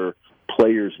after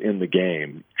players in the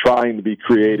game, trying to be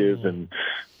creative and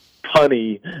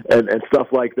punny and stuff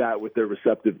like that with their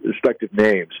respective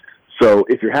names. So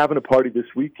if you're having a party this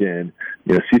weekend,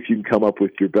 see if you can come up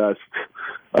with your best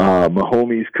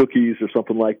Mahomes cookies or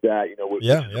something like that, with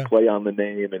play on the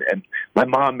name. And my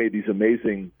mom made these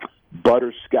amazing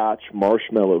butterscotch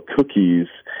marshmallow cookies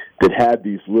that had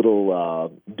these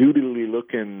little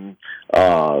doodly-looking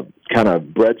kind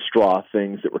of bread straw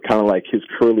things that were kind of like his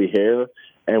curly hair.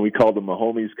 And we called them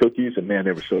Mahomes cookies, and man,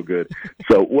 they were so good.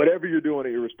 So whatever you're doing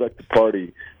at your respective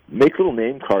party, make little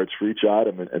name cards for each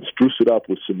item and spruce it up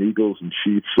with some Eagles and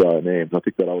Chiefs names. I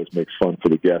think that always makes fun for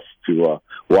the guests to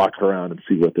walk around and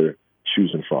see what they're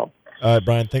choosing from. All right,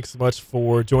 Brian, thanks so much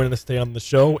for joining us today on the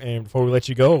show. And before we let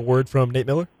you go, a word from Nate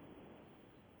Miller.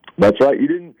 That's right. You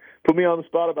didn't put me on the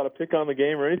spot about a pick on the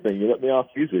game or anything. You let me off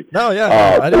easy. No,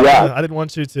 I didn't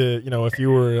want you to, if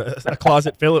you were a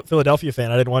closet Philadelphia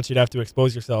fan, I didn't want you to have to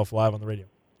expose yourself live on the radio.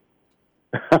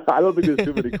 I don't think there's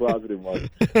too many closeted ones.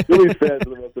 Phillies fans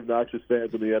are the most obnoxious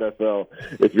fans in the NFL.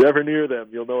 If you're ever near them,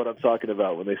 you'll know what I'm talking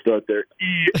about when they start their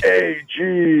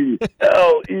EAGLES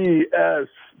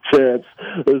chants.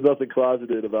 There's nothing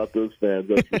closeted about those fans,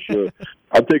 that's for sure.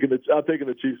 I'm taking the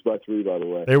Chiefs by 3, by the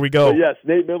way. There we go. But yes,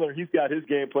 Nate Miller, he's got his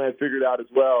game plan figured out as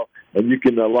well, and you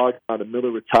can log on to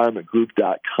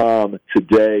MillerRetirementGroup.com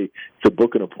today to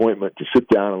book an appointment to sit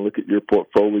down and look at your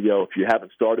portfolio. If you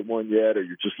haven't started one yet, or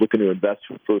you're just looking to invest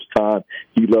for the first time,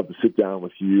 he'd love to sit down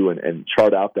with you and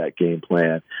chart out that game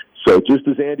plan. So just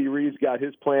as Andy Reid's got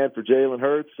his plan for Jalen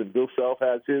Hurts and Bill Self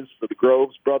has his for the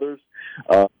Groves brothers,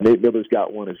 Nate Miller's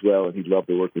got one as well, and he'd love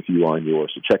to work with you on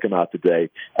yours. So check him out today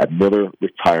at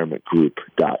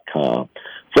MillerRetirementGroup.com.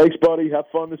 Thanks, buddy. Have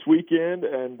fun this weekend,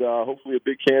 and hopefully a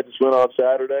big Kansas win on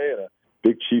Saturday and a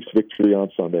big Chiefs victory on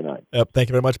Sunday night. Yep. Thank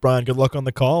you very much, Brian. Good luck on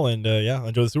the call, and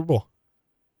enjoy the Super Bowl.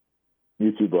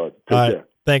 You too, bud. Take care.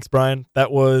 Thanks, Brian.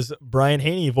 That was Brian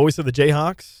Haney, voice of the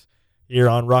Jayhawks, here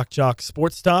on Rock Chalk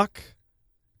Sports Talk.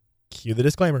 Cue the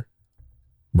disclaimer.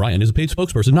 Brian is a paid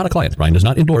spokesperson, not a client. Brian does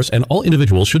not endorse, and all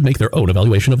individuals should make their own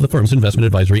evaluation of the firm's investment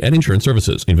advisory and insurance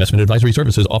services. Investment advisory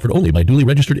services offered only by duly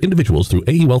registered individuals through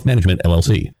AE Wealth Management,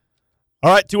 LLC.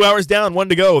 All right, 2 hours down, 1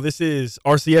 to go. This is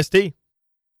RCST.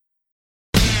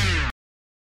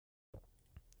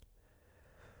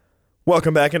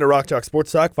 Welcome back into Rock Chalk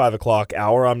Sports Talk, 5 o'clock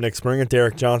hour. I'm Nick Springer.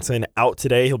 Derek Johnson out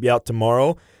today. He'll be out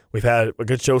tomorrow. We've had a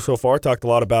good show so far. Talked a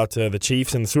lot about the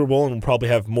Chiefs and the Super Bowl, and we'll probably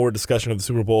have more discussion of the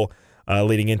Super Bowl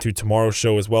leading into tomorrow's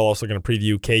show as well. Also going to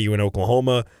preview KU and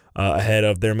Oklahoma ahead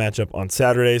of their matchup on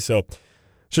Saturday. So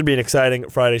should be an exciting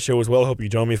Friday show as well. Hope you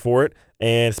join me for it.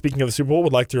 And speaking of the Super Bowl,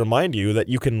 would like to remind you that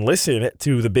you can listen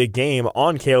to the big game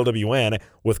on KLWN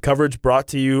with coverage brought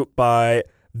to you by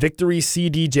Victory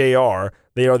CDJR.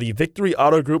 They are the Victory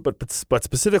Auto Group, but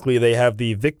specifically they have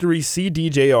the Victory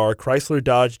CDJR Chrysler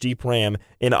Dodge Jeep Ram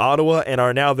in Ottawa and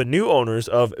are now the new owners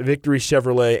of Victory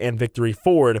Chevrolet and Victory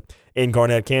Ford in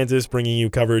Garnett, Kansas, bringing you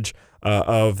coverage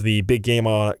of the big game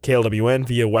on KLWN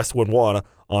via Westwood One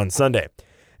on Sunday.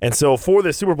 And so for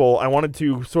this Super Bowl, I wanted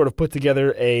to sort of put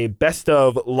together a best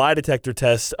of lie detector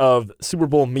test of Super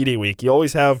Bowl Media Week. You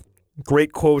always have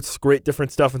great quotes, great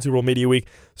different stuff in Super Bowl Media Week.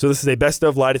 So this is a best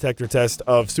of lie detector test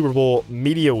of Super Bowl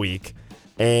Media Week.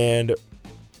 And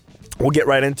we'll get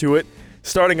right into it.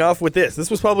 Starting off with this.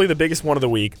 This was probably the biggest one of the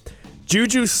week.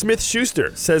 Juju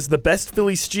Smith-Schuster says the best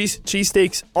Philly's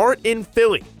cheesesteaks aren't in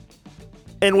Philly.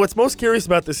 And what's most curious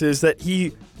about this is that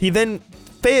he then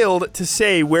failed to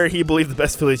say where he believed the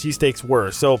best Philly cheesesteaks were.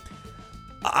 So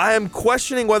I am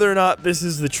questioning whether or not this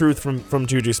is the truth from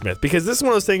Juju Smith. Because this is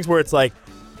one of those things where it's like,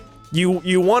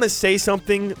 you want to say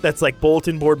something that's like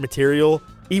bulletin board material,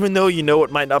 even though you know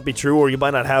it might not be true or you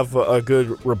might not have a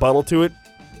good rebuttal to it.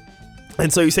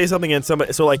 And so you say something and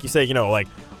somebody, so like you say, like,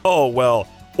 oh, well,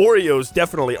 Oreos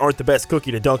definitely aren't the best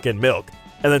cookie to dunk in milk.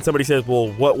 And then somebody says, well,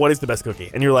 what is the best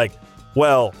cookie? And you're like,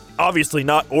 well, obviously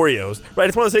not Oreos, right?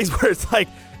 It's one of those things where it's like,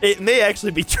 it may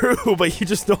actually be true, but you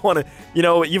just don't want to,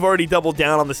 you've already doubled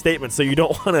down on the statement, so you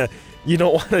don't want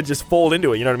to just fold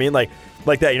into it, you know what I mean? Like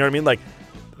that, you know what I mean? Like,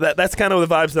 that's kind of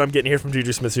the vibes that I'm getting here from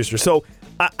Juju Smith-Schuster. So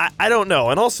I don't know.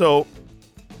 And also,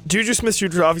 Juju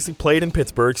Smith-Schuster obviously played in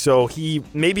Pittsburgh, so he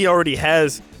maybe already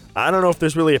has, I don't know if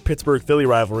there's really a Pittsburgh-Philly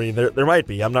rivalry. There might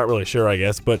be. I'm not really sure, I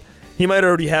guess. But he might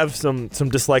already have some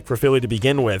dislike for Philly to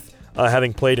begin with,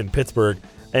 having played in Pittsburgh.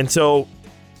 And so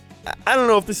I don't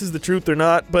know if this is the truth or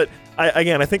not, but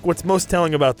I think what's most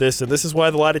telling about this, and this is why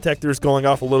the lie detector is going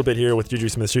off a little bit here with Juju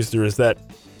Smith-Schuster, is that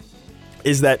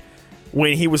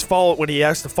when he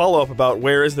asked to follow up about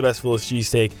where is the best Philly's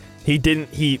cheesesteak,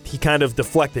 he kind of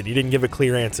deflected. He didn't give a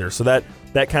clear answer. So that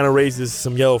kind of raises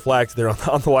some yellow flags there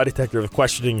on the lie detector of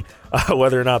questioning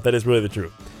whether or not that is really the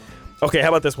truth. Okay, how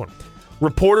about this one?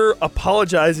 Reporter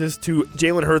apologizes to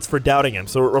Jalen Hurts for doubting him.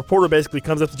 So a reporter basically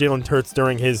comes up to Jalen Hurts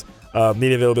during his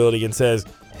media availability and says,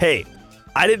 hey,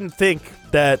 I didn't think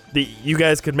that you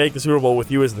guys could make the Super Bowl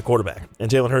with you as the quarterback. And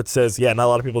Jalen Hurts says, yeah, not a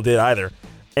lot of people did either.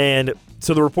 And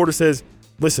so the reporter says,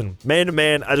 listen, man to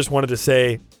man, I just wanted to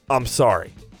say, I'm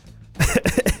sorry.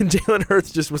 And Jalen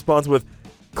Hurts just responds with,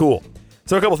 cool.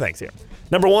 So a couple things here.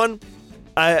 Number one,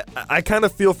 I kind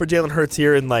of feel for Jalen Hurts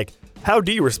here in like, how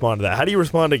do you respond to that? How do you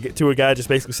respond to a guy just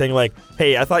basically saying like,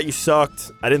 hey, I thought you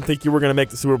sucked. I didn't think you were going to make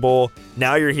the Super Bowl.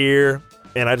 Now you're here,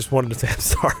 and I just wanted to say I'm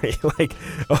sorry. Like,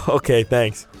 okay,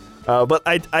 thanks. But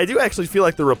I do actually feel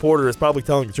like the reporter is probably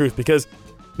telling the truth because,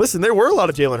 listen, there were a lot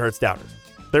of Jalen Hurts doubters.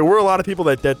 There were a lot of people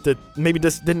that maybe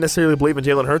just didn't necessarily believe in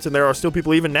Jalen Hurts, and there are still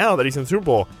people even now that he's in the Super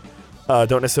Bowl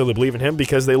don't necessarily believe in him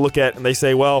because they look at and they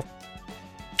say, well,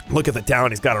 look at the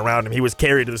talent he's got around him. He was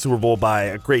carried to the Super Bowl by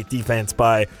a great defense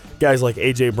by guys like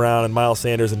A.J. Brown and Miles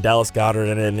Sanders and Dallas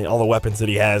Goedert and all the weapons that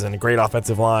he has and a great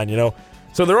offensive line,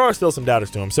 So there are still some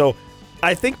doubters to him. So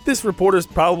I think this reporter's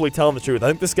probably telling the truth. I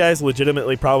think this guy's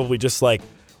legitimately probably just like,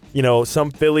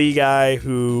 some Philly guy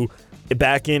who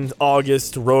back in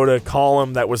August wrote a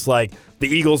column that was like, the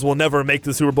Eagles will never make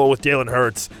the Super Bowl with Jalen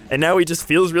Hurts. And now he just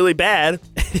feels really bad.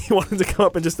 And he wanted to come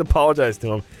up and just apologize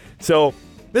to him. So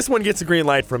this one gets a green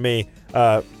light from me.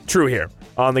 True here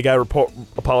on the guy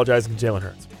apologizing to Jalen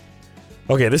Hurts.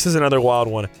 Okay, this is another wild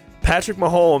one. Patrick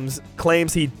Mahomes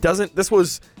claims he doesn't.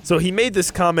 So he made this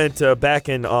comment back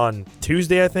on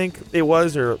Tuesday, I think it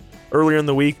was, or earlier in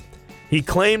the week. He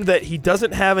claimed that he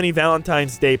doesn't have any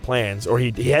Valentine's Day plans, or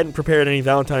he hadn't prepared any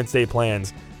Valentine's Day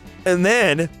plans. And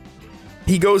then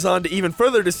he goes on to even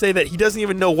further to say that he doesn't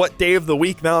even know what day of the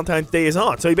week Valentine's Day is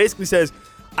on. So he basically says,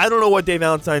 I don't know what day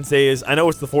Valentine's Day is. I know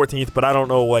it's the 14th, but I don't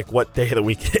know like what day of the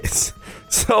week it is.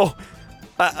 So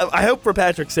I hope for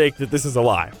Patrick's sake that this is a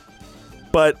lie.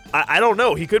 But I don't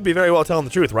know. He could be very well telling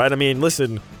the truth, right? I mean,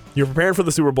 listen, you're preparing for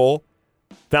the Super Bowl.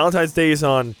 Valentine's Day is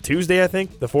on Tuesday, I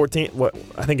think, the 14th. What?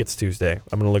 I think it's Tuesday.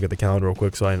 I'm going to look at the calendar real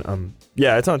quick. So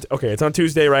yeah, it's on. Okay, it's on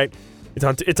Tuesday, right? It's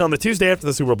on the Tuesday after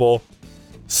the Super Bowl.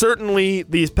 Certainly,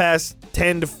 these past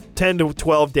 10 to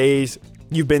 12 days,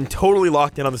 you've been totally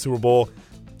locked in on the Super Bowl.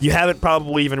 You haven't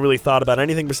probably even really thought about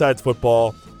anything besides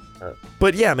football.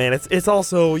 But yeah, man, it's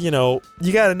also, you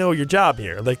got to know your job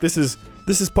here. Like this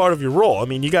is part of your role. I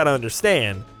mean, you got to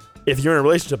understand if you're in a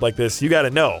relationship like this, you got to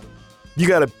know. You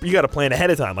got to plan ahead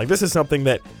of time. Like this is something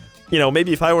that,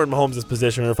 maybe if I were in Mahomes'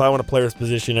 position or if I were in a player's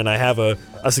position and I have a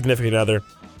significant other,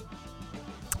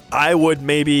 I would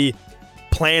maybe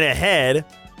plan ahead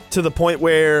to the point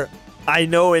where I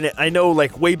know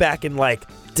like way back in like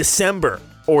December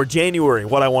or January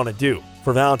what I want to do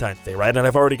for Valentine's Day, right? And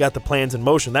I've already got the plans in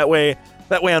motion. That way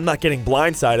I'm not getting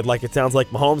blindsided like it sounds like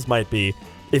Mahomes might be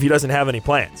if he doesn't have any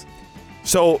plans.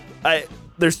 So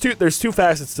there's two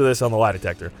facets to this on the lie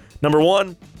detector. Number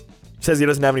one, says he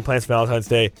doesn't have any plans for Valentine's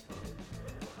Day.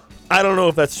 I don't know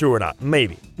if that's true or not.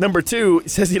 Maybe. Number two,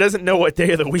 says he doesn't know what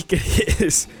day of the week it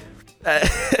is.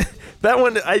 That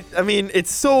one, I mean,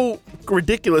 it's so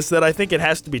ridiculous that I think it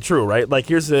has to be true, right? Like,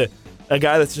 here's a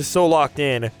guy that's just so locked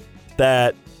in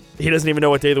that he doesn't even know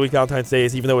what day of the week Valentine's Day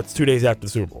is, even though it's 2 days after the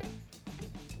Super Bowl.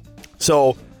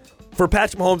 So, for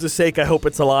Patrick Mahomes' sake, I hope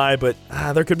it's a lie, but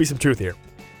there could be some truth here.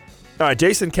 All right,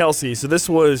 Jason Kelce. So this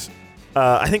was,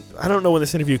 I don't know when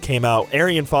this interview came out.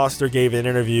 Arian Foster gave an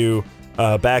interview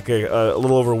back a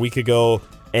little over a week ago,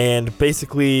 and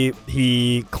basically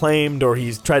he claimed, or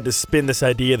he's tried to spin this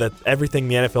idea that everything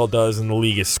the NFL does in the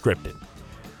league is scripted.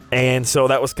 And so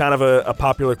that was kind of a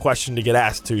popular question to get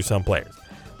asked to some players.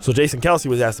 So Jason Kelce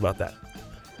was asked about that.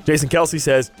 Jason Kelce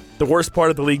says the worst part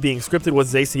of the league being scripted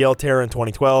was his ACL tear in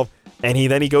 2012, and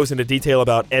he goes into detail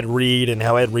about Ed Reed and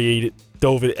how Ed Reed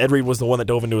was the one that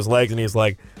dove into his legs, and he's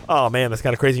like, oh man, that's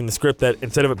kind of crazy in the script that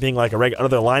instead of it being like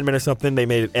another lineman or something, they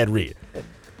made it Ed Reed.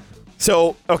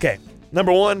 So, okay,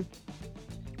 number one,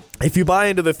 if you buy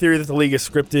into the theory that the league is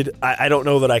scripted, I don't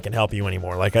know that I can help you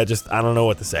anymore. Like, I don't know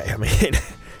what to say.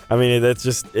 I mean, that's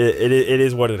just, it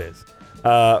is what it is.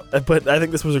 But I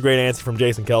think this was a great answer from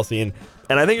Jason Kelce,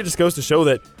 and I think it just goes to show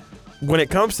that when it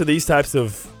comes to these types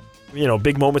of,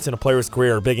 big moments in a player's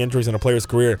career or big injuries in a player's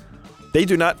career, they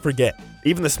do not forget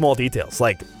even the small details.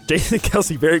 Like, Jason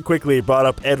Kelce very quickly brought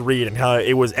up Ed Reed and how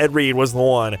it was Ed Reed was the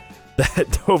one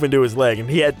that dove into his leg, and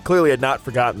he clearly had not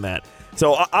forgotten that.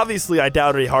 So obviously, I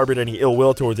doubt he harbored any ill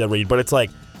will towards Ed Reed, but it's like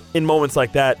in moments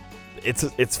like that,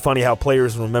 it's funny how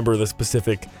players remember the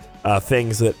specific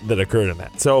things that occurred in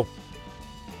that. So,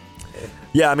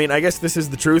 yeah, I mean, I guess this is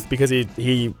the truth because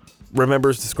he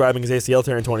remembers describing his ACL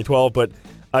tear in 2012. But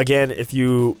again, if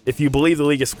you believe the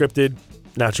league is scripted,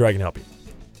 not sure I can help you.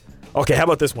 Okay, how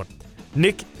about this one?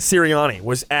 Nick Sirianni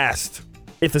was asked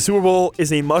if the Super Bowl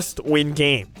is a must-win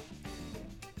game.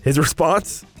 His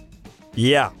response?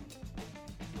 Yeah.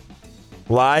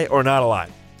 Lie or not a lie?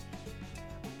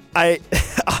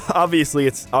 Obviously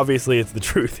it's the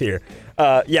truth here.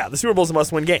 Yeah, the Super Bowl is a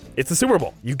must-win game. It's the Super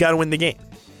Bowl. You've got to win the game.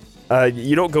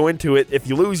 You don't go into it. If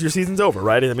you lose, your season's over,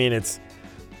 right? I mean, it's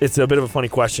a bit of a funny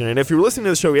question. And if you were listening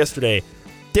to the show yesterday,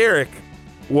 Derek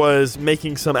was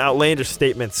making some outlandish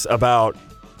statements about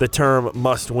the term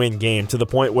must-win game to the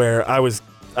point where I was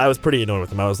pretty annoyed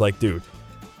with him. I was like, dude,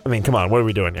 I mean, come on, what are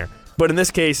we doing here? But in this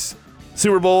case,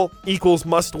 Super Bowl equals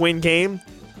must-win game?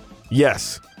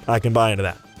 Yes, I can buy into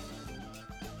that.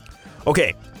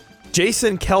 Okay,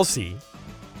 Jason Kelce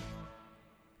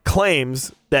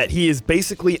claims that he is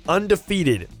basically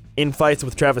undefeated in fights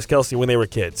with Travis Kelce when they were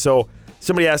kids. So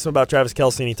somebody asked him about Travis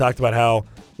Kelce, and he talked about how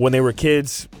when they were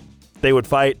kids, they would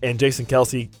fight, and Jason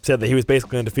Kelce said that he was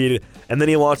basically undefeated. And then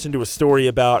he launched into a story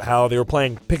about how they were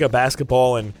playing pickup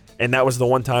basketball, and that was the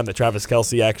one time that Travis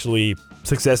Kelce actually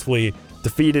successfully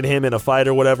defeated him in a fight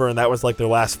or whatever, and that was like their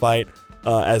last fight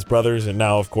as brothers, and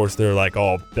now, of course, they're like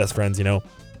all best friends,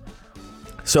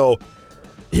 So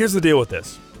here's the deal with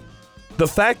this. The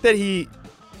fact that he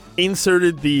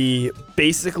inserted the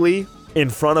basically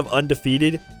in front of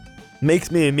undefeated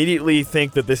makes me immediately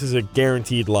think that this is a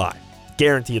guaranteed lie.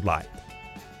 Guaranteed lie.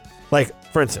 Like,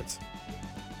 for instance,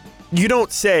 you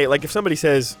don't say, like, for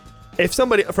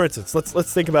instance,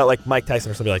 let's think about like Mike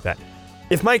Tyson or something like that.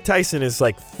 If Mike Tyson is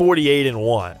like 48-1,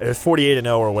 or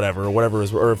 48-0 or whatever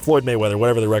is, or Floyd Mayweather,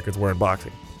 whatever the records were in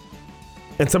boxing,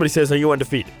 and somebody says, "Are you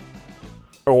undefeated?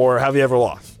 Or have you ever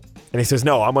lost?" And he says,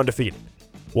 no, I'm undefeated.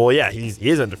 Well, yeah, he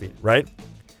is undefeated, right?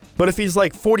 But if he's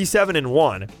like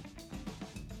 47-1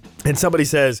 and somebody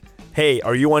says, hey,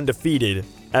 are you undefeated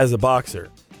as a boxer?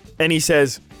 And he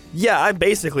says, yeah, I'm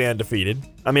basically undefeated.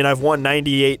 I mean, I've won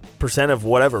 98% of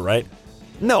whatever, right?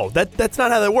 No, that's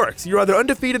not how that works. You're either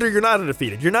undefeated or you're not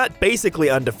undefeated. You're not basically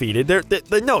undefeated.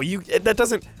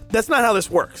 That's not how this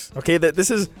works. Okay,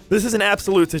 this is an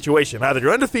absolute situation. Either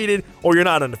you're undefeated or you're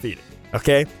not undefeated.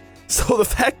 Okay, so the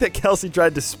fact that Kelsey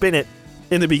tried to spin it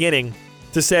in the beginning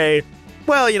to say,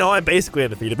 well, I'm basically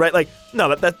undefeated, right? Like,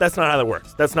 no, that's not how that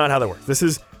works. That's not how that works.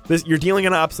 This you're dealing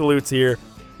in absolutes here.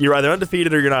 You're either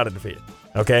undefeated or you're not undefeated.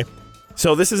 Okay.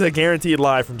 So this is a guaranteed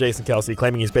lie from Jason Kelsey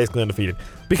claiming he's basically undefeated.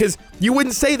 Because you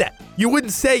wouldn't say that. You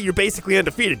wouldn't say you're basically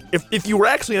undefeated. If you were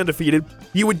actually undefeated,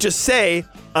 you would just say,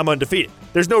 I'm undefeated.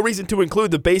 There's no reason to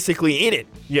include the basically in it.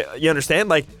 You understand?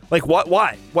 Like what?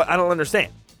 Why? What? I don't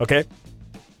understand. Okay?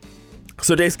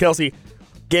 So Jason Kelsey,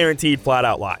 guaranteed flat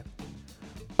out lie.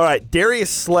 All right, Darius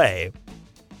Slay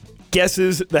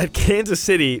guesses that Kansas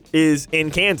City is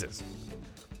in Kansas.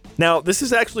 Now, this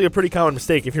is actually a pretty common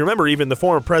mistake. If you remember, even the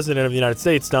former president of the United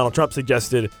States, Donald Trump,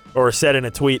 suggested or said in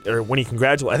a tweet, or when he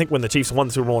congratulated, I think when the Chiefs won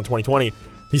the Super Bowl in 2020,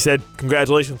 he said,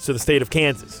 congratulations to the state of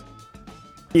Kansas,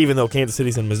 even though Kansas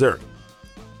City's in Missouri.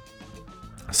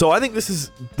 So I think this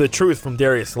is the truth from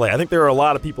Darius Slay. I think there are a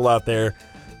lot of people out there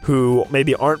who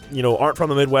maybe aren't from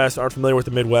the Midwest, aren't familiar with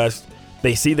the Midwest.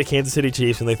 They see the Kansas City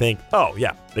Chiefs and they think, oh,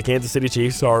 yeah, the Kansas City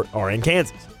Chiefs are in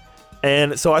Kansas.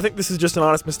 And so I think this is just an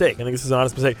honest mistake. And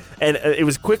it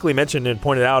was quickly mentioned and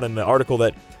pointed out in the article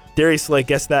that Darius Slay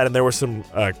guessed that, and there were some,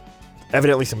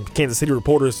 evidently some Kansas City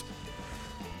reporters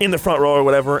in the front row or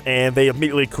whatever, and they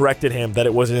immediately corrected him that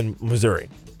it was in Missouri.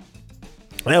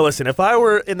 Now listen, if I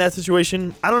were in that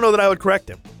situation, I don't know that I would correct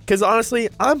him. Because honestly,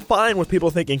 I'm fine with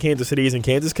people thinking Kansas City is in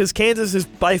Kansas, because Kansas is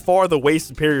by far the way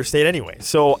superior state anyway.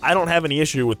 So I don't have any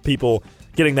issue with people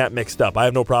getting that mixed up. I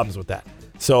have no problems with that.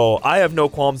 So I have no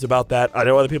qualms about that. I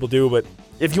know other people do, but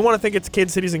if you want to think it's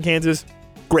Kansas City's in Kansas,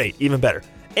 great, even better.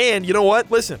 And you know what?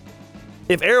 Listen,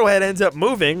 if Arrowhead ends up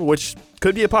moving, which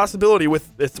could be a possibility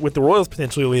with the Royals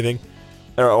potentially leaving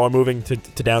or moving to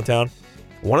downtown,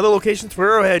 one of the locations for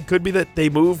Arrowhead could be that they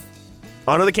move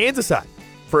onto the Kansas side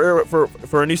for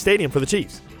a new stadium for the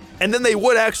Chiefs. And then they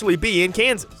would actually be in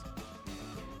Kansas.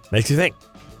 Makes you think.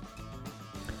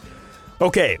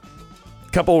 Okay.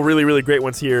 Couple really, really great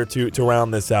ones here to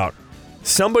round this out.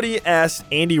 Somebody asked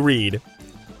Andy Reid,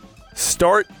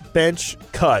 start, bench,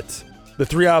 cut. The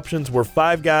three options were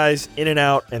Five Guys,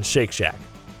 In-N-Out, and Shake Shack.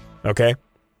 Okay?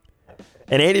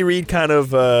 And Andy Reid kind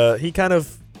of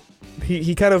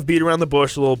beat around the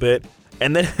bush a little bit,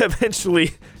 and then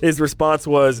eventually his response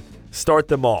was, start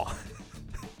them all.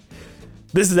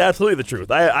 This is absolutely the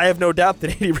truth. I have no doubt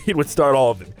that Andy Reid would start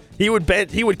all of them. He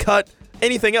would cut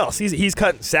anything else. He's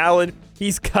cutting salad.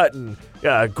 He's cutting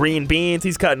green beans.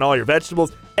 He's cutting all your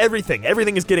vegetables. Everything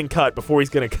is getting cut before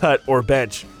he's going to cut or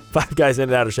bench Five Guys,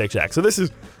 In-N-Out, or Shake Shack. So this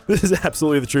is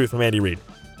absolutely the truth from Andy Reid.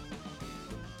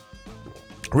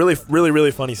 Really, really,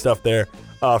 really funny stuff there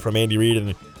from Andy Reid,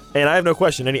 and I have no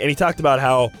question. And he talked about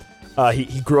how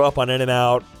he grew up on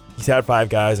In-N-Out. He's had Five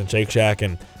Guys and Shake Shack,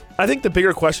 and I think the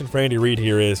bigger question for Andy Reid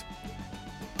here is,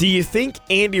 do you think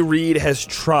Andy Reid has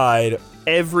tried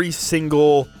every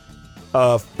single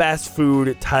fast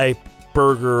food type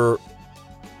burger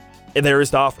there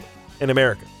is to offer in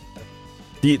America?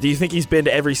 Do you think he's been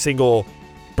to every single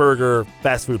burger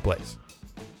fast food place?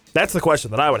 That's the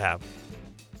question that I would have.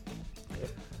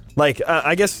 Like,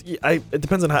 I guess it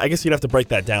depends on how. I guess you'd have to break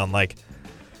that down. Like,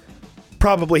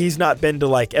 probably he's not been to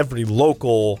like every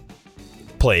local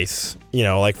place. You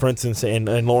know, like for instance, in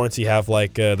Lawrence, you have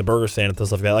like the burger stand and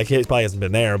stuff like that. Like, he probably hasn't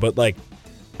been there, but like,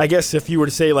 I guess if you were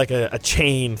to say like a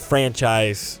chain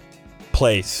franchise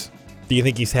place, do you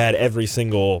think he's had every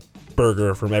single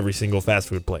burger from every single fast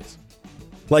food place?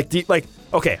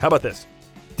 Okay, how about this?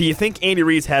 Do you think Andy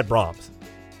Reid's had Brahms?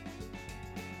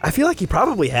 I feel like he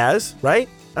probably has, right?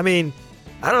 I mean,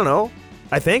 I don't know.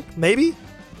 I think, maybe.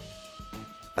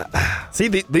 See,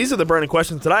 these are the burning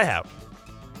questions that I have.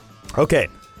 Okay,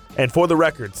 and for the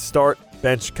record, start,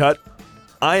 bench, cut.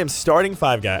 I am starting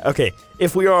Five Guys. Okay,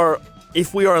 if we are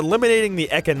eliminating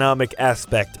the economic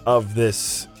aspect of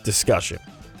this discussion,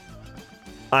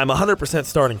 I'm 100%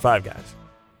 starting Five Guys.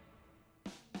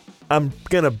 I'm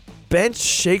going to bench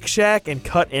Shake Shack and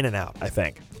cut In-N-Out, I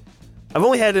think. I've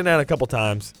only had In-N-Out a couple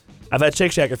times. I've had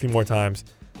Shake Shack a few more times.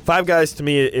 Five Guys, to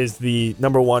me, is the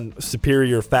number one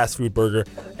superior fast food burger.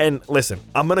 And listen,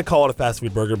 I'm going to call it a fast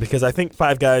food burger because I think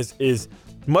Five Guys is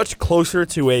much closer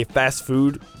to a fast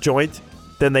food joint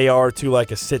than they are to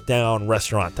like a sit-down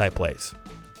restaurant type place,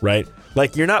 right?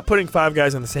 Like, you're not putting Five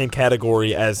Guys in the same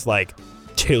category as, like,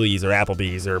 Chili's or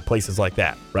Applebee's or places like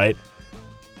that, right?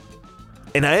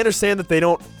 And I understand that they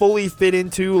don't fully fit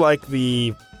into, like,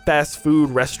 the fast food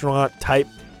restaurant type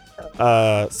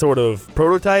sort of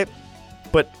prototype,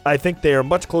 but I think they are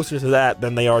much closer to that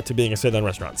than they are to being a sit-down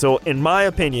restaurant. So, in my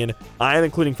opinion, I am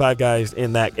including Five Guys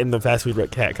in the fast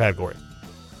food category.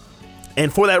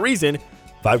 And for that reason,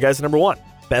 Five Guys is number one.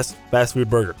 Best fast food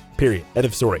burger, period. End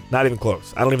of story. Not even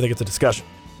close. I don't even think it's a discussion.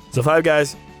 So Five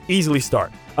Guys, easily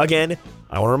start. Again,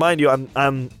 I want to remind you, I'm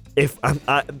going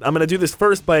to do this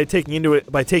first by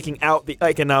taking out the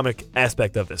economic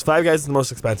aspect of this. Five Guys is the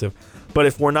most expensive, but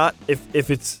if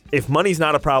money's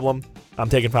not a problem, I'm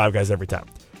taking Five Guys every time.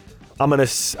 I'm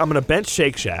gonna bench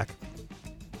Shake Shack.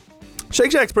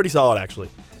 Shake Shack's pretty solid actually,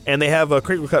 and they have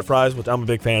crinkle cut fries, which I'm a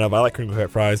big fan of. I like crinkle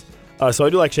cut fries, so I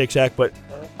do like Shake Shack. But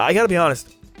I gotta be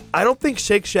honest, I don't think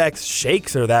Shake Shack's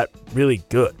shakes are that really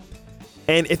good.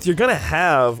 And if you're gonna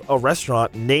have a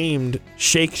restaurant named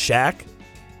Shake Shack,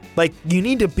 like, you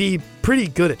need to be pretty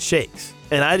good at shakes,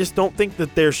 and I just don't think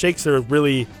that their shakes are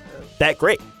really that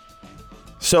great.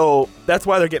 So that's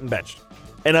why they're getting benched.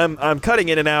 And I'm cutting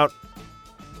In-N-Out.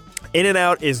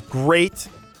 In-N-Out is great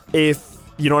if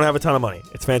you don't have a ton of money.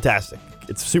 It's fantastic.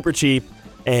 It's super cheap,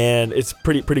 and it's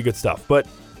pretty good stuff. But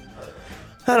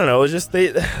I don't know. It's just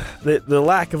the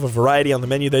lack of a variety on the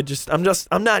menu.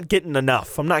 I'm not getting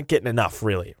enough. I'm not getting enough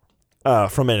really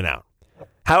from In-N-Out.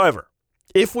 However,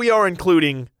 if we are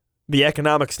including the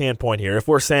economic standpoint here, if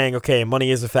we're saying, okay,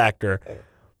 money is a factor,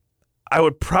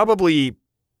 I'd probably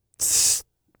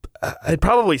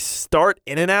start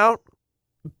In-N-Out,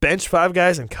 bench Five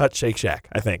Guys, and cut Shake Shack.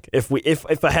 I think if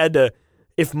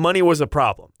money was a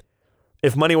problem,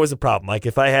 like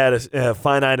if I had a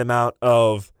finite amount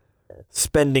of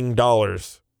spending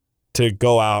dollars to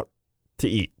go out to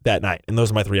eat that night, and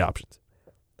those are my three options,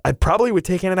 I probably would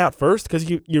take In-N-Out first because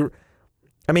you're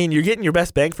getting your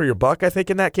best bang for your buck. I think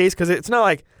in that case, because it's not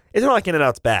like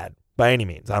In-N-Out's bad by any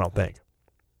means. I don't think.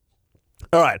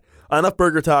 All right, enough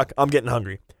burger talk. I'm getting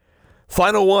hungry.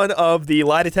 Final one of the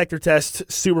lie detector test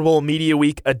Super Bowl Media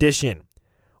Week edition.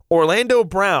 Orlando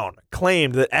Brown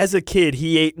claimed that as a kid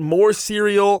he ate more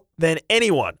cereal than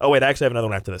anyone. Oh wait, I actually have another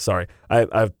one after this. Sorry, I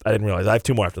didn't realize I have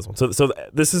two more after this one. So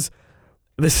this is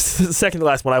the second to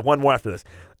last one. I have one more after this.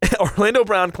 Orlando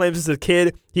Brown claims as a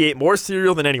kid he ate more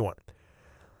cereal than anyone.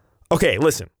 Okay,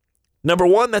 listen. Number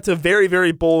one, that's a very,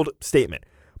 very bold statement.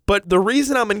 But the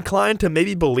reason I'm inclined to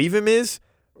maybe believe him is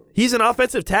he's an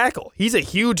offensive tackle. He's a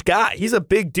huge guy. He's a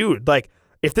big dude. Like,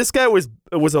 if this guy was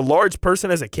a large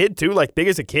person as a kid too, like big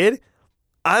as a kid,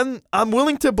 I'm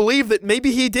willing to believe that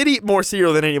maybe he did eat more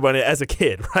cereal than anybody as a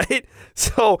kid, right?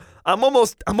 So I'm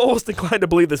almost inclined to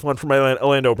believe this one from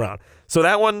Orlando Brown. So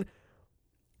that one,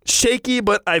 shaky,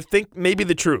 but I think maybe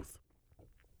the truth.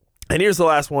 And here's the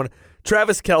last one.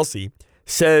 Travis Kelce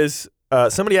says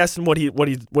somebody asked him what he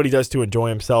does to enjoy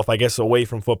himself, I guess away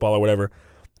from football or whatever.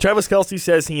 Travis Kelce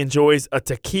says he enjoys a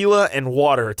tequila and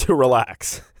water to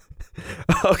relax.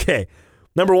 Okay,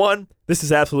 number one, this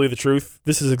is absolutely the truth.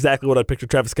 This is exactly what I picture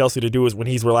Travis Kelce to do is when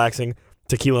he's relaxing,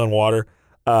 tequila and water.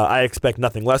 I expect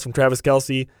nothing less from Travis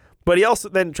Kelce. But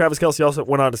Travis Kelce also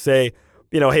went on to say,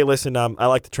 hey, listen, I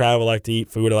like to travel, I like to eat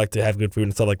food, I like to have good food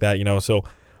and stuff like that, So,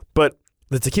 but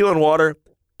the tequila and water,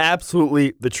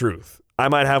 absolutely the truth. I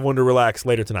might have one to relax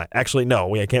later tonight. Actually,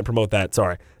 no, I can't promote that.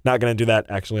 Sorry. Not going to do that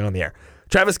actually on the air.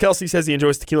 Travis Kelce says he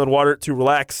enjoys tequila and water to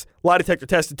relax. Lie detector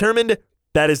test determined.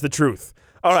 That is the truth.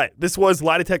 All right. This was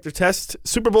Lie Detector Test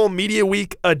Super Bowl Media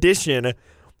Week edition.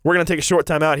 We're going to take a short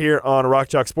time out here on Rock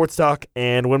Chalk Sports Talk.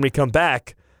 And when we come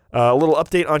back, a little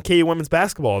update on KU women's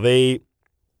basketball. They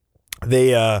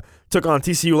took on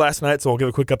TCU last night, so I'll give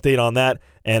a quick update on that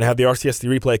and have the RCST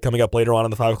replay coming up later on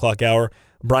in the 5 o'clock hour.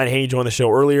 Brian Haney joined the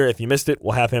show earlier. If you missed it,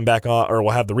 we'll have him back on, or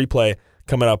we'll have the replay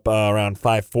coming up around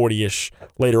 5:40-ish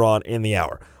later on in the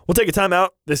hour. We'll take a time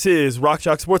out. This is Rock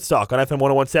Chalk Sports Talk on FM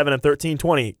 101.7 and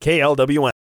 1320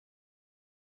 KLWN.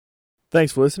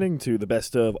 Thanks for listening to the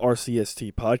Best of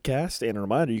RCST podcast. And a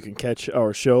reminder, you can catch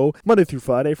our show Monday through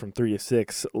Friday from 3 to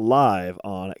 6 live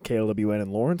on KLWN in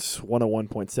Lawrence, 101.7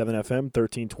 FM,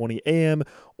 1320 AM,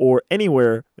 or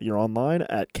anywhere you're online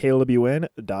at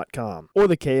klwn.com or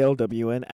the KLWN